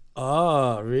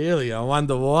 Oh, really? I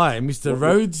wonder why. Mr.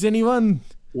 Rhodes, anyone?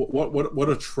 What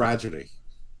a tragedy.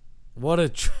 I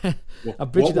bet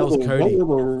you that was Cody.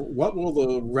 What will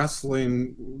the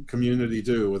wrestling community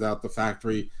do without the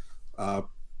Factory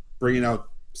bringing out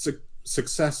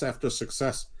success after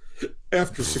success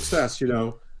after success? You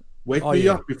know, wake me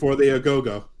up before they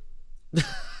go.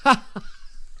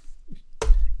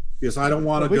 Because I don't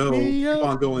want to keep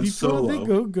on going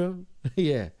solo. Go.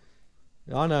 Yeah.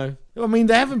 I know. I mean,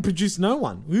 they haven't produced no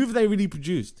one. Who have they really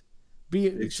produced?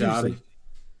 Big Shotty,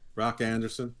 Rock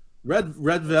Anderson. Red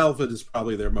Velvet is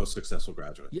probably their most successful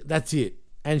graduate. Yeah, that's it.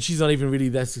 And she's not even really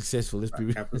that successful. Let's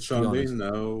be honest.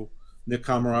 No. Nick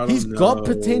Camarado, He's got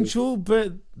potential,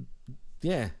 but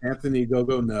yeah. Anthony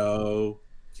Gogo, no.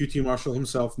 QT Marshall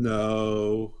himself,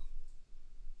 no.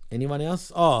 Anyone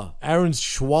else? Oh, Aaron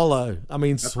Swallow. I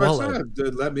mean, That's Swallow. What I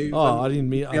said. I didn't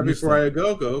mean. Yeah, before I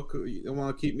go. You don't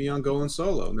want to keep me on going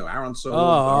solo. No, Aaron Solo.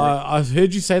 Oh, I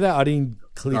heard you say that. I didn't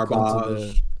click onto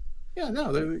the. Yeah,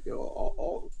 no, they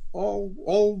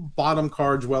all bottom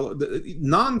card dwellers,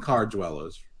 non-card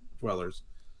dwellers.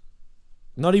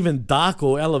 Not even dark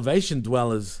or elevation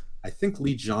dwellers. I think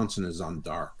Lee Johnson is on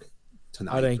dark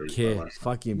tonight. I don't care.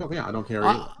 Fuck him. Well, yeah, I don't care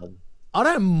either. I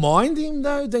don't mind him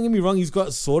though. Don't get me wrong; he's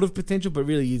got sort of potential, but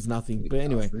really he's nothing. But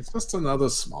anyway, it's just another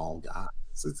small guy.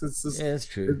 It's just, yeah, that's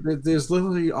true. There's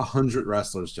literally 100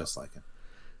 wrestlers just like him.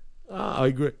 I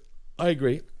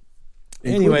agree.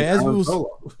 Including anyway, as Aaron we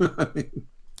Solo.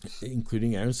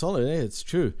 including Aaron Solo, yeah, it's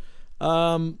true.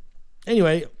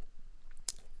 Anyway,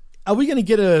 are we going to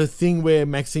get a thing where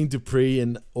Maxine Dupree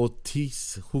and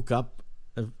Ortiz hook up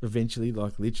eventually,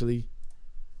 like literally?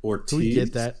 Ortiz? Can we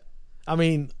get that? I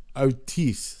mean,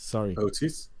 Otis. Sorry.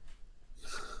 Otis?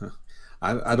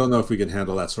 I don't know if we can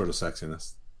handle that sort of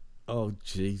sexiness. Oh,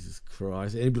 Jesus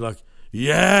Christ. And he'd be like,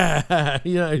 yeah.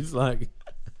 You know, he's like,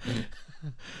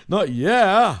 not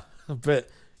yeah, but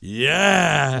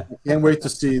yeah. I can't wait to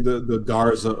see the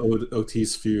Garza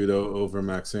Otis feud over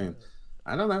Maxine.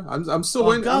 I don't know. I'm still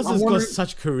waiting. Garza's got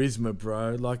such charisma,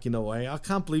 bro. Like, in a way. I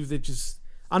can't believe they're just...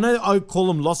 I know I call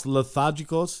them Los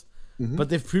Lethargicos, but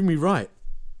they've proved me right.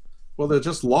 Well, they're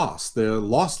just lost. They're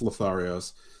lost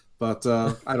Lotharios. But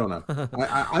I don't know.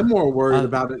 I'm more worried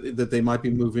about it that they might be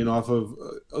moving off of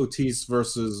Otis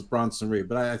versus Bronson Reed.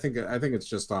 But I think it's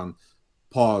just on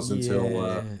pause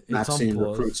until Maxine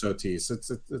recruits Otis.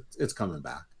 It's coming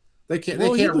back. They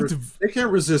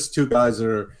can't resist two guys that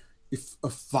are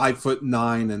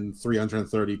 5'9" and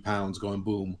 330 pounds going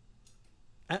boom.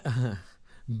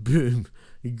 Boom.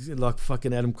 Like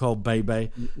fucking Adam Cole,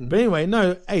 baby. But anyway,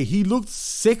 no. Hey, he looked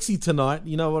sexy tonight.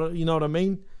 You know what I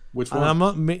mean? Which one?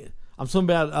 And I'm talking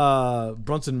about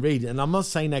Bronson Reed, and I'm not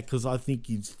saying that because I think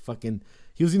he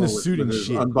was in a suit and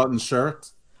shit. Unbuttoned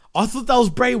shirt. I thought that was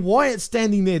Bray Wyatt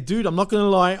standing there, dude. I'm not gonna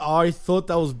lie. I thought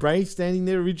that was Bray standing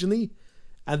there originally,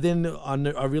 and then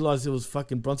I realized it was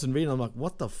fucking Bronson Reed. And I'm like,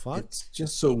 what the fuck? It's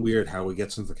just so weird how he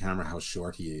gets into the camera, how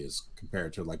short he is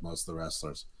compared to like most of the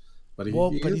wrestlers. But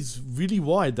he's really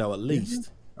wide though, at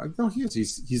least. Yeah. No, he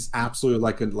is. He's absolutely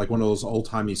like one of those old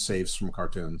timey saves from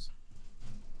cartoons.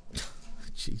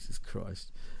 Jesus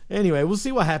Christ. Anyway, we'll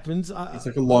see what happens. It's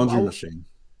like a laundry machine.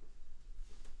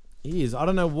 He is. I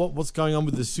don't know what's going on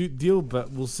with the suit deal,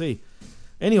 but we'll see.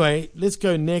 Anyway, let's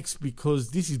go next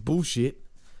because this is bullshit.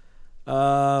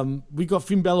 We got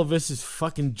Finn Balor versus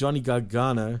fucking Johnny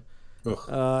Gargano.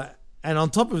 And on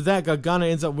top of that, Gargano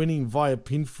ends up winning via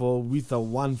pinfall with a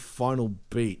one final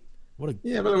beat. But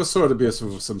it was sort of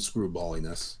some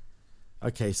screwballiness.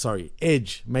 Okay, sorry.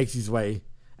 Edge makes his way.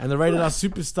 And the Rated R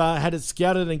Superstar had it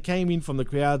scouted and came in from the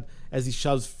crowd as he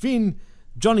shoves Finn.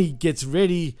 Johnny gets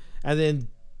ready and then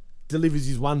delivers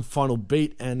his one final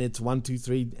beat, and it's 1, 2,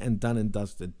 3, and done and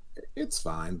dusted. It's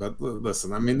fine, but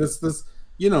listen, I mean, this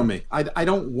you know me. I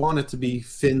don't want it to be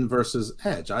Finn versus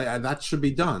Edge. That should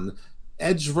be done.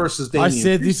 Edge versus Damian. I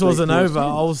said Priest this wasn't over. Scene.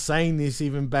 I was saying this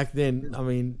even back then. I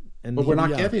mean, but we're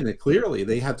not getting it. Clearly,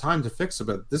 they had time to fix it.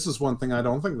 But this is one thing I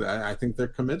don't think that I think they're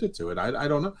committed to it. I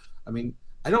don't know. I mean,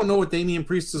 I don't know what Damian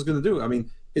Priest is going to do. I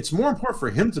mean, it's more important for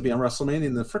him to be on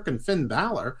WrestleMania than frickin' Finn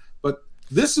Balor. But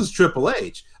this is Triple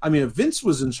H. I mean, if Vince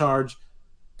was in charge,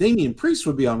 Damian Priest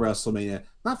would be on WrestleMania,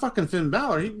 not fucking Finn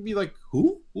Balor. He'd be like,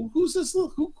 who's this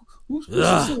little who's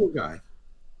this little guy?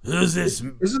 Who's this?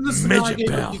 Isn't this the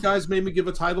guy you guys made me give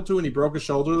a title to and he broke his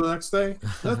shoulder the next day?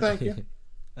 No, thank you.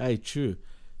 Hey, true.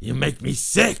 You make me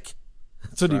sick.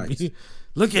 That's what he mean.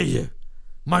 Look at you.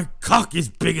 My cock is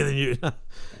bigger than you.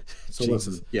 So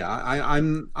listen,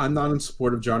 I'm not in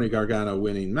support of Johnny Gargano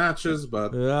winning matches,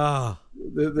 but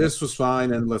this was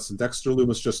fine. And listen, Dexter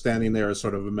Lumis just standing there as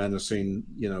sort of a menacing,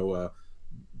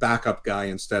 backup guy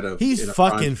instead of he's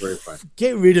fucking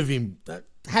get rid of him.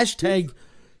 Hashtag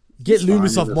get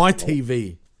Lumis off my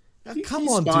TV. Come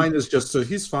on, dude.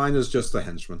 He's fine as just a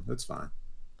henchman. That's fine.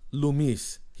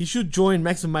 Lumis. He should join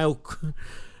Maximum Male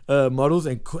Models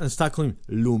and start calling him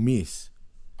Lumis.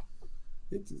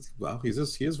 Well, he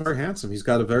is very handsome. He's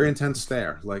got a very intense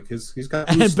stare. Like he's got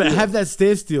but have that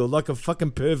stare still like a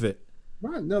fucking pervert.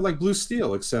 Right? No, like Blue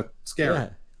Steel, except scary. Yeah.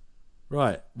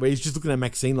 Right, where he's just looking at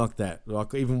Maxine like that.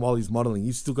 Like even while he's modeling,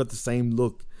 he's still got the same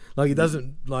look. Like he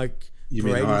doesn't like. You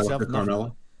mean how I look at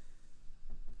Carmella?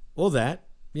 All that,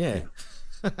 yeah.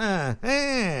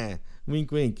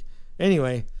 Wink, wink.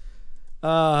 Anyway,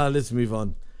 let's move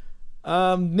on.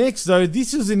 Next, though,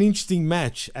 this was an interesting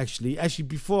match, actually. Actually,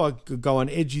 before I could go on,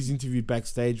 Edge is interviewed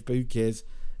backstage, but who cares?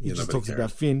 He just talks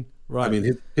about Finn. Right. I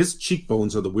mean, his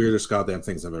cheekbones are the weirdest goddamn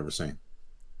things I've ever seen.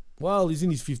 Well, he's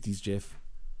in his 50s, Jeff.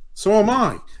 So am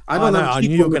I. I don't know. I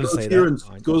knew you were going to say that.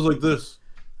 It goes like this.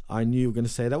 I knew you were going to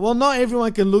say that. Well, not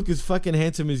everyone can look as fucking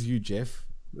handsome as you, Jeff.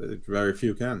 Very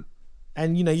few can.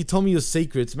 And, you told me your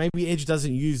secrets. Maybe Edge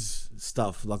doesn't use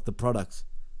stuff like the products.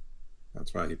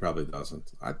 That's right. He probably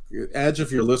doesn't. Edge,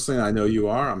 if you're listening, I know you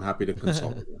are. I'm happy to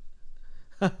consult with you.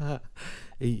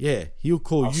 Yeah, he'll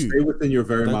call you. Stay within your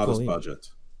very modest budget.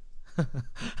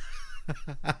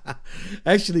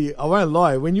 Actually, I won't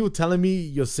lie. When you were telling me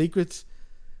your secrets,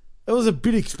 it was a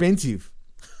bit expensive.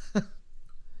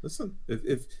 Listen,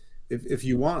 if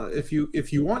you want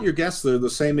your guests that are the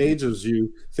same age as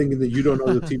you, thinking that you don't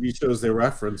know the TV shows they're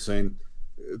referencing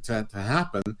to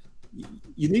happen,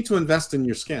 you need to invest in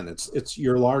your skin. It's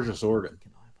your largest organ.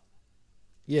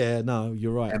 Yeah, no,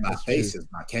 you're right. And my face is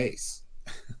my case.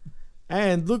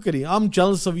 And look at him. I'm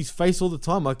jealous of his face all the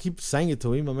time. I keep saying it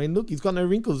to him. I mean, look, he's got no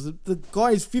wrinkles. The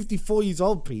guy is 54 years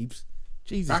old, peeps.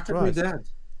 Jesus Practically Christ. Dead.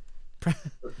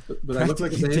 But I look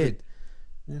like a baby.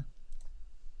 Yeah.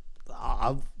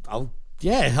 I'll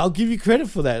give you credit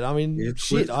for that. I mean, it's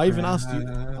shit, witchcraft. I even asked you.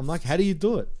 I'm like, how do you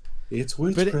do it? It's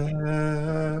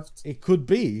witchcraft. It could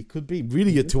be. It could be.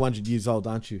 Really, you're 200 years old,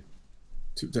 aren't you?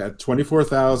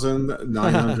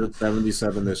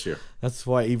 24,977 this year. That's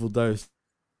why evil dose.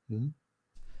 Mm-hmm.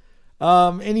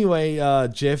 Anyway,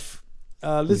 Jeff,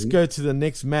 let's go to the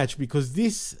next match because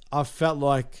this, I felt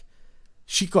like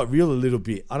she got real a little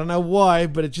bit. I don't know why,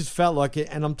 but it just felt like it.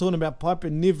 And I'm talking about Piper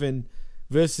Niven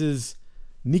versus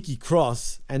Nikki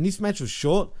Cross. And this match was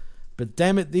short, but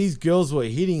damn it, these girls were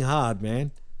hitting hard,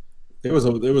 man.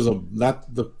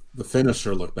 The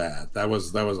finisher looked bad. That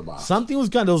was a botch. Something was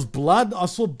going. There was blood. I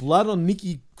saw blood on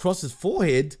Nikki Cross's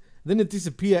forehead. Then it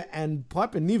disappeared, and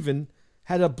Piper Niven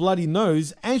had a bloody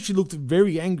nose, and she looked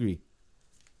very angry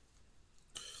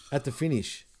at the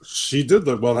finish. She did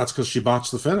look well. That's because she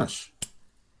botched the finish.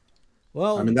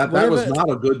 Well, I mean that was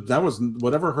not a good. That was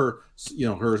whatever her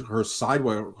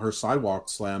sidewalk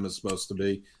slam is supposed to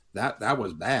be. That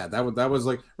was bad. That was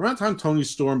like around the time Toni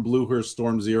Storm blew her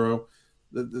Storm Zero.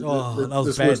 That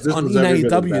was bad. On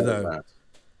AEW though.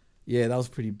 Yeah, that was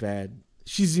pretty bad.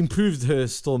 she's improved her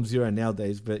Storm Zero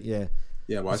nowadays, but yeah.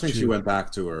 Yeah, well, I think she went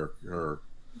back to her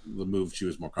the move she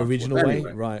was more comfortable original with. way,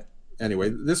 Anyway, right? Anyway,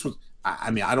 this was.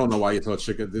 I mean, I don't know why you thought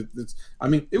she could. I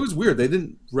mean, it was weird. They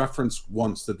didn't reference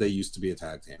once that they used to be a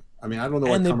tag team. I mean, I don't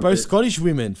know. And they're both Scottish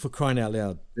women, for crying out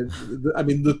loud. I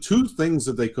mean, the two things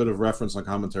that they could have referenced on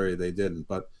commentary, they didn't.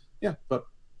 But yeah, but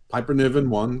Piper Niven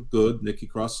won. Good. Nikki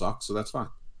Cross sucks, so that's fine.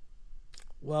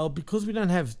 Well, because we don't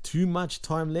have too much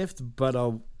time left, but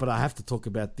I have to talk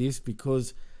about this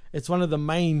because it's one of the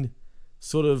main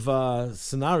sort of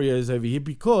scenarios over here,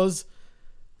 because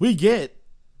we get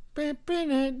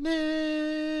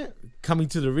coming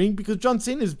to the ring because John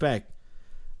Cena's back.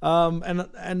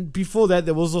 And before that,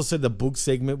 there was also the book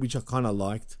segment, which I kind of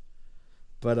liked,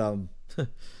 but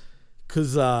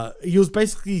because he was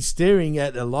basically staring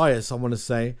at Elias, I want to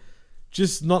say,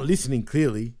 just not listening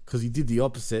clearly, because he did the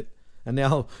opposite. And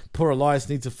now poor Elias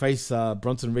needs to face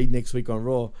Bronson Reed next week on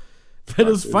Raw. But it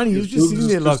was funny. He was just sitting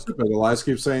there like... Elias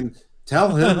keeps saying,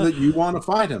 tell him that you want to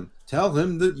fight him. Tell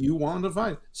him that you want to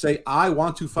fight. Say, I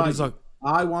want to fight you. Like,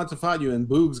 I want to fight you. And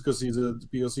Boogs, because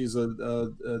he's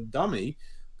a dummy,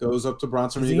 goes up to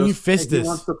Bronson Reed and goes, hey, he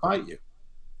wants to fight you.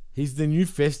 He's the new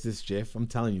Festus, Jeff. I'm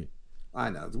telling you. I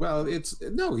know. Well,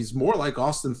 he's more like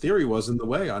Austin Theory was in the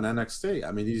way on NXT.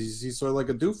 I mean, he's sort of like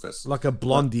a doofus, like a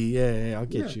blondie. Yeah, I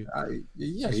get you.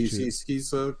 He's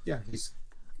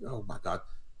oh my god,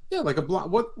 yeah, like a blonde.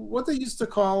 What they used to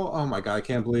call? Oh my god, I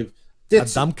can't believe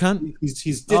ditzy. A dumb cunt.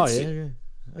 He's ditzy. Oh yeah.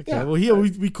 Okay. Yeah. Well, here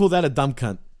we call that a dumb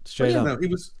cunt. Straight up. No, he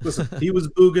was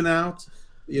booging out.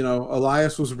 You know,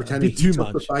 Elias was pretending he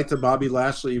took the fight to Bobby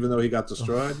Lashley, even though he got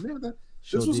destroyed.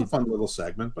 This was a fun little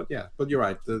segment, but you're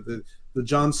right. The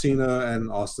John Cena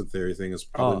and Austin Theory thing is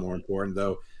probably more important,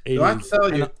 though. I have to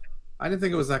tell you, I didn't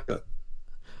think it was that good.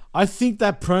 I think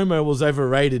that promo was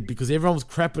overrated because everyone was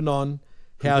crapping on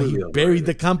how he buried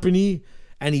the company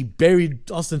and he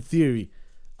buried Austin Theory.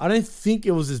 I don't think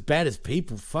it was as bad as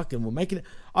people fucking were making it.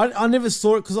 I never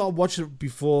saw it because I watched it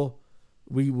before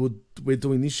we're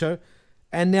doing this show,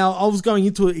 and now I was going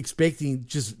into it expecting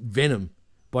just venom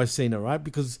by Cena, right?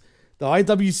 Because the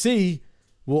IWC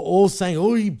were all saying,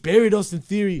 oh, he buried Austin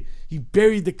Theory. He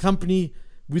buried the company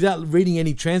without reading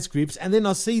any transcripts. And then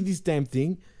I see this damn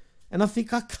thing and I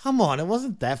think, oh, come on. It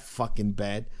wasn't that fucking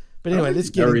bad. But anyway, let's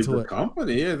get into it.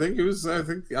 Company. I mean,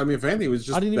 if anything, it was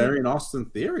just burying Austin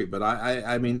Theory. But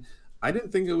I mean, I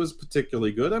didn't think it was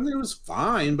particularly good. I mean, it was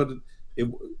fine, but it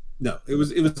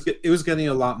was getting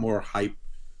a lot more hype.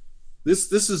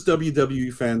 This is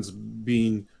WWE fans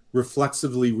being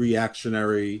reflexively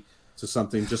reactionary to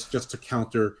something just to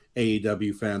counter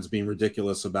AEW fans being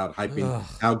ridiculous about hyping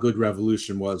how good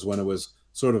Revolution was when it was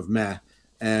sort of meh.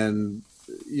 And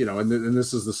you know, and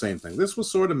this is the same thing. This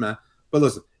was sort of meh, but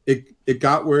listen, it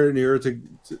got where it needed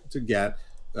to get.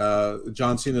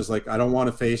 John Cena's like, I don't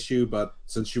want to face you, but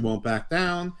since you won't back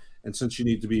down and since you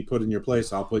need to be put in your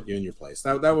place, I'll put you in your place.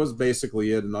 That was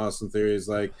basically it. And Austin Theory is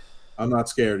like, I'm not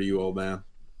scared of you, old man.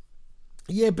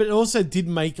 Yeah, but it also did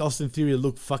make Austin Theory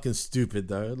look fucking stupid,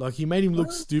 though. Like, he made him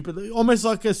look stupid. Almost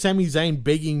like a Sami Zayn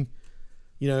begging,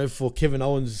 for Kevin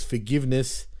Owens'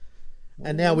 forgiveness.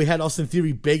 And now we had Austin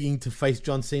Theory begging to face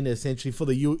John Cena, essentially, for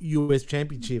the US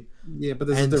Championship. Yeah, but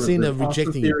there's a difference. Cena rejecting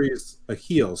Austin Theory is a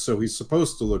heel, so he's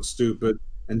supposed to look stupid.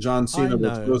 And John Cena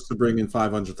was supposed to bring in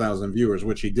 500,000 viewers,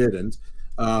 which he didn't.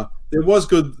 There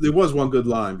was one good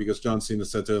line, because John Cena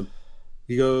said to him,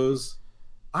 he goes,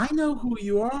 I know who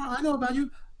you are. I know about you.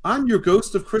 I'm your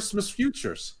ghost of Christmas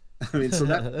futures. I mean, so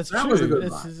that was a good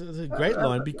line. That's a great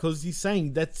line because he's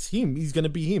saying that's him. He's going to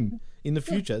be him in the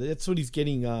future. That's what he's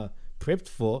getting prepped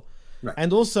for. Right.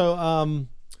 And also,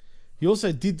 he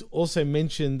also did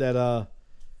mention that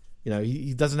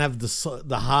he doesn't have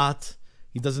the heart.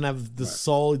 He doesn't have the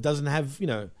soul. He doesn't have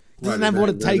have what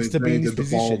it takes to be in this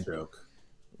position.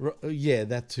 Yeah,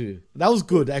 that too. That was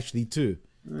good actually too.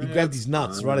 He grabbed his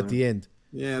nuts right at the end.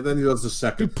 Yeah, then he does the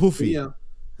second. Too poofy.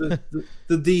 The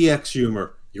DX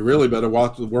humor. You really better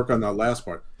work on that last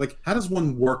part. Like, how does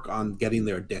one work on getting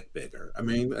their dick bigger? I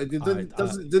mean, it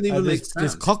didn't even make sense.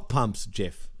 There's cock pumps,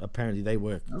 Jeff. Apparently, they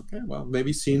work. Okay, well,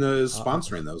 maybe Cena is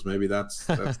sponsoring those. Maybe that's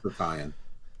the tie-in.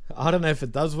 I don't know if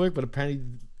it does work, but apparently.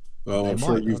 Well, I'm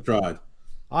sure you've tried.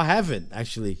 I haven't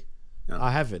actually. Yeah.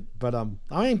 I haven't, but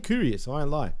I am curious. I won't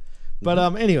lie. But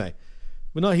anyway,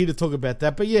 we're not here to talk about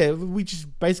that. But yeah, we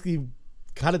just basically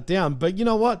cut it down. But you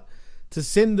know what? To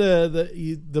send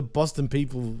the Boston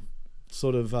people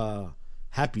sort of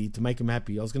happy, to make them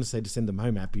happy. I was going to say to send them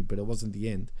home happy, but it wasn't the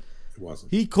end. It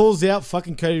wasn't. He calls out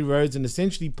fucking Cody Rhodes and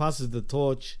essentially passes the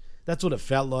torch. That's what it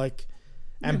felt like.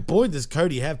 And boy, does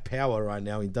Cody have power right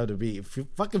now in WWE. It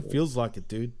fucking feels like it,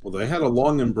 dude. Well, they had a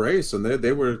long embrace, and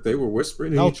they were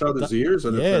whispering in each other's ears.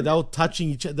 And yeah, they were touching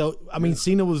each other. I mean,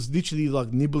 Cena was literally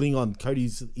like nibbling on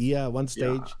Cody's ear at one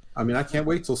stage. Yeah. I mean, I can't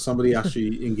wait till somebody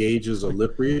actually engages a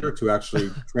lip reader to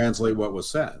actually translate what was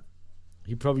said.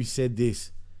 He probably said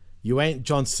this: "You ain't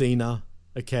John Cena,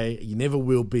 okay? You never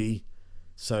will be.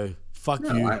 So fuck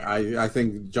you." I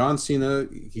think John Cena,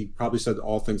 he probably said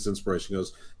all things inspiration. He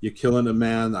goes, "You're killing it,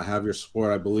 man. I have your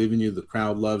support. I believe in you. The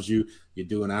crowd loves you. You're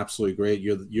doing absolutely great.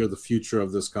 You're the future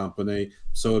of this company.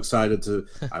 So excited to.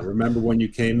 I remember when you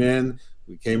came in.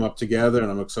 We came up together, and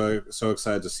I'm so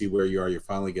excited to see where you are. You're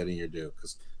finally getting your due,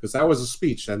 because that was a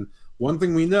speech. And one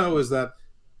thing we know is that,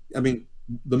 I mean,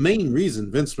 the main reason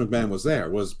Vince McMahon was there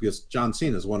was because John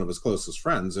Cena is one of his closest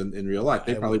friends in real life.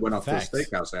 They probably went off to a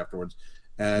steakhouse afterwards.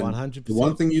 And 100%. The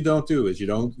one thing you don't do is you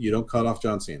don't cut off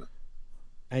John Cena.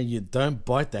 And you don't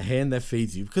bite the hand that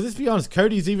feeds you. Because let's be honest,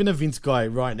 Cody's even a Vince guy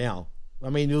right now. I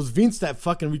mean, it was Vince that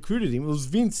fucking recruited him. It was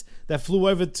Vince that flew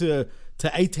over to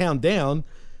A-Town Down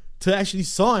to actually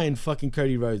sign fucking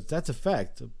Cody Rhodes. That's a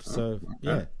fact. So,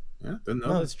 yeah. Yeah, didn't know.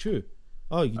 No, that's true.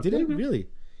 Oh, you didn't? Really?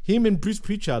 Him and Bruce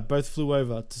Pritchard both flew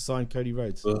over to sign Cody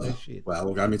Rhodes. Oh, shit. Well,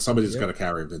 look, I mean, somebody's got to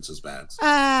carry Vince's bags.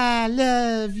 I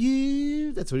love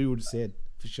you. That's what he would have said,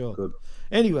 for sure. Good.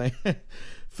 Anyway,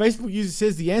 Facebook user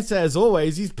says the answer, as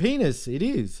always, is penis. It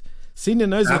is. Cena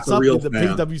knows what's up with the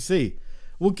PWC.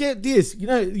 Well, get this. You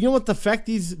know what the fact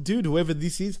is, dude? Whoever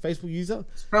this is, Facebook user,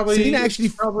 it's probably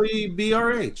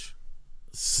BRH.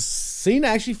 Cena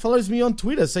actually follows me on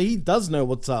Twitter, so he does know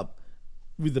what's up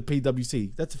with the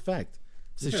PWC. That's a fact.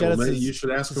 So you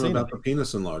should ask him about the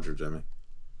penis enlarger, Jimmy.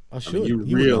 I should. You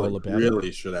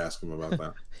really should ask him about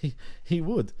that. He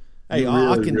would. Hey,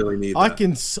 I can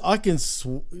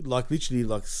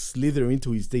literally slither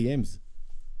into his DMs.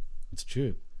 It's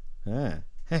true.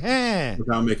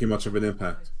 Without making much of an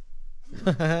impact.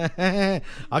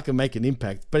 I can make an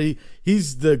impact, but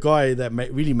he's the guy that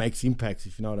really makes impacts,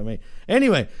 if you know what I mean.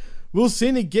 Anyway, will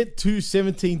Cena get to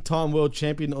 17-time world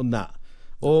champion or not?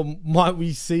 Or might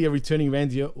we see a returning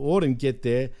Randy Orton get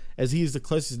there, as he is the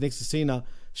closest next to Cena?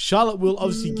 Charlotte will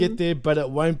obviously get there, but it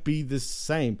won't be the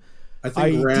same. I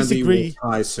think Randy will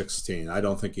tie 16. I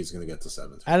don't think he's going to get to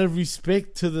 17. Out of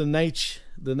respect to the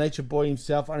nature boy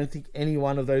himself, I don't think any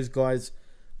one of those guys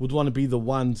would want to be the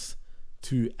ones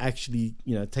to actually,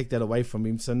 take that away from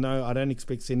him. So no, I don't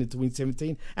expect Cena to win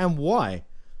 17. And why?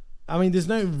 I mean, there's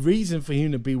no reason for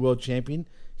him to be world champion.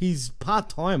 He's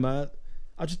part-timer.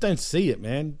 I just don't see it,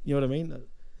 man. You know what I mean?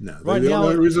 No. The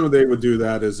only reason they would do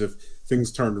that is if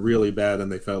things turned really bad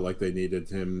and they felt like they needed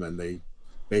him, and they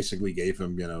basically gave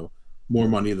him, more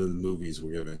money than the movies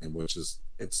were giving him,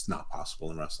 it's not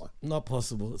possible in wrestling. Not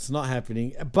possible. It's not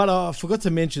happening. But I forgot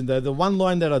to mention, though, the one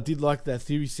line that I did like that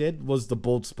Theory said was the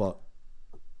bald spot.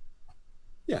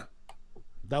 Yeah.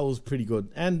 That was pretty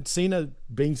good. And Cena,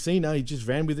 being Cena, he just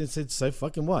ran with it and said, so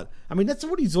fucking what? I mean, that's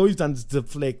what he's always done, is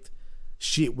deflect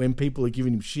shit when people are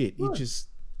giving him shit. He just...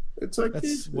 It's like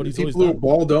that's what he's people who are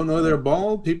bald don't know they're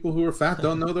bald. People who are fat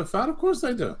don't know they're fat. Of course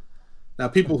they do. Now,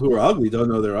 people who are ugly don't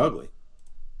know they're ugly.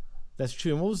 That's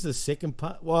true. And what was the second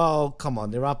part? Well, come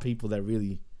on. There are people that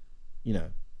really,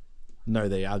 know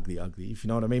they're ugly, if you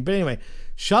know what I mean. But anyway,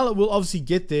 Charlotte will obviously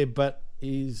get there, but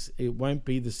it won't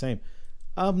be the same.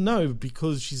 No,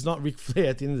 because she's not Ric Flair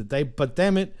at the end of the day. But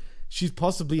damn it, she's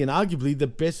possibly and arguably the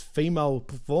best female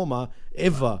performer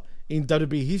ever in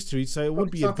WWE history. So it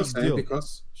would be a big deal.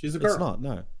 Because she's a girl. It's not.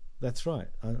 No, that's right.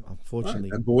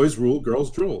 Unfortunately, right. And boys rule, girls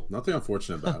drool. Nothing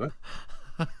unfortunate about it.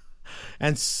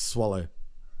 And swallow.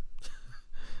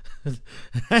 All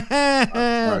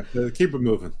right, keep it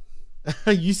moving.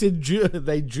 You said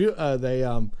they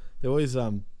always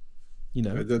Don't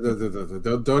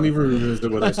even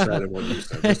revisit what I said and what you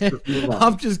said. Just move on.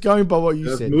 I'm just going by what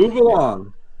you said. Move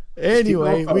along.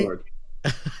 Anyway,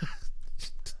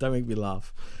 don't make me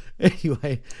laugh.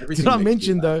 Anyway, did I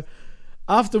mention though?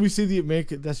 After we see the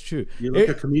American, that's true. You're like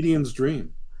a comedian's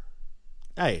dream.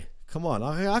 Hey, come on!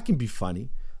 I can be funny.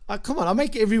 Come on, I'll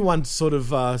make everyone sort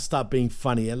of start being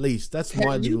funny, at least. That's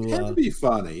my little... You can be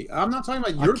funny. I'm not talking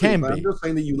about your being funny. I'm just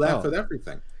saying that you laugh at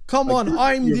everything. Come on,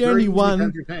 I'm the only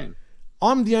one.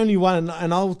 I'm the only one,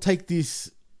 and I'll take this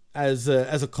as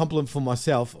a compliment for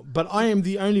myself, but I am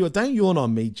the only one. Don't yawn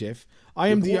on me, Jeff. I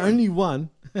am the only one...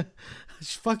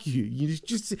 Fuck you. You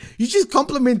just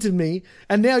complimented me,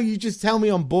 and now you just tell me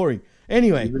I'm boring.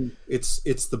 Anyway.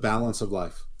 It's the balance of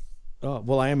life. Oh,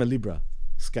 well, I am a Libra.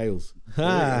 Scales.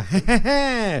 Yeah.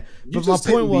 But my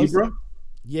point was,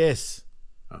 yes.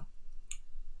 Oh.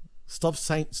 Stop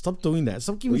doing that.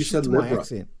 Stop giving shit to my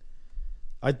accent.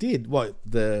 I did. What,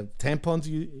 the tampons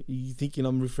you thinking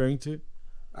I'm referring to?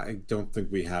 I don't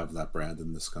think we have that brand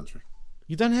in this country.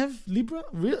 You don't have Libra?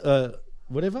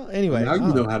 Whatever? Anyway. Now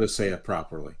you know how to say it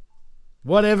properly.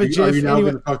 Whatever, Jeff. Are you now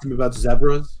going to talk to me about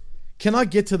zebras? Can I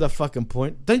get to the fucking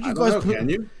point? Don't you guys can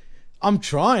you? I'm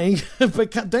trying,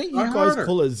 but don't you guys harder.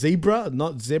 call it zebra,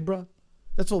 not zebra?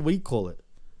 That's what we call it.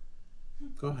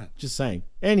 Go ahead. Just saying.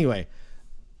 Anyway,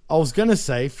 I was going to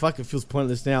say, fuck, it feels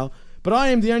pointless now, but I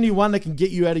am the only one that can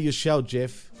get you out of your shell,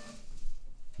 Jeff.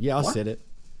 Yeah, I said it.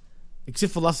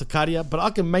 Except for La Sicaria, but I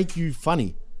can make you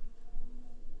funny.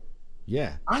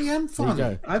 Yeah. I am funny.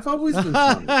 There you go. I've always been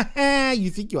funny. You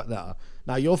think you are?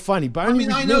 No, you're funny, but only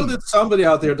with I know me. that somebody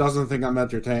out there doesn't think I'm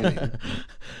entertaining.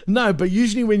 No, but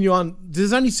usually when you're on,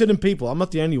 there's only certain people. I'm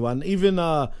not the only one. Even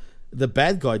the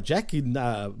bad guy, Jack, can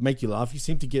make you laugh. You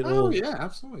seem to get all... Oh, yeah,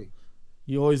 absolutely.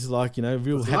 You're always like,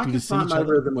 real happy to see each my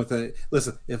other. rhythm with a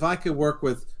listen. If I could work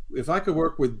with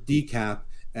Decap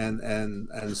and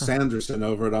Sanderson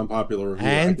over at Unpopular Review,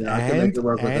 I can make it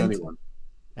work with anyone.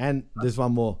 And there's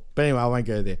one more, but anyway, I won't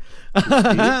go there.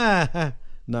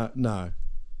 No.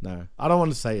 I don't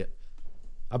want to say it.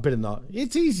 I better not.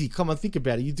 It's easy. Come on, think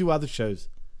about it. You do other shows.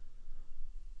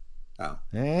 Oh.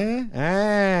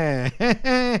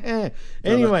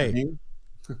 Anyway.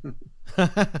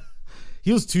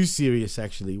 He was too serious,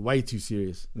 actually. Way too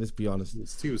serious. Let's be honest.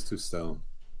 He was too stoned.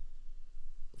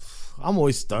 I'm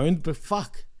always stoned, but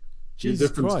fuck.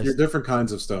 Jesus Christ. You're different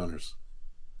kinds of stoners.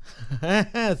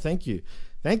 Thank you.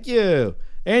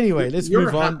 Anyway, let's move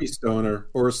on. You're a happy stoner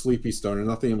or a sleepy stoner,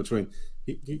 nothing in between.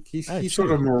 He's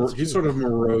sort of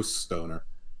morose stoner.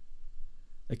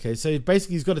 Okay, so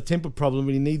basically he's got a temper problem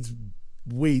and he needs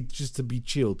weed just to be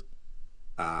chilled.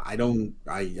 I don't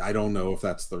know if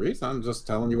that's the reason. I'm just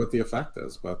telling you what the effect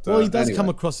is. But well, he does come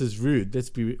across as rude.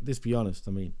 Let's be honest.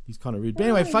 I mean, he's kind of rude. But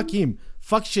anyway, fuck him.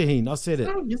 Fuck Shaheen. I said it.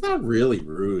 He's not really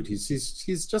rude. He's just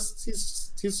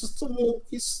a little.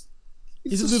 He's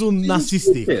a little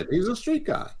narcissistic. He's a street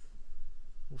guy.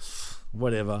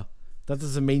 Whatever. That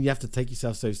doesn't mean you have to take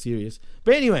yourself so serious.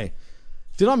 But anyway,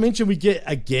 did I mention we get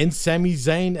again Sami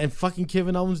Zayn and fucking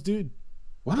Kevin Owens, dude?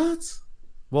 What?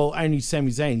 Well, only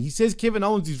Sami Zayn. He says Kevin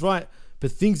Owens is right,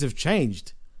 but things have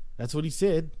changed. That's what he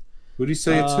said. Who did he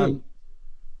say it to?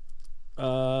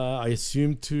 I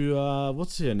assume to,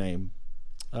 what's her name?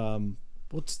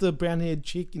 What's the brown-haired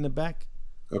chick in the back?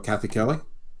 Oh, Kathy Kelly?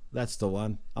 That's the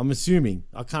one. I'm assuming.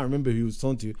 I can't remember who he was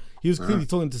talking to. He was clearly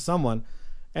talking to someone.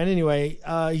 And anyway,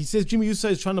 he says Jimmy Uso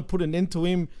is trying to put an end to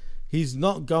him. He's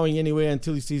not going anywhere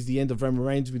until he sees the end of Roman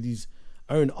Reigns with his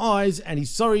own eyes. And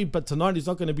he's sorry, but tonight is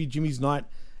not going to be Jimmy's night.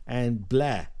 And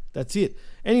blah. That's it.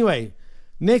 Anyway,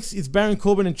 next it's Baron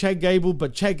Corbin and Chad Gable.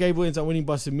 But Chad Gable ends up winning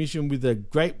by submission with a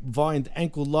grapevine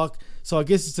ankle lock. So I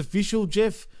guess it's official,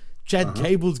 Jeff. Chad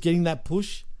Gable's getting that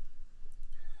push.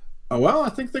 Well, I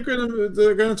think they're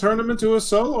gonna turn him into a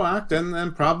solo act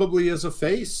and probably as a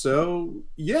face. So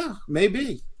yeah,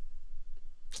 maybe.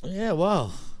 Yeah,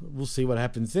 well, we'll see what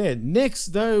happens there. Next,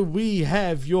 though, we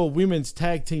have your women's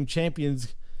tag team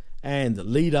champions and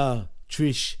Lita,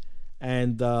 Trish,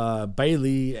 and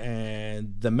Bailey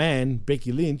and the man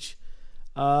Becky Lynch.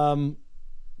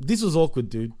 This was awkward,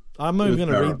 dude. I'm not even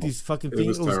gonna read this fucking thing.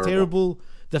 It was terrible.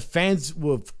 The fans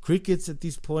were crickets at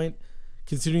this point,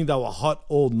 considering they were hot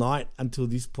all night until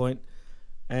this point.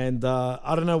 And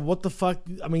I don't know what the fuck.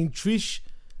 I mean, Trish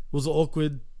was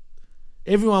awkward.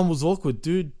 Everyone was awkward,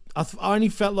 dude. I only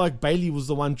felt like Bailey was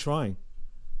the one trying.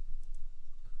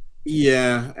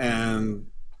 Yeah, and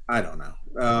I don't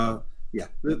know. Yeah,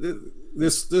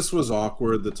 this was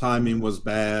awkward. The timing was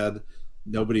bad.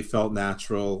 Nobody felt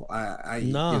natural.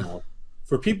 You know,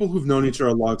 for people who've known each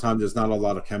other a long time, there's not a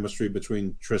lot of chemistry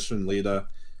between Trish and Lita.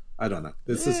 I don't know.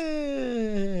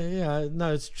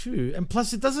 No, it's true. And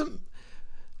plus, it doesn't.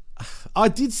 I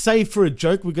did say for a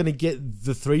joke we're going to get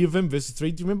the three of them versus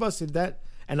three. Do you remember I said that?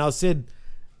 And I said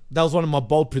that was one of my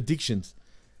bold predictions.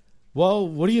 Well,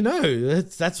 what do you know?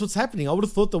 That's what's happening. I would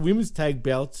have thought the women's tag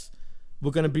belts were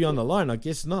going to be on the line. I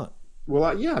guess not.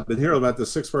 Well, yeah, I've been hearing about the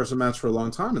 6-person match for a long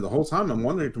time, and the whole time I'm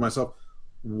wondering to myself,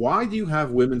 why do you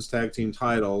have women's tag team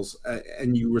titles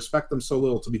and you respect them so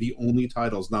little to be the only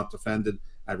titles not defended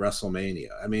at WrestleMania?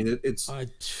 I mean, it's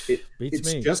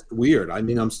just weird. I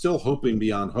mean, I'm still hoping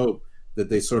beyond hope that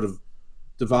they sort of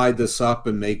divide this up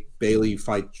and make Bailey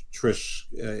fight Trish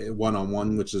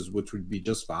one-on-one, which would be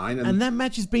just fine. And that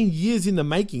match has been years in the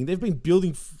making. They've been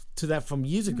building to that from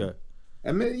years ago.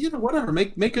 And whatever,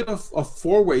 make it a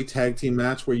 4-way tag team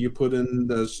match where you put in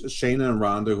the Shayna and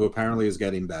Ronda, who apparently is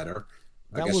getting better.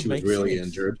 I guess she was really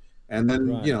injured, and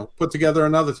then put together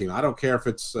another team. I don't care if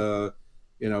it's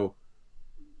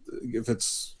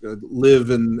Liv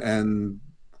and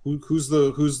who's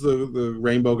the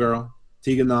Rainbow Girl,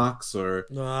 Tegan Knox, or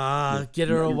get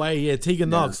her away. Yeah, Tegan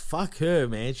Knox. Fuck her,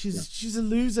 man. She's a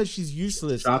loser. She's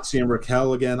useless. Shotzi and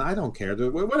Raquel again. I don't care.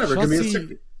 Whatever.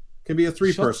 Can be a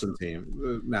 3-person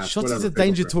team match. Shotzi's a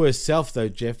danger to herself, though,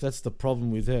 Jeff. That's the problem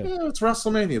with her. Yeah, it's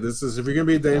WrestleMania. This is, if you're gonna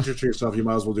be a danger to yourself, you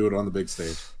might as well do it on the big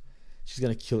stage. She's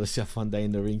gonna kill herself one day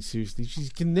in the ring. Seriously, she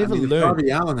can never learn. If Darby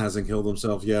Allin hasn't killed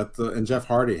himself yet, and Jeff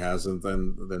Hardy hasn't,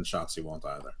 then Shotzi won't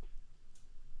either.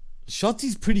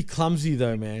 Shotzi's pretty clumsy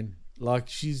though, man. Like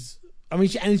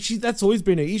that's always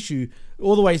been her issue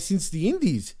all the way since the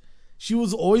Indies. She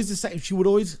was always the same. She would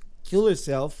always kill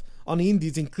herself on the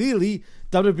Indies, and clearly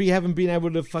WWE haven't been able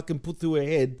to fucking put through her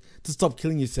head to stop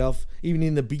killing yourself, even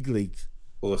in the big leagues.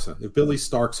 Well, listen, if Billy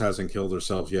Starks hasn't killed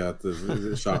herself yet, the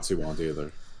Shotzi won't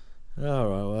either. All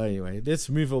right, well, anyway, let's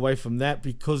move away from that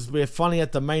because we're finally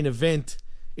at the main event.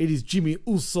 It is Jimmy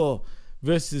Uso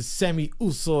versus Sammy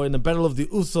Uso in the Battle of the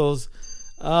Usos.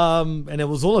 And it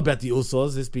was all about the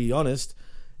Usos, let's be honest.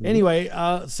 Anyway,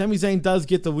 Sami Zayn does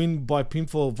get the win by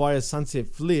pinfall via sunset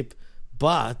flip,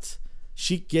 but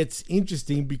shit gets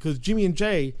interesting because Jimmy and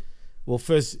Jay, well,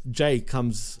 first Jay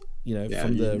comes,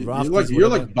 from the rafters. You're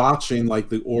like botching like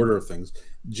the order of things.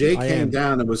 Jay came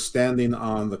down and was standing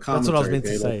on the commentary. That's what I was meant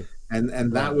to say.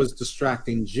 And that was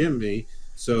distracting Jimmy.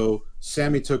 So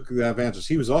Sammy took the advantage.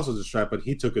 He was also distracted, but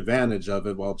he took advantage of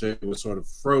it while Jay was sort of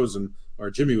frozen, or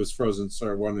Jimmy was frozen,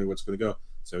 sort of wondering what's going to go.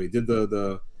 So he did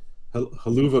the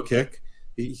haluva kick.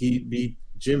 He beat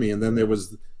Jimmy, and then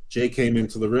Jay came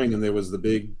into the ring, and there was the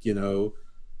big,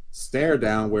 stare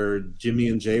down where Jimmy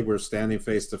and Jay were standing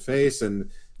face to face,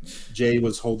 and Jay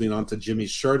was holding onto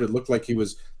Jimmy's shirt. It looked like he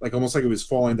was almost like he was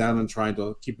falling down and trying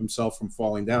to keep himself from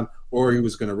falling down, or he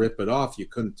was going to rip it off. You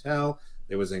couldn't tell.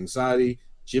 There was anxiety.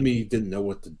 Jimmy didn't know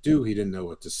what to do. He didn't know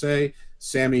what to say.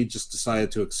 Sammy just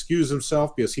decided to excuse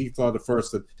himself because he thought at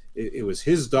first that it was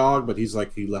his dog, but he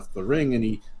left the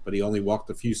ring but he only walked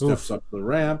a few steps up the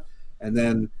ramp. And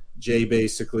then Jay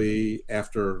basically,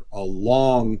 after a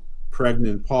long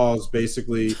pregnant pause,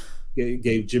 basically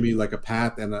gave Jimmy like a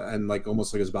pat and like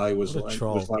almost like his body was like,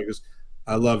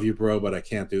 I love you, bro, but I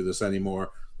can't do this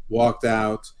anymore. Walked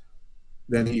out.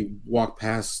 Then he walked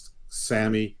past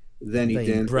Sammy. Then he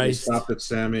didn't. He stopped at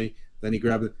Sammy. Then he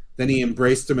grabbed it. Then he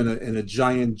embraced him in a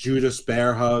giant Judas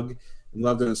bear hug and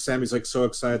loved it. And Sammy's like so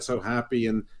excited, so happy.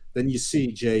 And then you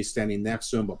see Jay standing next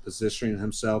to him, but positioning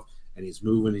himself. And he's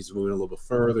moving a little bit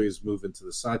further. He's moving to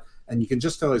the side. And you can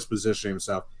just tell he's positioning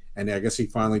himself. And I guess he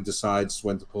finally decides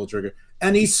when to pull the trigger.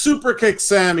 And he super kicked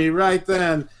Sammy right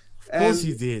then. Of course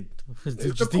he did.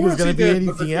 Did you think it was going to be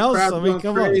anything else? I mean,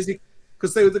 come on.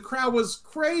 Because the crowd was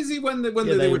crazy when they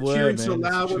were cheering so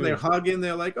loud, when they're hugging.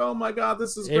 They're like, "Oh my God,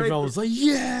 this is great!" Everyone was like,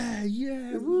 "Yeah,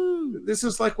 woo!" This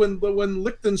is like when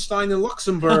Liechtenstein and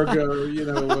Luxembourg,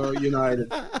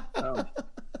 united.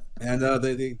 And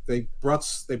they brought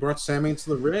Sammy into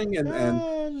the ring,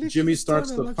 and Jimmy starts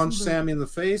to punch Sammy in the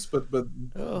face, but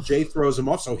Jay throws him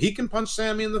off so he can punch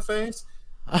Sammy in the face,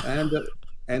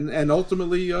 and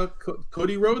ultimately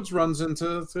Cody Rhodes runs in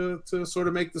to sort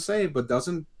of make the save, but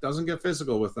doesn't get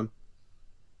physical with him.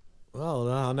 Well,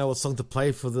 I know what song to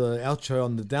play for the outro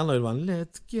on the download one.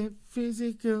 Let's get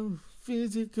physical.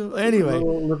 Anyway,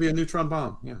 Olivia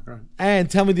Neutron-Bomb. Yeah, right. And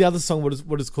tell me the other song.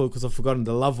 What is called? Because I've forgotten.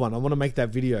 The Love One. I want to make that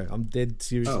video. I'm dead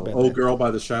serious about that. Old Girl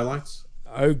by the Shylights.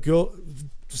 Oh Girl.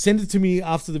 Send it to me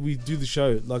after we do the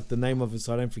show, like the name of it,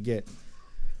 so I don't forget.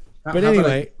 But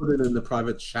anyway, put it in the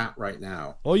private chat right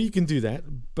now. Or you can do that.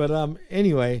 But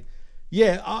anyway,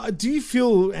 yeah. Do you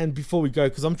feel? And before we go,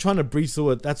 because I'm trying to breeze through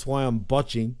it, that's why I'm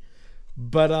botching.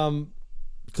 But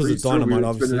because of Dynamite,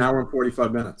 obviously, it's been an hour and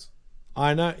 45 minutes.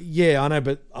 I know. Yeah, I know.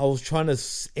 But I was trying to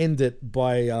end it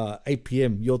by 8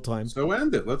 p.m. your time. So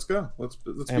end it. Let's go. Let's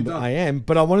be done. I am.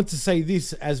 But I wanted to say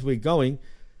this as we're going.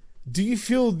 Do you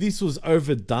feel this was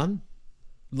overdone?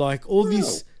 Like all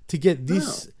this to get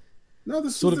this. No,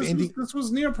 this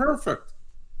was near perfect.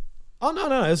 Oh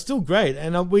no, it's still great,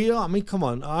 and come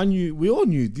on, we all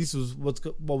knew this was what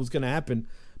was going to happen,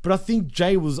 but I think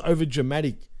Jay was over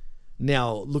dramatic.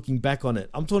 Now looking back on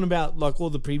it, I'm talking about like all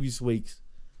the previous weeks.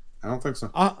 I don't think so.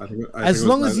 As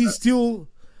long as he's still,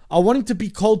 I want him to be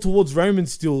cold towards Roman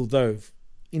still, though,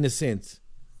 in a sense.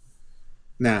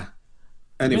 Nah.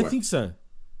 Anyway, I don't think so.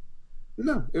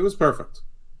 No, it was perfect.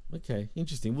 Okay,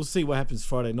 interesting. We'll see what happens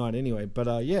Friday night anyway.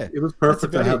 But yeah, it was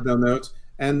perfect. I have no notes,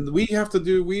 and we have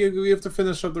to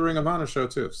finish up the Ring of Honor show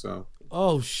too. So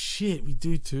oh shit, we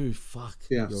do too. Fuck.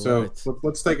 Yeah. So right.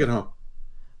 Let's take it home.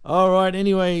 All right.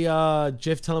 Anyway,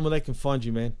 Jeff, tell them where they can find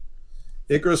you, man.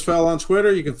 Icarus Fell on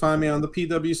Twitter. You can find me on the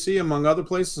PWC, among other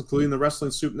places, including the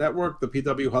Wrestling Soup Network, the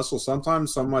PW Hustle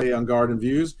sometimes, some of my On Guard and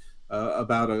Views,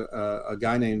 about a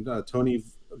guy named Tony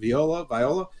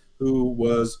Viola, who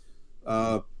was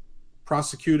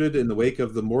prosecuted in the wake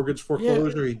of the mortgage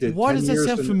foreclosure. He did. Why does that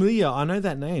sound familiar? I know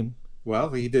that name.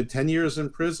 Well, he did 10 years in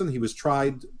prison. He was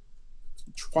tried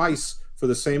twice for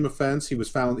the same offense. He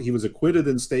was acquitted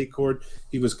in state court.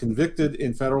 He was convicted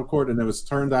in federal court, and it was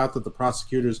turned out that the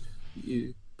prosecutors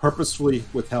purposefully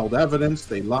withheld evidence.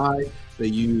 They lied. They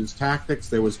used tactics.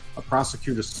 There was a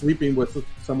prosecutor sleeping with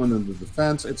someone in the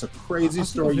defense. It's a crazy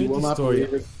story. You will not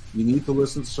believe it. You need to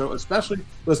listen to the show, especially,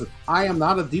 listen, I am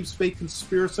not a deep state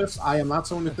conspiracist. I am not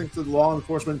someone who thinks that law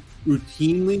enforcement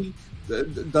routinely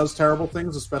does terrible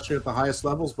things, especially at the highest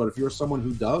levels. But if you're someone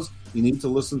who does, you need to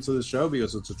listen to the show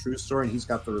because it's a true story and he's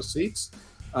got the receipts.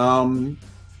 And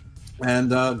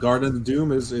Garden of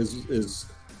Doom is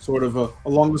sort of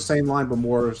along the same line, but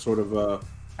more sort of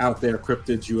out there,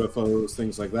 cryptids, UFOs,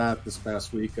 things like that. This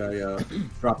past week, I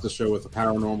dropped a show with a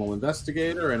paranormal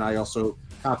investigator, and I also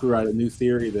copyrighted a new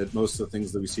theory that most of the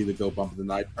things that we see that go bump in the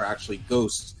night are actually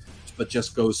ghosts, but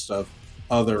just ghosts of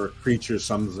other creatures.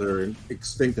 Some that are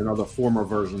extinct and other former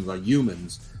versions are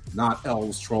humans, not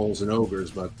elves, trolls, and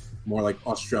ogres, but more like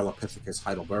Australopithecus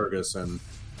heidelbergus and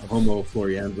Homo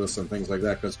floriensis and things like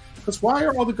that. Because why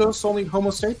are all the ghosts only Homo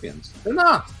sapiens? They're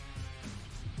not.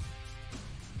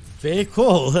 Fair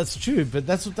call, that's true, but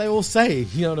that's what they all say,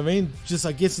 you know what I mean? Just,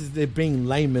 I guess they're being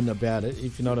layman about it,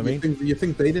 if you know what I mean. You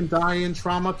think they didn't die in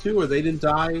trauma too, or they didn't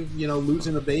die,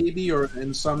 losing a baby or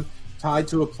in some tied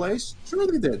to a place? Sure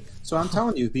they did. So I'm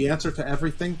telling you, the answer to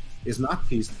everything is not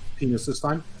penis this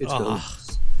time, it's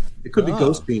ghosts. It could be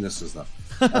ghost penises, though.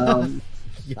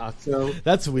 So,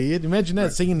 that's weird. Imagine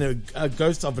that, seeing a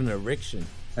ghost of an erection.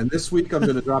 And this week I'm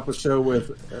going to drop a show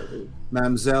with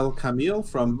Mamzelle Camille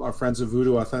from our friends at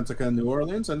Voodoo Authentica in New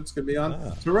Orleans, and it's going to be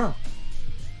on Terrell.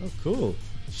 Oh, cool.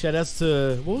 Shout outs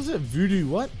to, what was it? Voodoo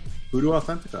what? Voodoo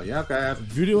Authentica, yeah. Okay, I have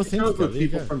Voodoo Authentica. With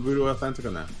people from Voodoo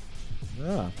Authentica now.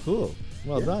 Ah, cool.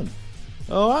 Well done.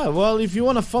 All right. Well, if you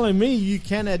want to follow me, you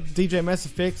can at DJ Mass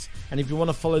Effects. And if you want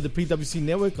to follow the PWC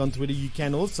Network on Twitter, you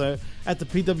can also at the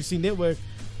PWC Network.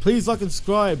 Please like and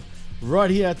subscribe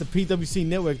right here at the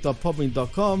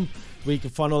pwcnetwork.podbean.com, where you can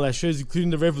find all our shows,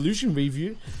 including the Revolution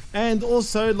review. And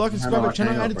also like and subscribe to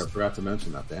channel. I forgot to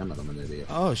mention that. Damn it, I'm an idiot.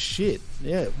 Oh, shit.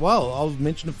 Yeah. Well, I'll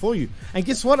mention it for you. And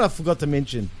guess what I forgot to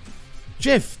mention?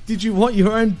 Jeff, did you want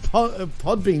your own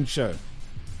Podbean show?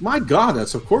 My God,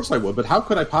 of course I would, but how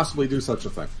could I possibly do such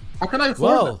a thing? How can I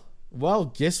afford it? Well,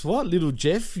 guess what, little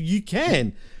Jeff? You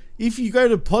can. If you go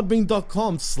to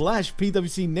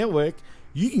podbean.com/PWC Network,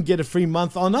 you can get a free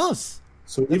month on us.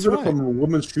 So even if I'm a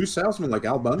woman's shoe salesman like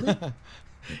Al Bundy?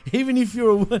 Even if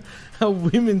you're a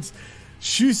women's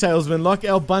shoe salesman like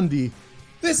Al Bundy,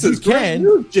 this is great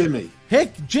news, Jimmy.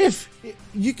 Heck, Jeff,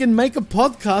 you can make a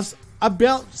podcast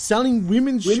about selling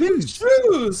women's shoes.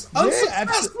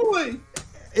 Unsuccessfully.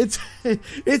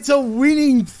 It's a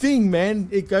winning thing, man.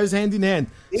 It goes hand in hand.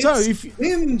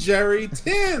 Jerry,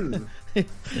 tin.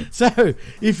 So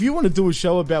if you want to do a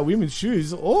show about women's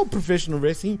shoes or professional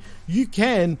wrestling, you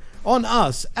can on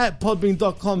us at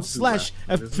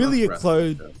podbean.com/affiliate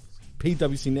code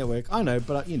PWC Network. I know,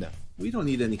 but we don't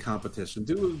need any competition.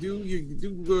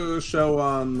 Do a show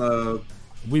on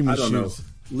women's shoes.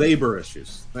 Labor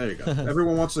issues. There you go.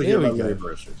 Everyone wants to hear about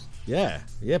labor issues. Yeah,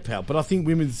 pal. But I think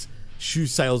women's shoe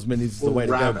salesman is the way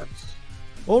to go.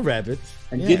 Or rabbits.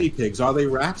 And guinea pigs. Are they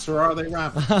rats or are they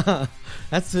rabbits?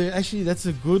 That's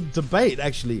a good debate,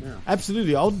 actually. Yeah.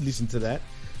 Absolutely. I'll listen to that.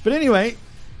 But anyway,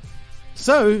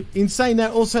 so in saying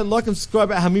that, also like and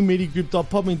subscribe at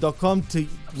HamimMediaGroup.podbean.com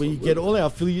where you get all our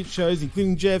affiliate shows,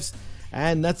 including Jeff's.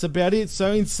 And that's about it.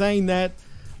 So in saying that,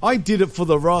 I did it for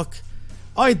The Rock.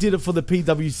 I did it for the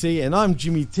PWC. And I'm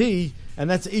Jimmy T. And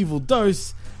that's Evil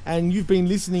Dose. And you've been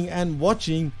listening and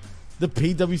watching the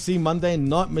PWC Monday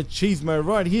Night Machismo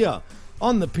right here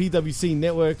on the PWC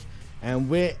Network, and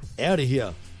we're out of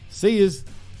here. See yous.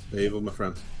 Stay evil, my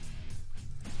friends.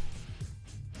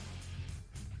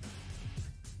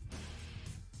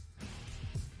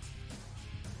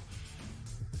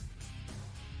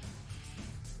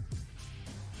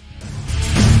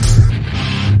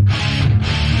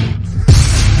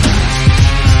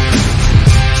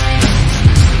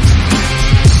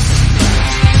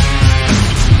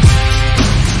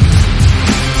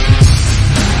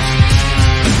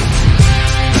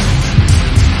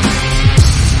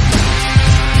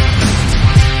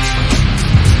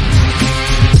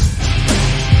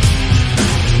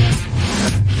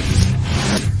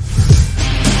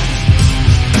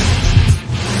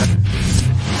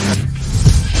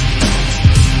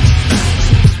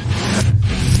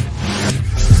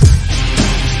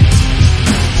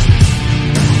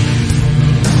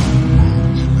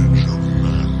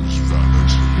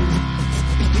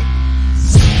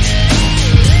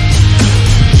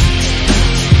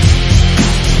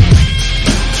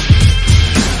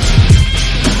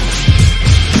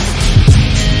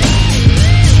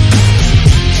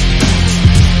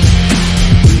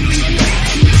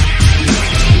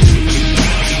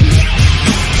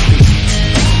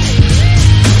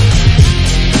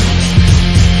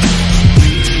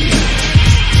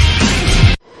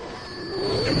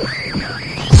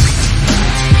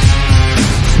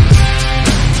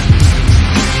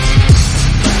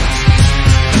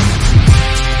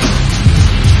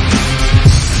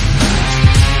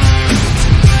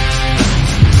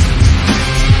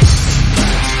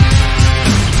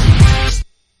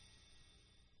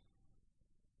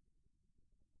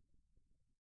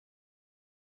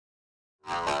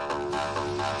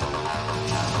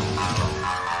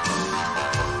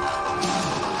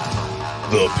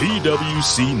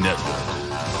 PWC Network.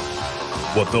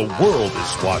 What the world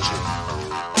is watching.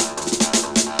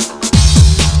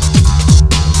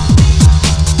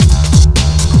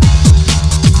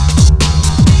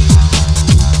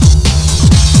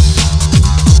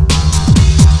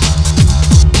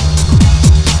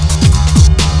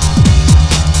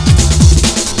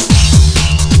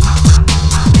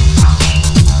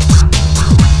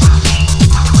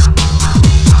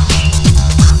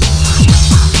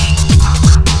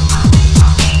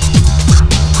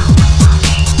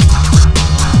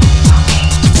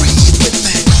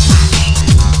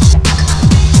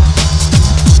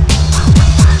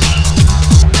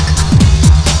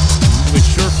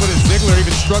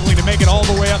 Struggling to make it all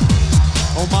the way up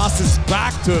Omos's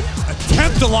back to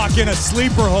attempt to lock in a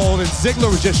sleeper hold, and Ziggler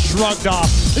was just shrugged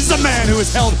off. This is a man who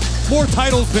has held more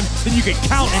titles than you can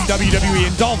count in WWE,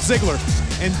 and Dolph Ziggler.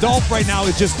 And Dolph right now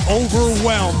is just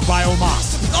overwhelmed by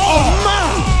Omos. Oh,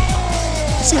 man!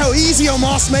 See how easy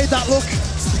Omos made that look?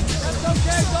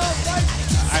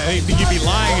 I think you'd be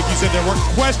lying if you said there weren't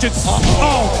questions.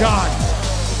 Oh, God.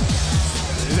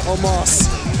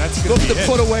 Omos. That's Look to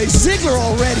put away Ziggler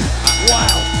already.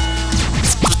 Wow.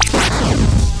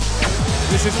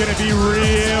 This is going to be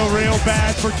real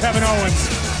bad for Kevin Owens.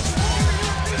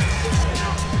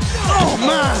 Oh,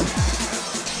 man.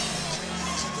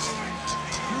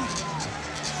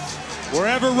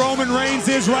 Wherever Roman Reigns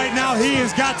is right now, he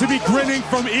has got to be grinning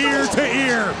from ear to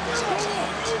ear.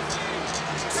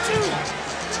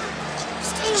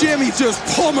 Jimmy just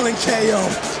pummeling KO.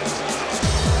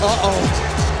 Uh-oh.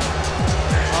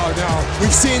 Oh, no.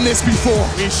 We've seen this before.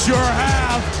 We sure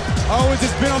have. Owens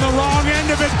has been on the wrong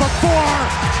end of it before.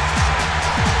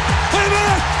 Wait a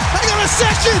minute. Hang on a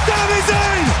second. Sami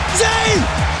Zayn. Zayn.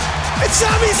 It's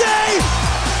Sami Zayn.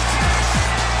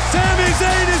 Sami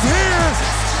Zayn is here.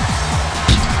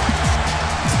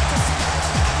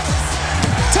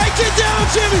 Take it down,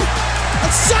 Jimmy.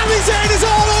 And Sami Zayn is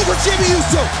all over Jimmy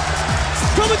Uso.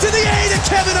 Coming to the aid of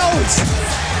Kevin Owens.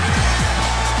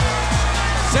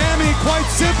 Sami quite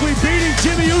simply beating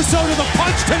Jimmy Uso to the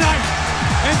punch tonight.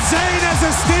 And Zayn has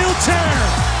a steel chair.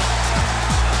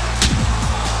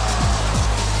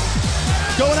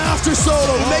 Going after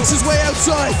Solo. He makes his way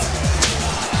outside.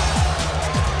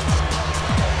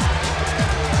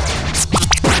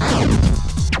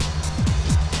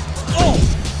 Oh!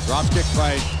 Dropkick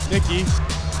by Nikki.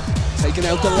 Taking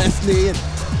out the left knee and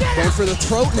going for the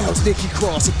throat now is Nikki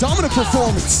Cross. A dominant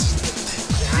performance.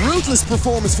 Ruthless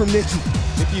performance from Nikki.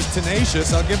 Nikki's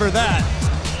tenacious, I'll give her that.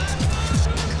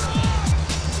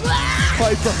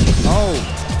 Piper. Oh,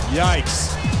 yikes.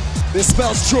 This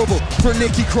spells trouble for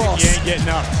Nikki Cross. Nikki ain't getting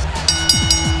up.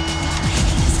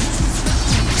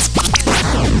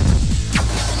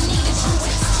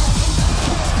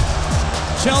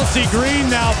 Chelsea Green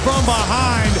now from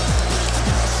behind.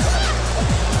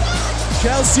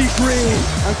 Chelsea Green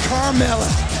and Carmella.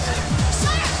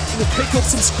 Gonna pick up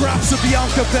some scraps of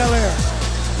Bianca Belair.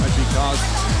 Might be caused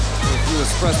a few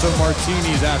espresso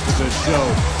martinis after the show.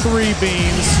 3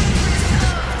 beans.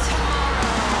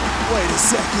 Wait a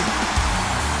second.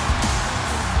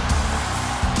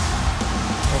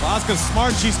 Well, if Asuka's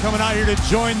smart, she's coming out here to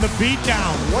join the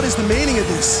beatdown. What is the meaning of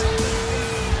this?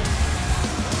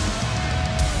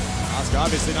 Asuka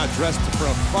obviously not dressed for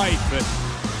a fight, but...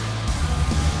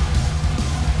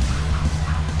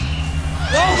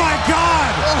 Oh my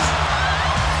God! Oh.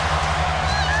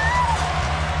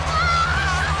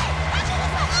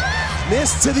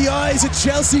 Missed to the eyes of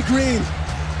Chelsea Green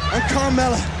and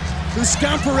Carmella, who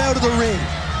scamper out of the ring.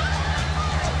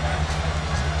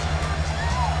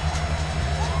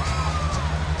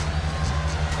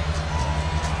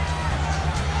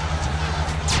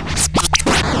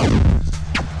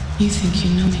 You think you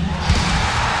know me?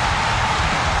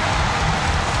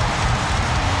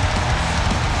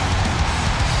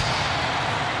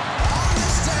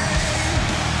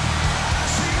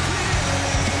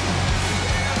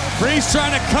 Priest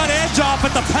trying to cut Edge off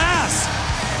at the pass.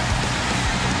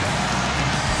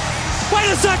 Wait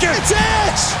a second! It's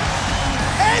Edge!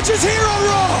 Edge is here on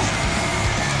Raw!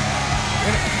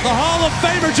 And the Hall of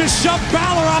Famer just shoved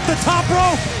Balor off the top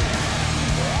rope.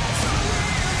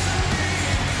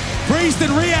 Priest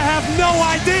and Rhea have no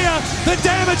idea the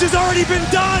damage has already been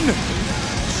done.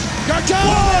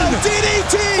 Gargano!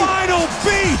 DDT! Final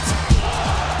beat!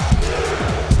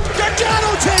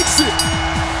 Gargano takes it!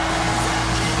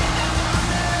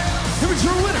 Here is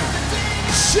your winner,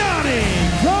 Johnny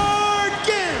Gargano.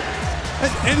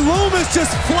 And Loomis just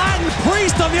flattened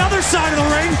Priest on the other side of the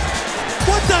ring.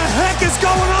 What the heck is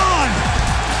going on?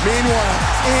 Meanwhile,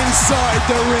 inside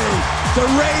the ring, the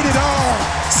rated R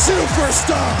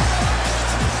superstar.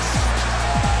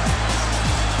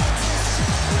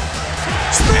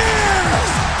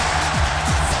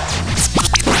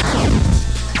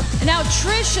 now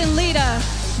Trish and Lita,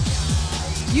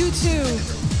 you two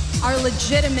are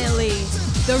legitimately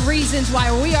the reasons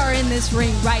why we are in this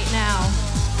ring right now.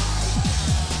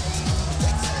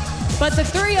 But the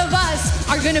three of us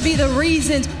are gonna be the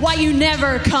reasons why you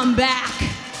never come back.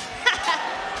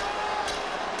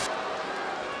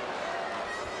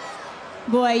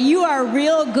 Boy, you are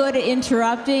real good at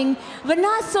interrupting, but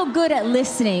not so good at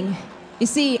listening. You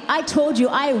see, I told you,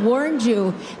 I warned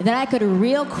you that I could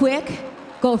real quick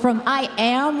go from I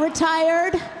am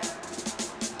retired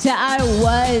to I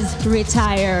was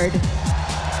retired.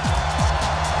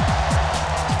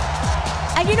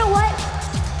 And you know what?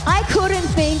 I couldn't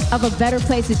think of a better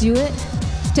place to do it,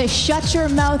 to shut your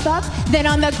mouth up, than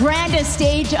on the grandest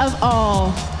stage of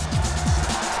all.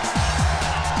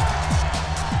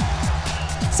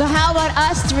 So how about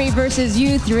us three versus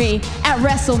you three at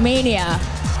WrestleMania?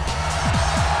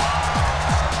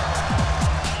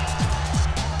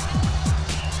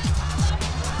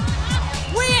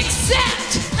 We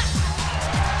accept!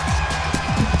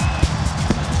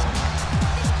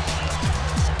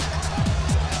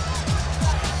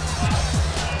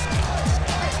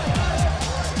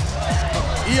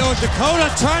 Io and Dakota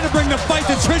trying to bring the fight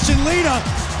to Trish and Lita,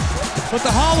 but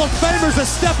the Hall of Famer's a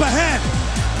step ahead.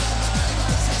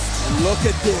 Look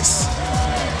at this.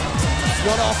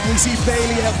 Not often we see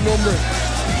Bailey outnumbered.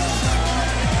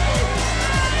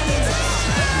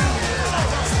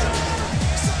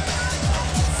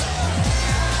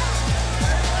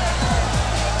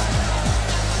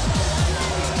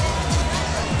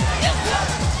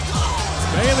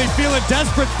 Bailey feeling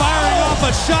desperate, firing off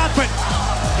a shot, but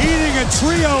eating a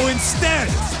trio instead.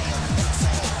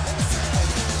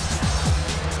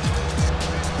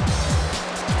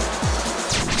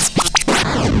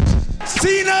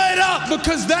 Cena it up,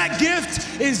 because that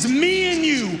gift is me and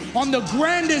you on the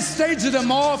grandest stage of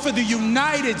them all for the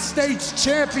United States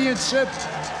Championship.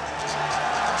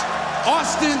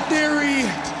 Austin Theory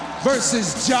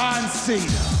versus John Cena.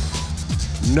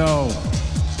 No.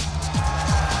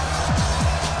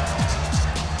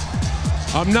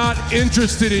 I'm not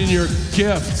interested in your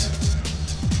gift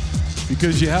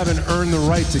because you haven't earned the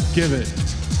right to give it.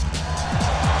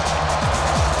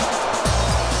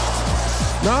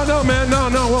 No, man, no,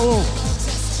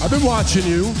 whoa. I've been watching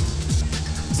you,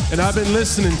 and I've been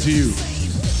listening to you,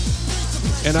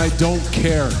 and I don't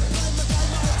care.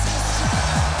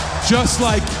 Just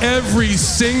like every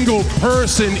single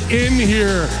person in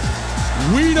here,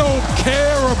 we don't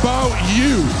care about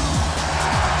you.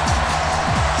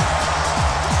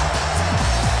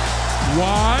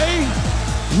 Why?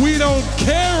 We don't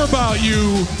care about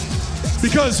you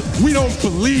because we don't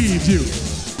believe you.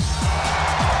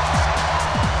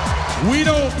 We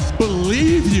don't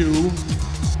believe you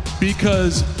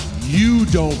because you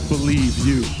don't believe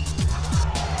you.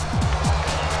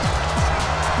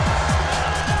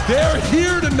 They're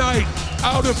here tonight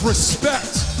out of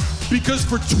respect because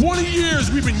for 20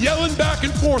 years we've been yelling back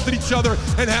and forth at each other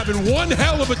and having one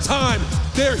hell of a time.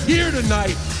 They're here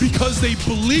tonight because they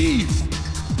believe.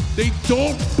 They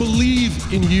don't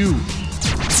believe in you.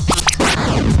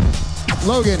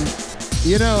 Logan,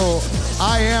 you know,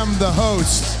 I am the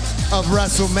host of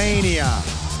WrestleMania.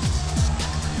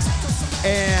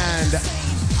 And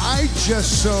I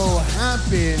just so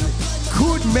happen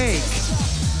could make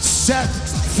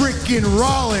Seth freaking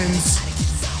Rollins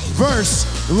versus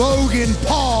Logan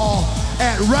Paul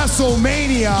at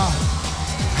WrestleMania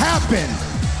happen.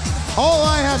 All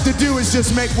I have to do is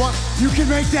just make one. You can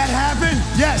make that happen?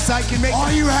 Yes, I can make.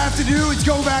 All you have to do is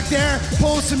go back there,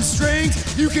 pull some strings.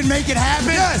 You can make it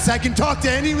happen? Yes, I can talk to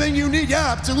anything you need.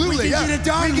 Yeah, absolutely. We can get it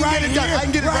done right here. I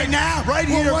can get it right now. Right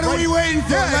Well, here. what are we waiting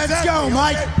for? Yeah, Let's exactly. go,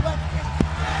 Mike.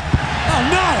 Oh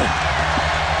no!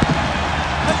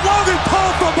 And Logan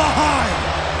Paul from behind.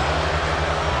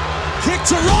 Kick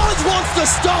to Rollins wants to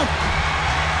stump.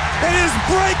 It is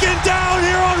breaking down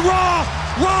here on Raw.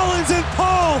 Rollins and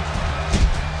Paul.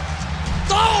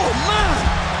 Oh, man.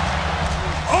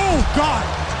 Oh, God.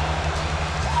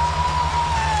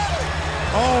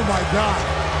 Oh, my God.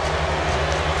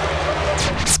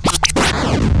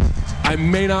 I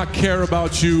may not care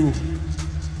about you,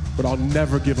 but I'll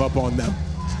never give up on them.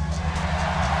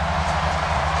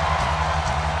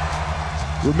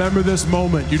 Remember this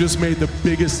moment. You just made the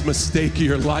biggest mistake of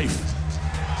your life.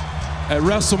 At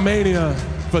WrestleMania,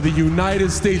 for the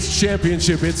United States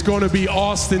Championship, it's going to be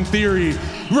Austin Theory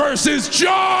versus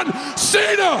John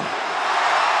Cena.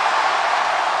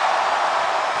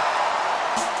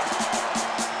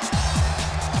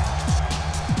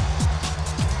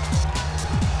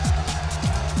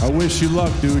 I wish you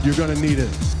luck, dude. You're going to need it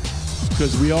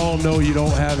because we all know you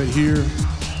don't have it here.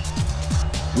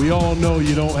 We all know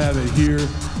you don't have it here.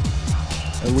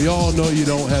 And we all know you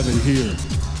don't have it here.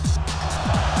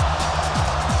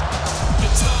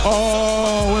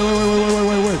 Oh,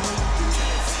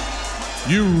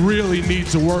 wait. You really need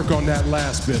to work on that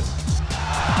last bit.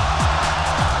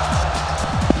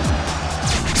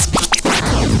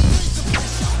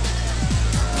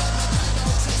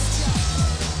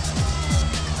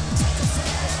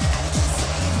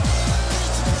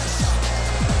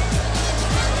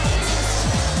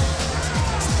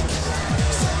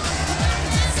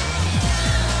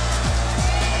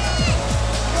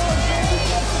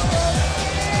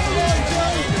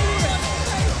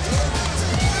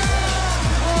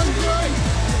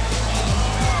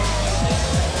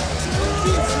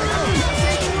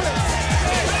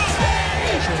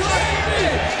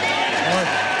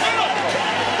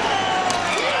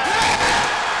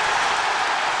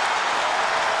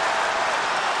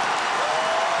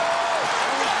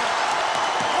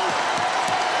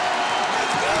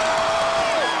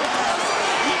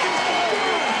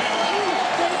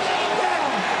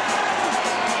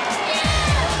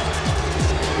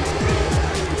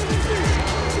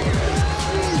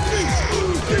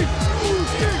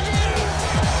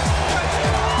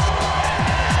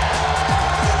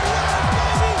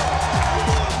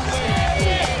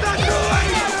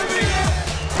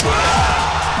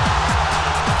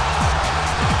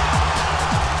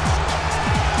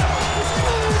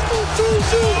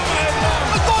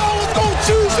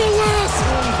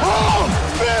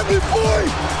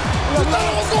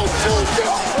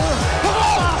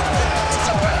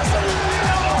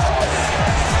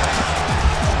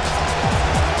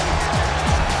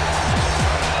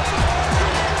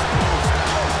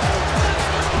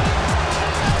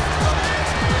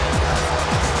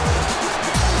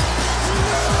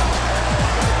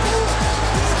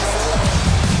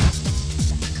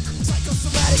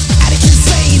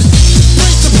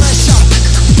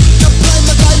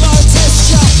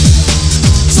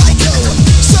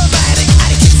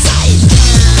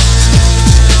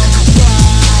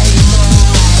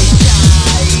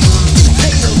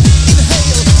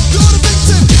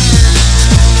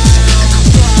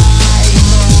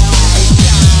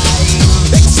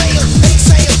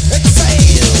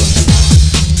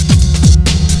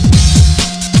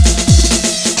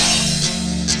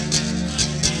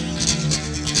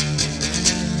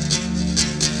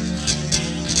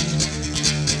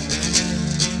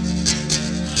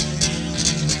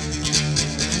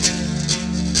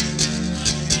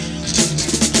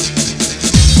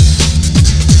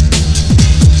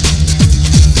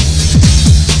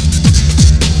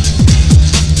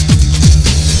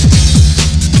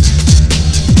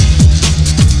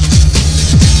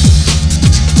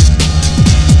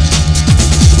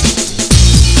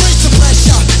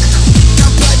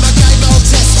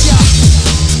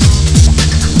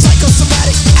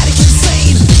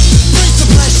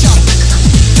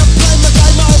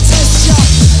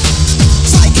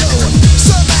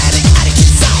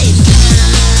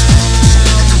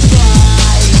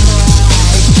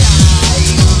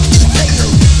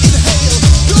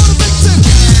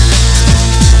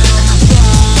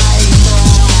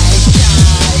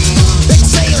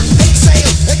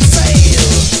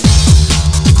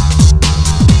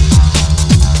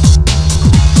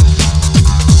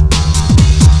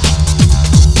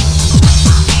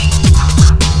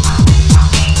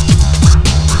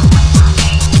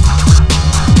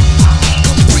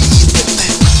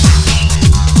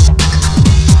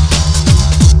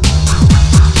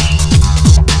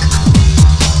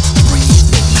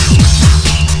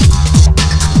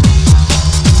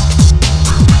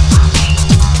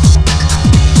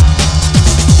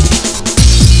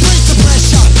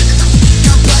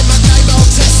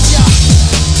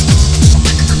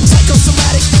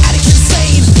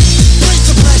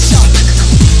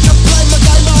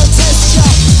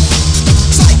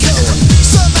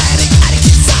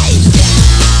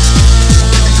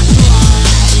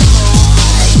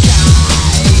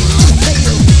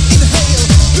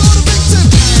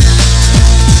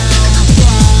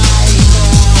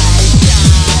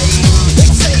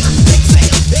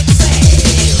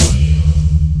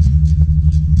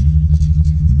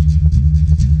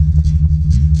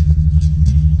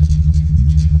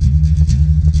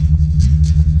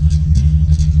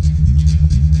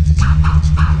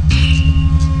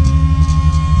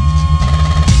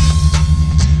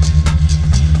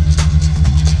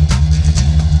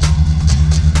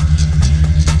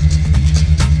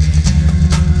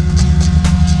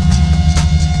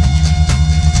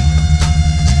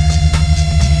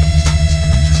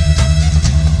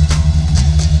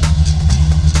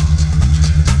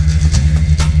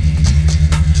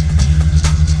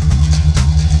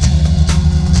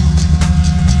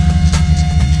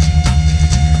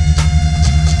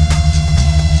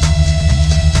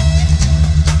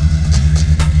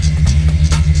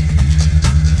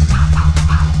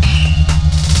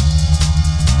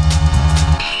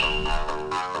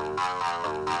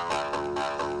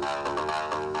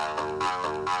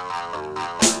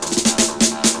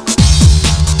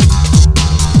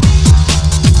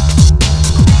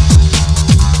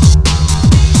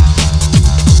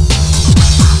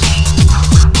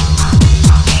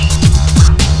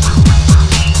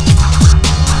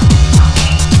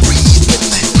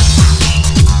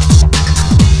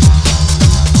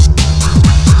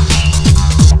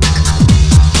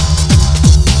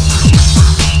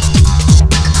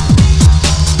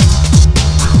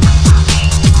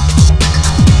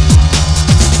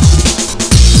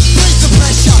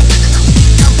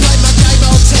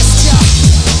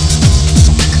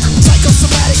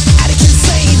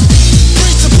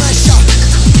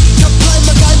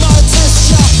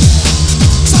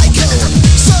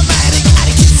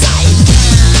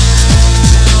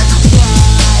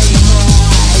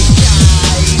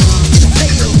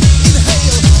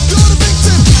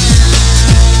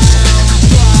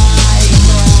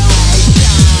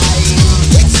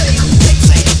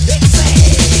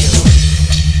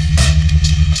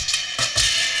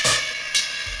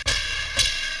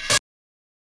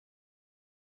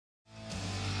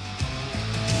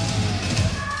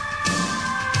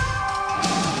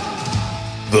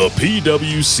 The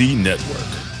PWC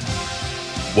Network.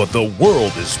 What the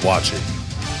world is watching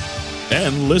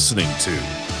and listening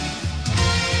to.